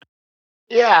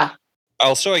 Yeah.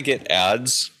 Also, I get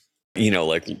ads,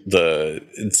 like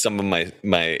some of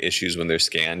my issues when they're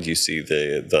scanned, you see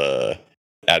the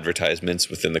advertisements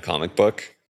within the comic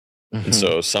book. Mm-hmm. And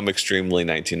so some extremely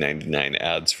 1999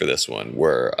 ads for this one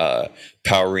were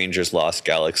Power Rangers Lost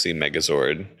Galaxy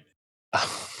Megazord.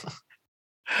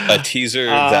 A teaser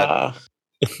that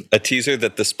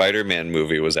the Spider-Man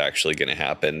movie was actually going to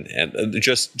happen, and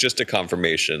just a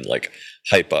confirmation, like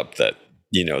hype up that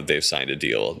they've signed a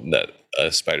deal, that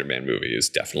a Spider-Man movie is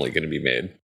definitely going to be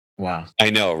made. Wow. I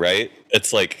know, right?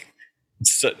 It's like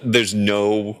there's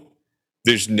no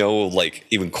like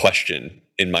even question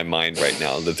in my mind right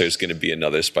now that there's going to be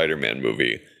another Spider-Man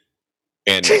movie,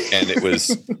 and it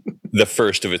was the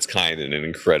first of its kind and an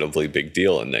incredibly big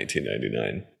deal in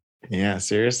 1999. Yeah,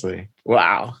 seriously.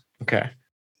 Wow. Okay.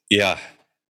 Yeah,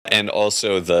 and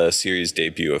also the series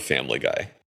debut of Family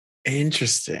Guy.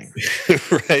 Interesting.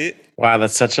 Right? Wow,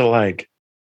 that's such a like.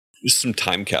 Some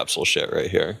time capsule shit right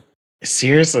here.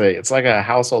 Seriously, it's like a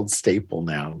household staple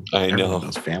now. I know. Everyone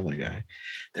knows Family Guy.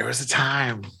 There was a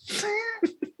time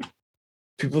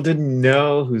people didn't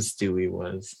know who Stewie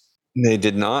was. They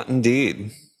did not,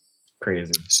 indeed.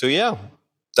 Crazy. So yeah,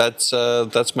 that's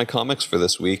my comics for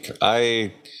this week.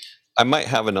 I might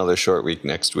have another short week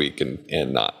next week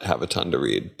and not have a ton to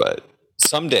read, but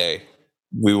someday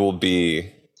we will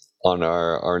be on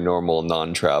our normal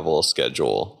non-travel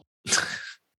schedule.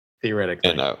 Theoretically.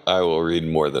 And I will read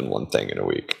more than one thing in a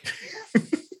week.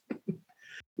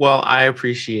 Well, I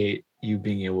appreciate you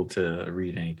being able to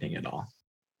read anything at all.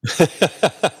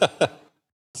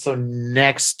 So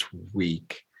next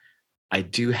week, I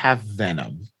do have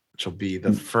Venom, which will be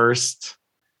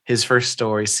his first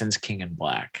story since King in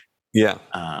Black. Yeah.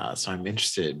 So I'm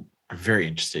very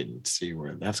interested to see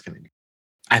where that's going to go.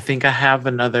 I think I have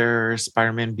another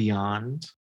Spider-Man Beyond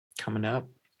coming up.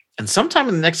 And sometime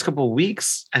in the next couple of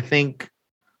weeks, I think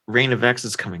Reign of X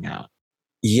is coming out.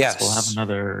 Yes. So we'll have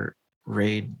another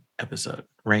Reign episode.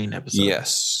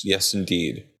 Yes,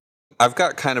 indeed. I've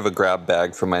got kind of a grab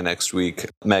bag for my next week.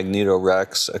 Magneto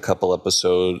Rex, a couple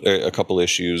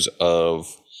issues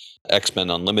of X-Men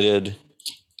Unlimited,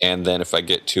 and then if I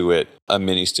get to it, a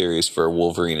miniseries for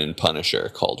Wolverine and Punisher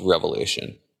called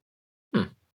Revelation.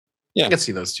 Yeah, I can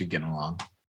see those two getting along.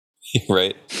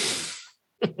 Right?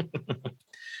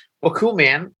 Well, cool,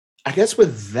 man. I guess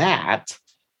with that,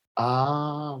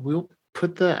 we'll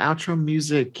put the outro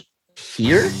music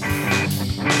here.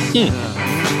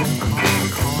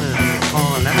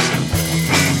 Call an episode.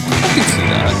 I can see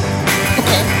that.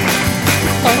 Okay.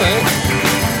 All right.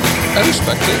 I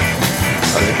respect it.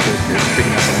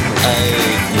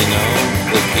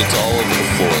 It's all over the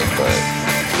floor,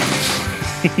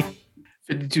 but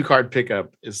 52 card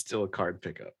pickup is still a card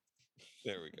pickup.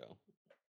 There we go.